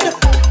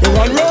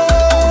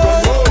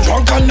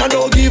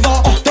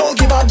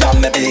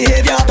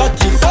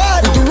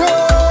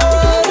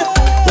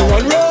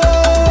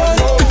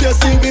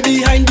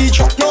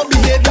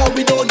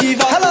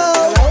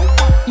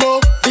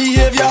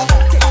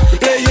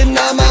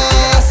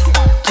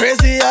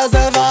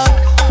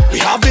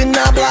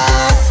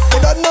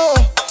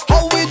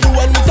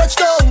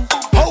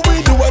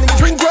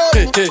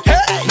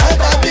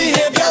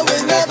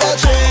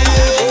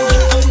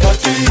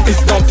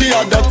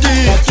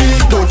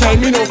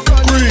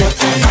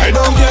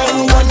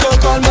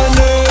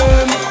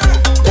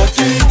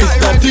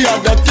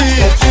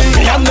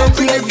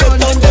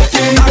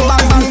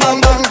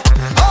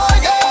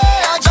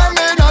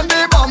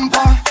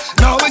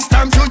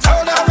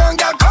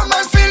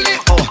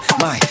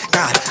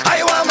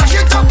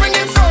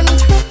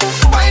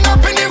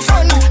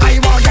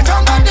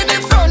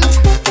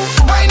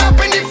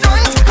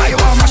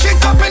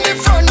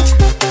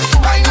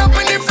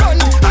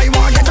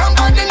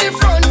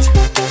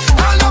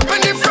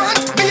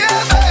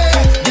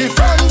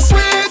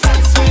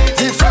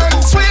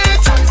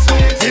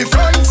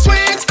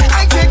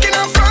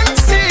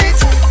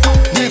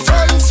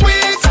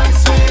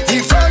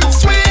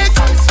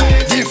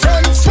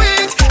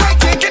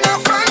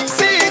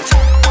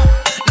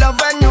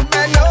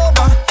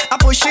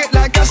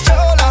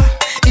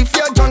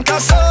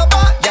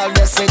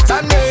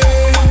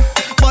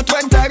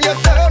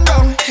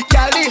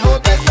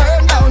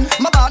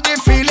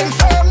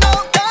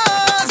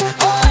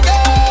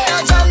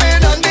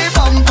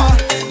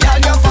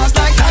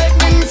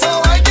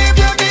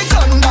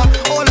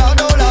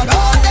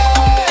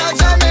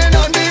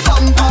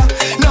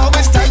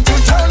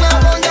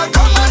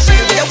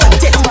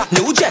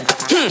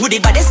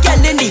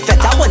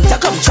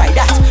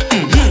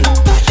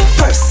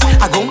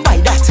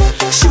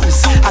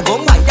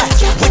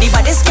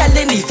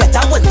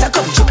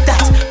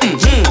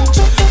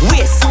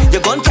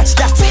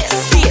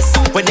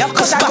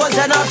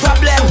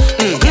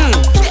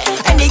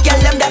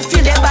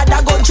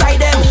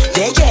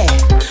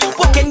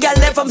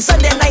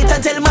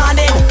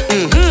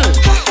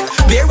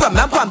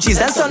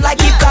 Breezes and sunlight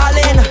keep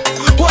calling.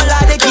 Whole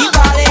lot they keep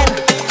calling.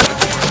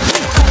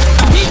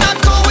 We not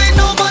going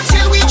home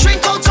until we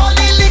drink out all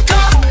the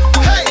liquor.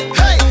 Hey,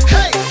 hey,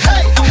 hey,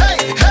 hey, hey,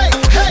 hey,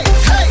 hey,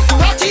 hey.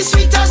 Party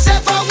sweet as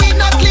ever, we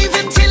not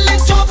leaving till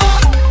it's over.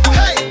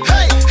 Hey,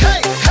 hey, hey,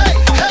 hey,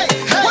 hey,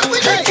 hey. What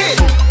we drinking?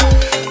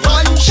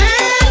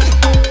 Punching,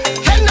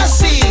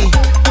 Hennessy,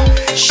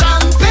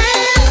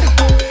 champagne,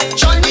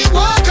 Johnny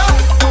Walker,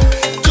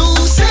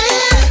 Douce,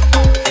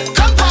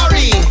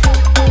 Campari,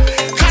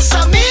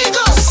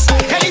 Casamigos,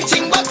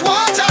 anything but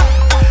water.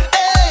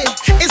 Hey,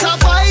 it's a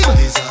vibe.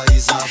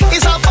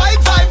 It's a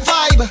vibe, vibe,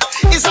 vibe.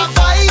 It's a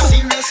vibe.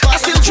 I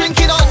still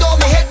drinking although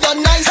my head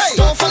done nice.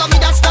 Don't follow me,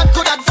 that's not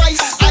good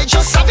advice. I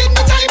just having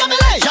the time of my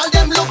life. Y'all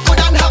them look good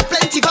and have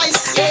plenty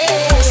vice.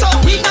 So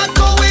we not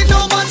going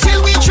home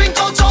until we drink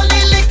out all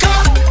the liquor.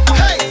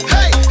 Hey,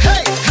 hey,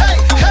 hey, hey,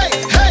 hey,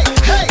 hey,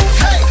 hey,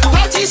 hey.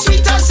 Party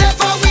sweet as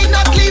ever, we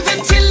not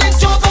leaving till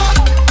it's over.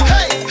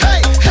 Hey,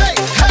 hey, hey,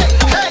 hey,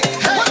 hey,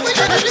 hey. What we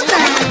drinking?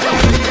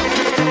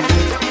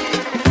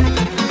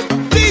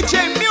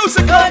 DJ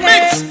Musical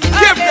Mix.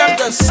 Give them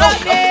the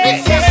soca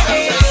fix.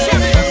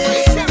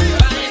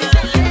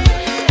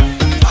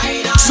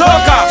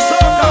 Soca.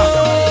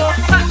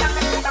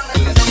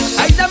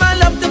 I's a man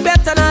love to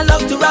bet and I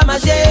love to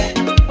ramage.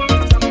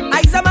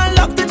 I's a man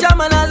love to jam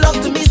and I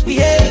love to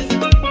misbehave.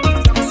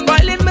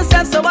 Spoiling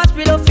myself so much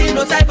we don't feel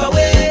no type of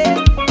way.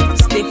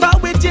 Stay far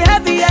with your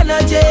heavy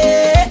energy.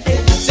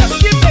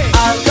 Just give me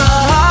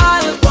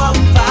alcohol,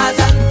 bumpers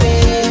and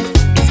fame.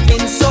 It's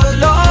been so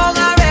long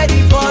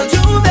already for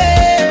Juve.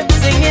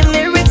 Singing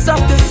lyrics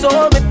of the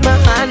soul with my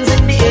hands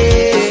in the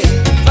air.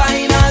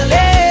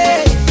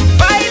 Finally,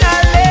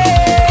 finally,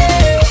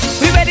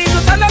 we ready to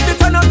turn up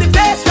the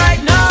bass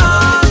right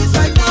now.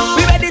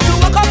 We ready to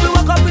walk up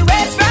the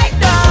waist right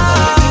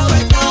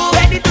now.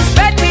 Ready to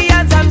spread the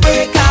hands and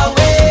break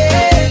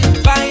away.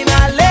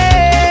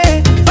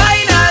 Finally,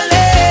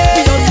 finally,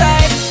 we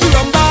outside, we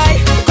run by,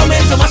 come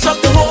in to mash up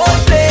the whole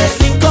place.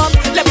 Link up,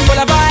 let me go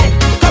la vibe.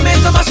 Come in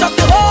to mash up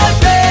the whole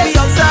place. We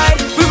outside,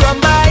 we run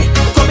by,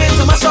 come in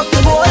to mash up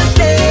the whole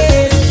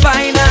place.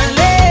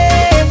 Finally,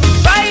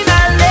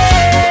 finally,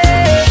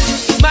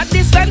 it's mad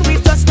this when we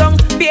touch down.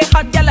 Be a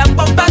hot gal and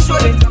bumper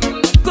showing.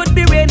 Could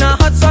be rain or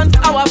hot sun.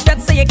 Our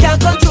pets say you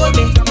can't control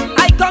me.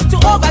 I come to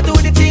overdo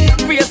the thing.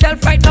 Free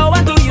yourself right now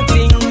and do your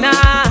thing.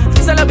 Nah,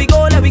 so let we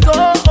go, let we go.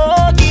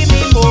 Oh, give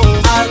me more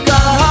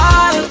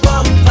alcohol,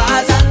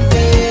 bumpers and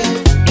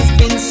fame. It's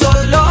been so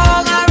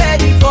long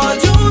already for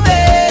Juve.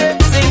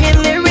 Singing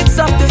lyrics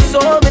of the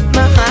soul with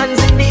my hands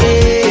in the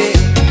air.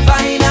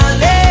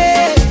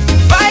 Finally,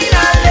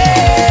 finally,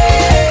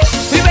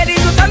 we ready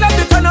to turn up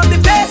the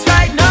bass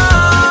right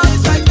now.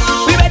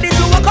 We ready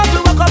to walk up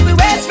the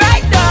waist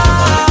right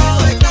now.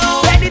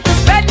 Ready to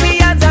spread me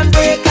hands and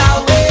break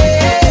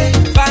away.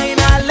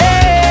 Finally,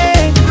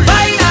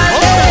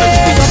 finally.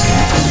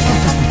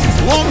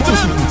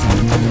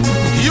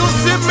 You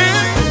see me?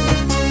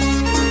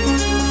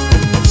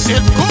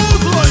 It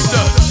goes like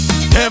that.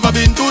 Never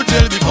been to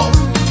jail before.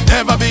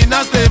 Never been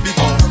a slave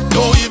before.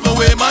 Don't even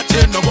wear my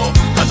chain no more.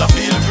 Cause I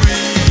feel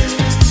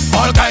free.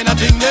 All kind of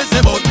things they say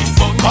about me.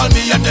 Call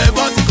me and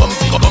never see come.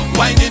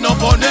 Winding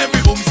up on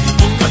every boom.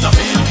 Cause I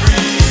feel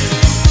free.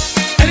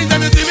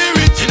 Anytime you see me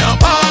reaching a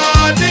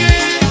party,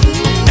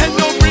 and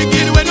no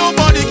freaking when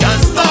nobody can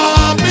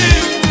stop me.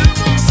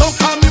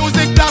 Soca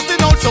music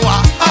blasting out so I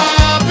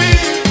happy.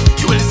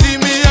 You will see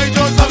me, I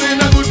just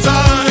having a good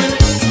time.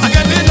 I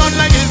getting on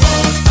like it's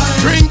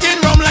drinking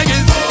rum like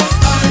it's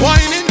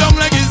whining down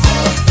like it's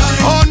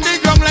on the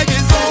ground like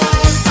it's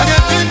I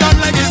getting on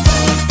like it's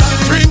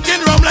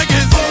drinking rum like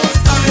it's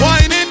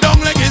whining down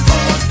like it's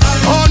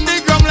on the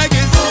ground like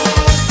it's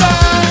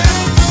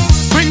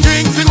bring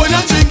drinks, we gonna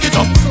drink it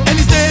up.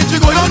 Any stage we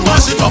gonna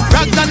wash it up.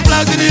 Rocks and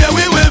flags in the air,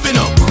 we waving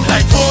up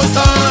like four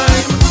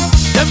sign.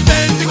 Them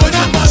fans, we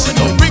gonna mash it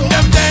up. Bring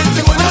them dance,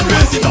 we gonna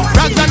raise it up.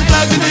 Rocks and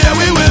flags in the air,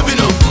 we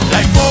waving up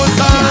like four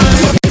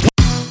sign.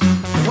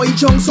 Oh, he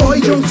jump so.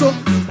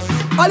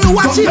 All you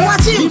watching.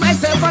 Me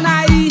myself and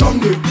I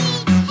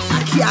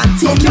Can't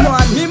take him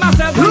on. Me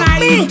myself and I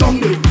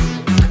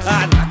I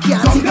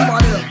can't take him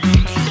on.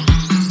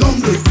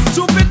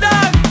 Stupid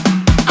dog.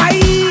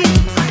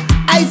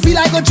 I feel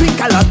like I drink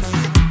a lot.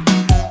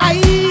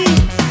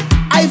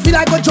 I feel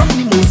like I drunk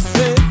the most.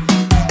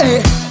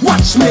 Hey,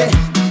 watch me.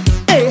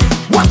 Hey,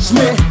 watch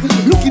me.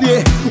 Look at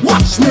it.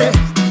 Watch me.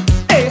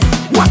 Hey,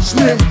 watch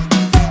me.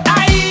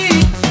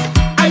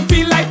 I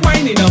feel like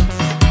winding up.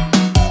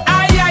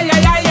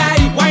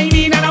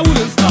 Whining and I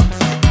wouldn't stop.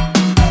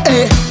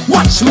 Hey,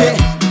 watch me.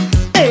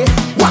 Hey,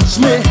 watch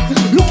me.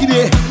 Look at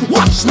it.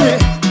 Watch me.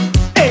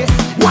 Hey,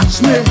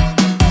 watch me.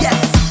 Yes,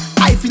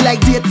 I feel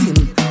like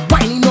dating.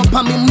 Winding up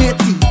on me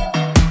matey.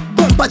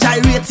 Bumper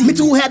gyrating. Me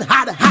two head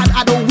hard,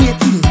 I don't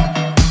waiting.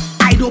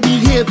 I don't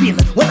behaving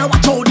when I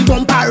watch all the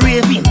bumper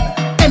raving.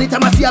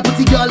 Anytime I see a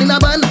pretty girl in a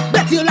band,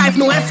 bet your life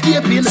no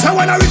escaping. So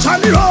when I reach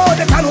on the road,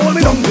 they can't hold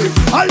me down there.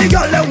 All the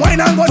girls them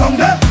whine and go down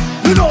there.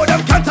 You know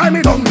them can't tie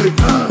me down there.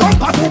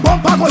 Bumper to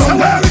bumper go down there. So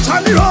when I reach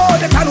on the road,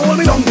 they can't hold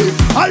me down there.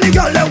 All the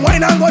girls them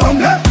whine and go down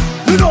there.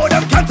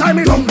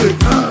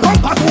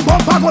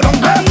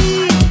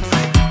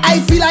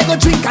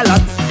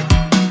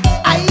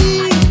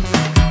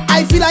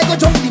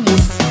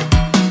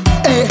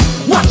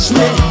 watch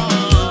me.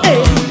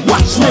 Hey,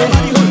 watch me.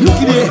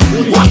 Look at it,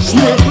 watch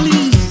me.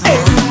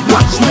 Hey,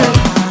 watch me.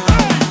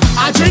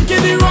 I drink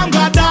in the rum,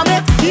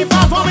 goddammit. If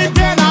I vomit,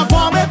 then I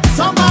vomit.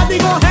 Somebody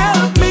go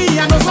help me.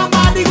 I know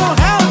somebody go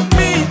help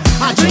me.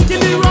 I drink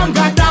in the rum,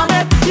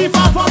 goddammit. If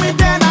I vomit,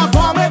 then I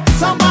vomit.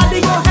 Somebody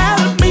go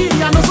help me.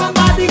 I know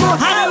somebody go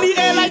help me.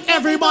 Like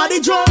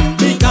everybody drunk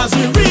because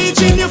we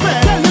reaching your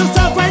friend. Tell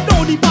yourself right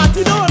now the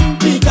party done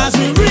because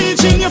we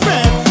reaching your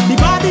friend. The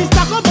body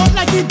stack about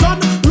like it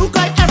done. Look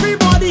like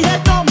everybody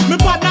head down. Me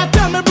partner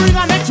tell me bring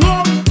a next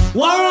rum.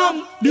 What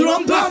rum? The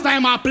rum last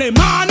time I play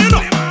man, you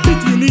know.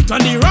 Beating it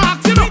on the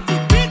rocks, you know.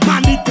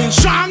 Man, it is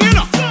strong, you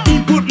know.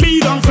 He put me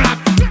down flat.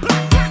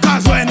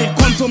 Cause when it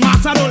comes to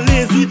mass, I don't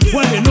lazy.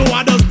 Well, you know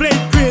I just play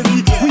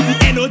crazy. With the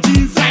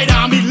energy inside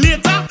of me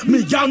later.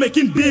 Me girl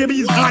making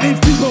babies. And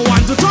if people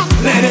want to talk,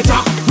 let it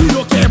talk. We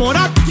don't care about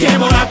that, care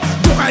about that.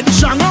 Don't ride the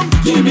strong rum,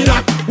 give me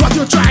that. What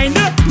you trying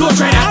to, don't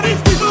try that. And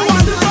if people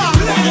want to talk,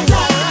 let it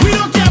talk. We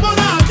don't care about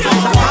that, care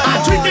about that.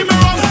 I drink in me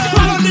rum,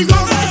 follow the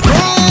gun.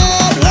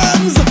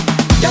 Problems.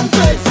 Them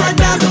fake friend,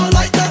 them don't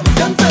like them.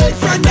 Them fake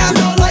friend, them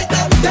don't like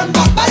them. Them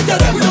backbiter,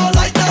 them don't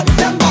like them.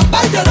 Them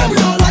backbiter, them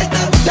don't like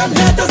them. Them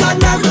haters and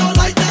them don't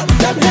like them.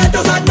 Them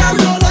haters and them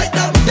don't like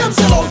them. Them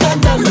sell out and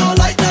them don't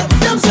like them.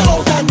 Them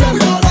sell out and them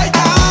don't like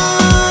them.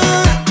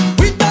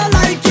 We don't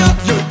like you.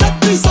 You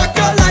dirty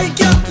sucker like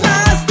you.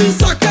 Nasty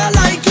sucker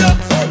like you.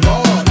 Oh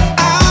Lord.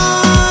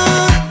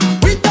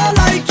 We don't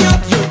like you.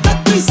 You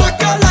dirty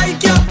sucker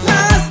like you.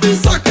 Nasty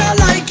sucker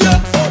like you.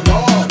 Oh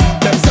Lord.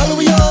 Them sell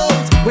we out.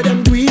 Where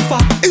them do it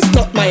for? It's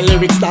not my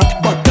lyrics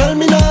that. But tell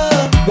me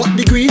now, what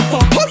the greed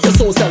for? How you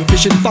so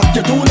selfish? In fact,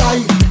 you too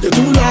lie. You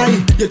too lie.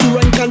 You too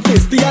rank and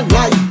tasty and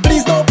lie.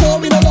 Please don't pour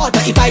me no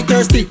water if I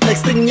thirsty.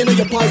 Next thing you know,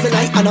 you poison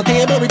I on a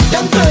table with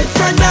them fake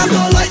friend. Them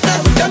don't like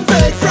them. Them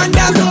fake friend.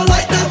 Them don't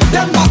like them.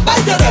 Them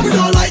backbiter. Them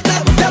don't like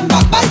them. Them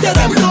backbiter.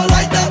 Them don't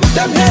like them.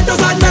 Them haters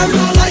and them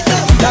don't like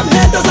them. Them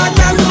haters and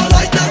them don't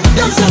like them.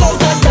 Them sell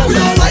out and them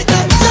don't like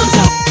them. Them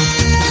sell.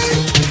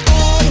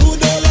 All who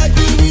don't like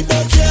me, we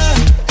don't care,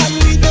 and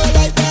we don't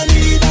like the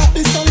leader.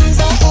 The song is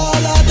for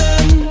all of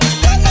them.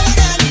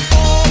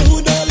 All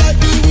who don't like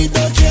me, we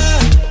don't care,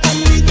 and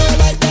we don't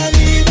like the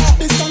leader.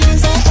 The song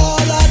is for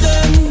all of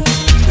them.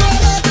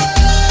 All of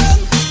them,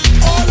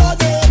 all of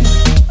them,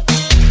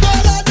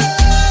 all of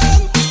them,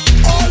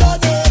 all of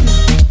them.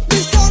 The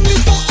song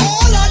is for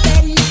all of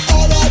them,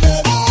 all of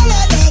them, all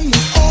of them,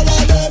 all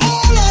of them,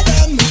 all of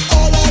them,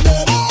 all of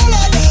them, all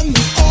of them,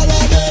 all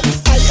of them.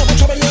 I ever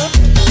trouble you?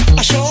 I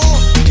sure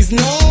is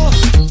no.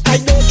 I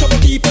don't trouble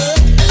people.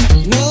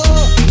 No,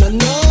 no,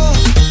 no.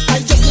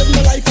 I just live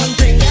my life and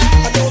think.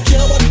 I don't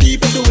care what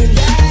people doing.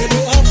 They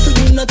don't have to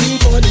do nothing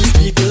for these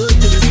people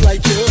to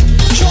dislike you.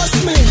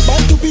 Trust me, buy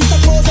 2 pieces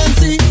of clothes and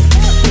see.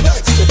 The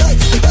bags, the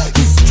bags, the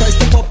bags. Try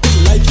step up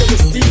in life, you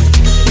will see.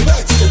 The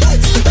bags, the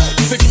bags, the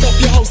bags. Fix up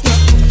your house now.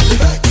 The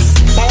bags,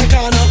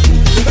 Maracana.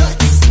 The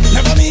bags.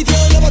 Never meet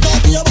you, never talk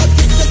to you, but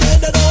think they say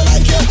they don't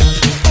like you.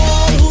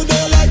 All who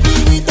don't like me,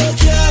 we don't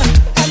care,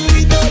 and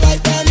we don't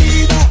like them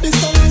either. The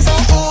song is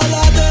for all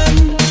of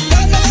them.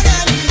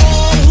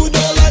 All who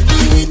don't like me,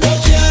 we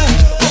don't care,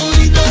 and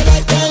we don't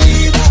like them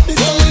either. The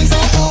song is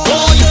for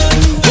all of them.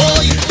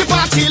 Boy, the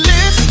party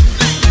lit,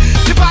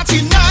 the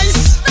party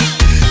nice,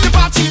 the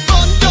party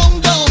burn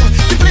down down.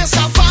 The place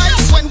have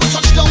vibes when we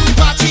touch down the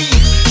party.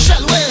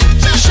 Shall we,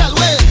 shall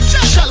we,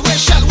 shall we,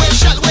 shall we,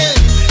 shall we,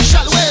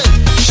 shall we,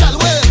 shall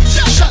we,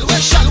 shall we,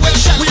 shall we,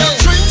 shall we? We have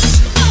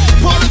drinks,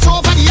 pour it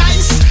over the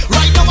ice.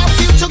 Right now I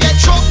feel to get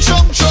drunk,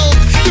 drunk, drunk.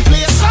 The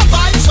place have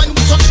vibes when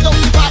we touch down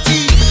the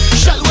party.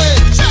 Shall we,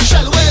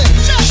 shall we,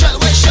 shall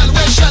we, shall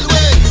we, shall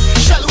we,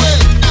 shall we,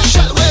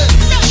 shall we,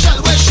 shall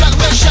we, shall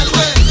we, shall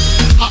we?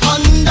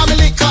 Under me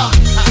liquor,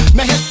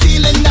 my head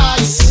feeling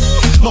nice.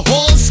 My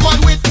whole squad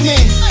with me.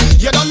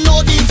 You don't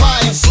know the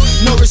vibes.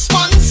 No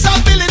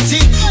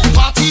responsibility. The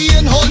party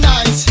in whole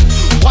night.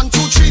 1, 2,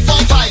 3, 4,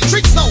 5.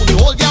 Tricks now. The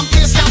whole damn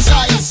place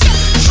capsize.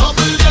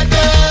 Trouble get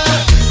there.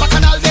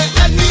 Bacchanal there.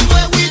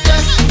 Anywhere we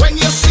there. When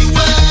you see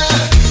where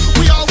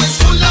we always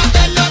full of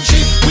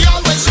energy. We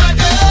always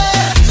ready.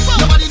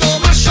 Nobody know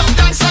mash up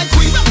dance like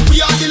we.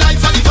 We are the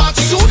life of the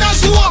party. Soon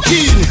as you walk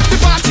in, the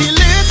party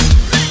lit.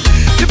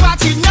 The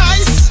party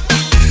nice.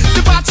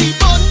 The party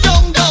burn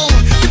down down.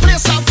 The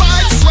place have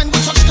vibes when we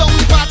touch down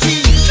the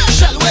party.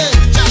 Shall we?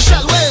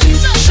 Shall we?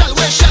 Shall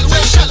we? Shall we?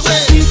 Shall we?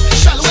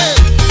 Shall we?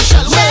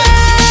 Shall we?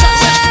 Shall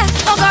we?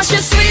 Oh gosh,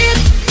 it's sweet.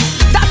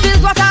 That is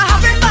what I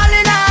have him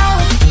balling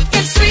out.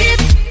 It's sweet.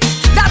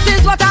 That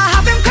is what I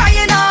have him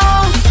crying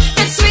out.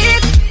 It's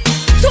sweet.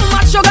 Too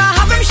much sugar,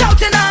 have him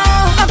shouting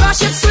out. Oh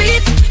gosh, it's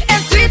sweet.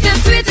 It's sweet,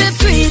 it's sweet, it's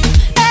sweet.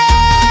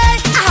 Hey,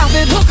 I have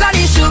him hooked on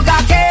the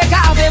sugar cake. I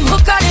have him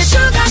hooked on the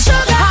sugar,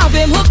 sugar. I have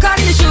him hooked on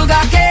the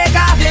sugar cake.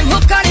 I have him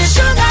hooked on the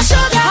sugar,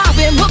 sugar. I have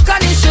him hooked on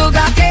the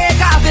sugar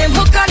cake. I have him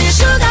hooked on the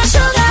sugar,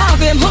 sugar. I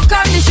have him hooked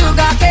on the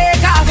sugar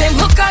cake. I have him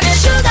hooked on the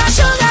sugar,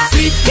 sugar.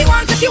 Sweet, he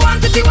want it, he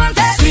want it, he want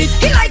it. Sweet,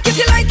 he like it,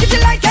 he like it, he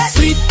like it.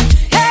 Sweet,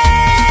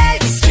 hey,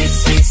 sweet,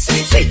 sweet,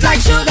 sweet, sweet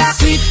like sugar.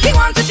 Sweet, he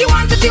want it, he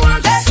want it, he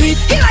want it. Sweet,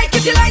 he like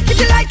it, he like it,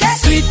 he like it.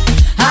 Sweet,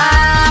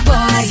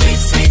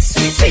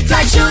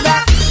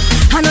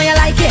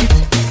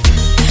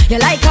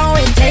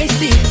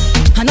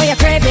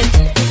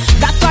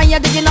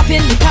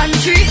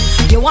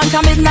 You want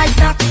a midnight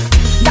snack,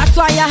 that's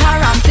why you're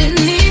harassing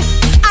me.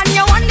 And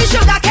you want the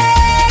sugar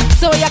cake,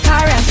 so you're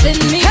caressing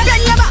me.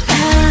 Bend your back,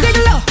 dig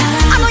low.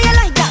 I know you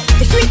like that,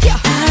 it's sweet, yeah.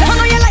 I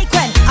know you like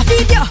when I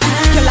feed you.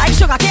 You like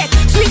sugar cake,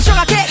 sweet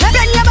sugar cake. Bend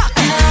your back,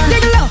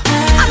 dig low.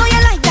 I know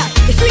you like that,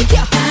 it's sweet,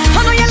 yeah. I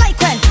know you like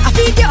when I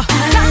feed you.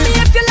 Tell me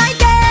if you like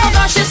it. Oh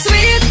gosh, it's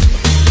sweet.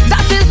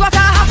 That is what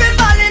I have been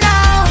balling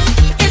out.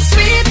 It's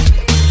sweet.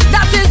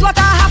 That is what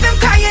I have been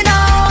crying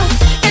out.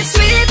 It's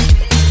sweet.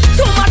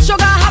 Too much sugar,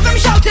 I have him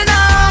shouting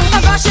out.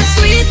 Oh gosh, it's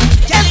sweet.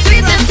 It's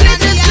sweet, it's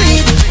sweet, it's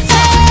sweet.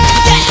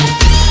 Hey.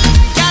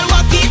 Girl,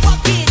 walk it,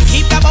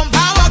 keep the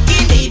bumper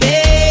walking,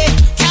 baby.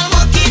 Girl,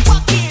 walk it,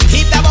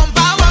 keep the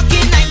bumper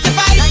walking,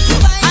 95.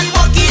 And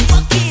walk it,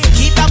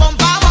 keep the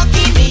bumper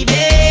walking,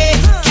 baby.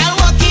 Girl,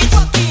 walk it,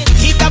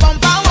 keep the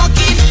bumper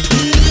walking.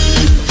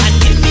 And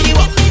give me the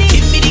walk,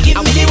 give me the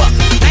walk,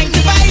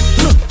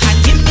 95. And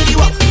give me the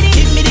walk,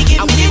 give me the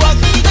walk,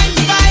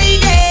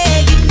 95.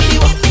 Yeah, give me the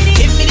walk,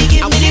 give me the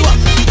walk,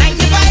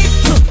 95.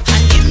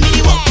 And give me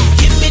the walk,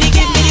 give me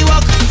the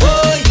walk.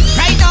 Boy,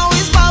 right now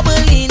is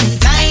bubbling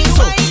time,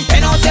 so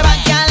bend out your back,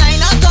 girl,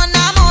 line out on a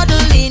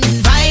modeling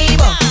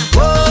vibe.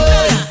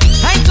 Boy,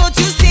 I thought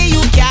you say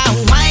you can't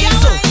whine,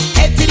 so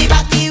head to the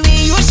back, the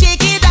way you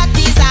shake it, that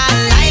is a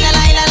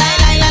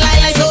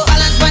lie. So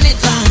balance on it,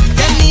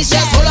 then knees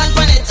just hold on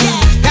on it.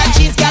 That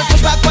cheese, girl,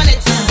 push back on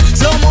it.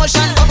 Slow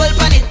motion, bubble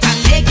on it, and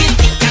make it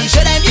stick. And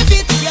show them you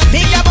fit.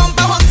 Make your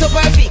bumper walk so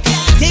perfect.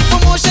 Take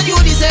promotion, you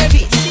deserve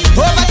it.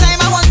 Over time,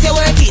 I want you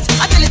work it.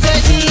 I tell you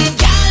 13,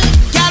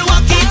 girl,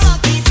 walk it.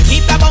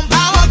 Keep the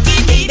bumper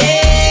walking, baby.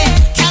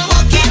 Girl,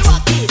 walk it.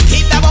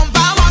 Keep the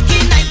bumper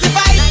walking,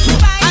 95.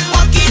 And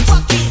walk it.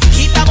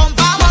 Keep the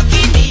bumper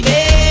walking,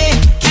 baby.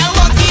 Girl,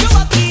 walk it.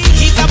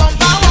 Keep the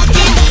bumper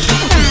walking.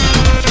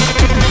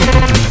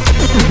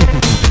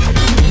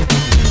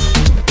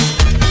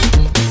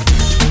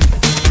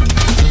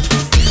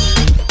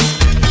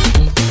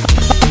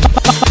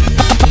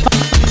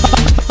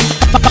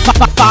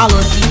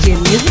 Follow DJ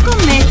Musical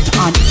Mix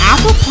on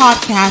Apple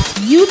Podcasts,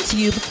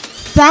 YouTube,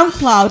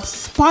 SoundCloud,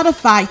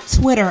 Spotify,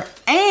 Twitter,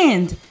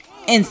 and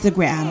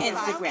Instagram.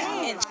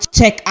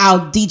 Check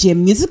out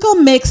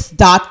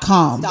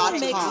DJMusicalMix.com.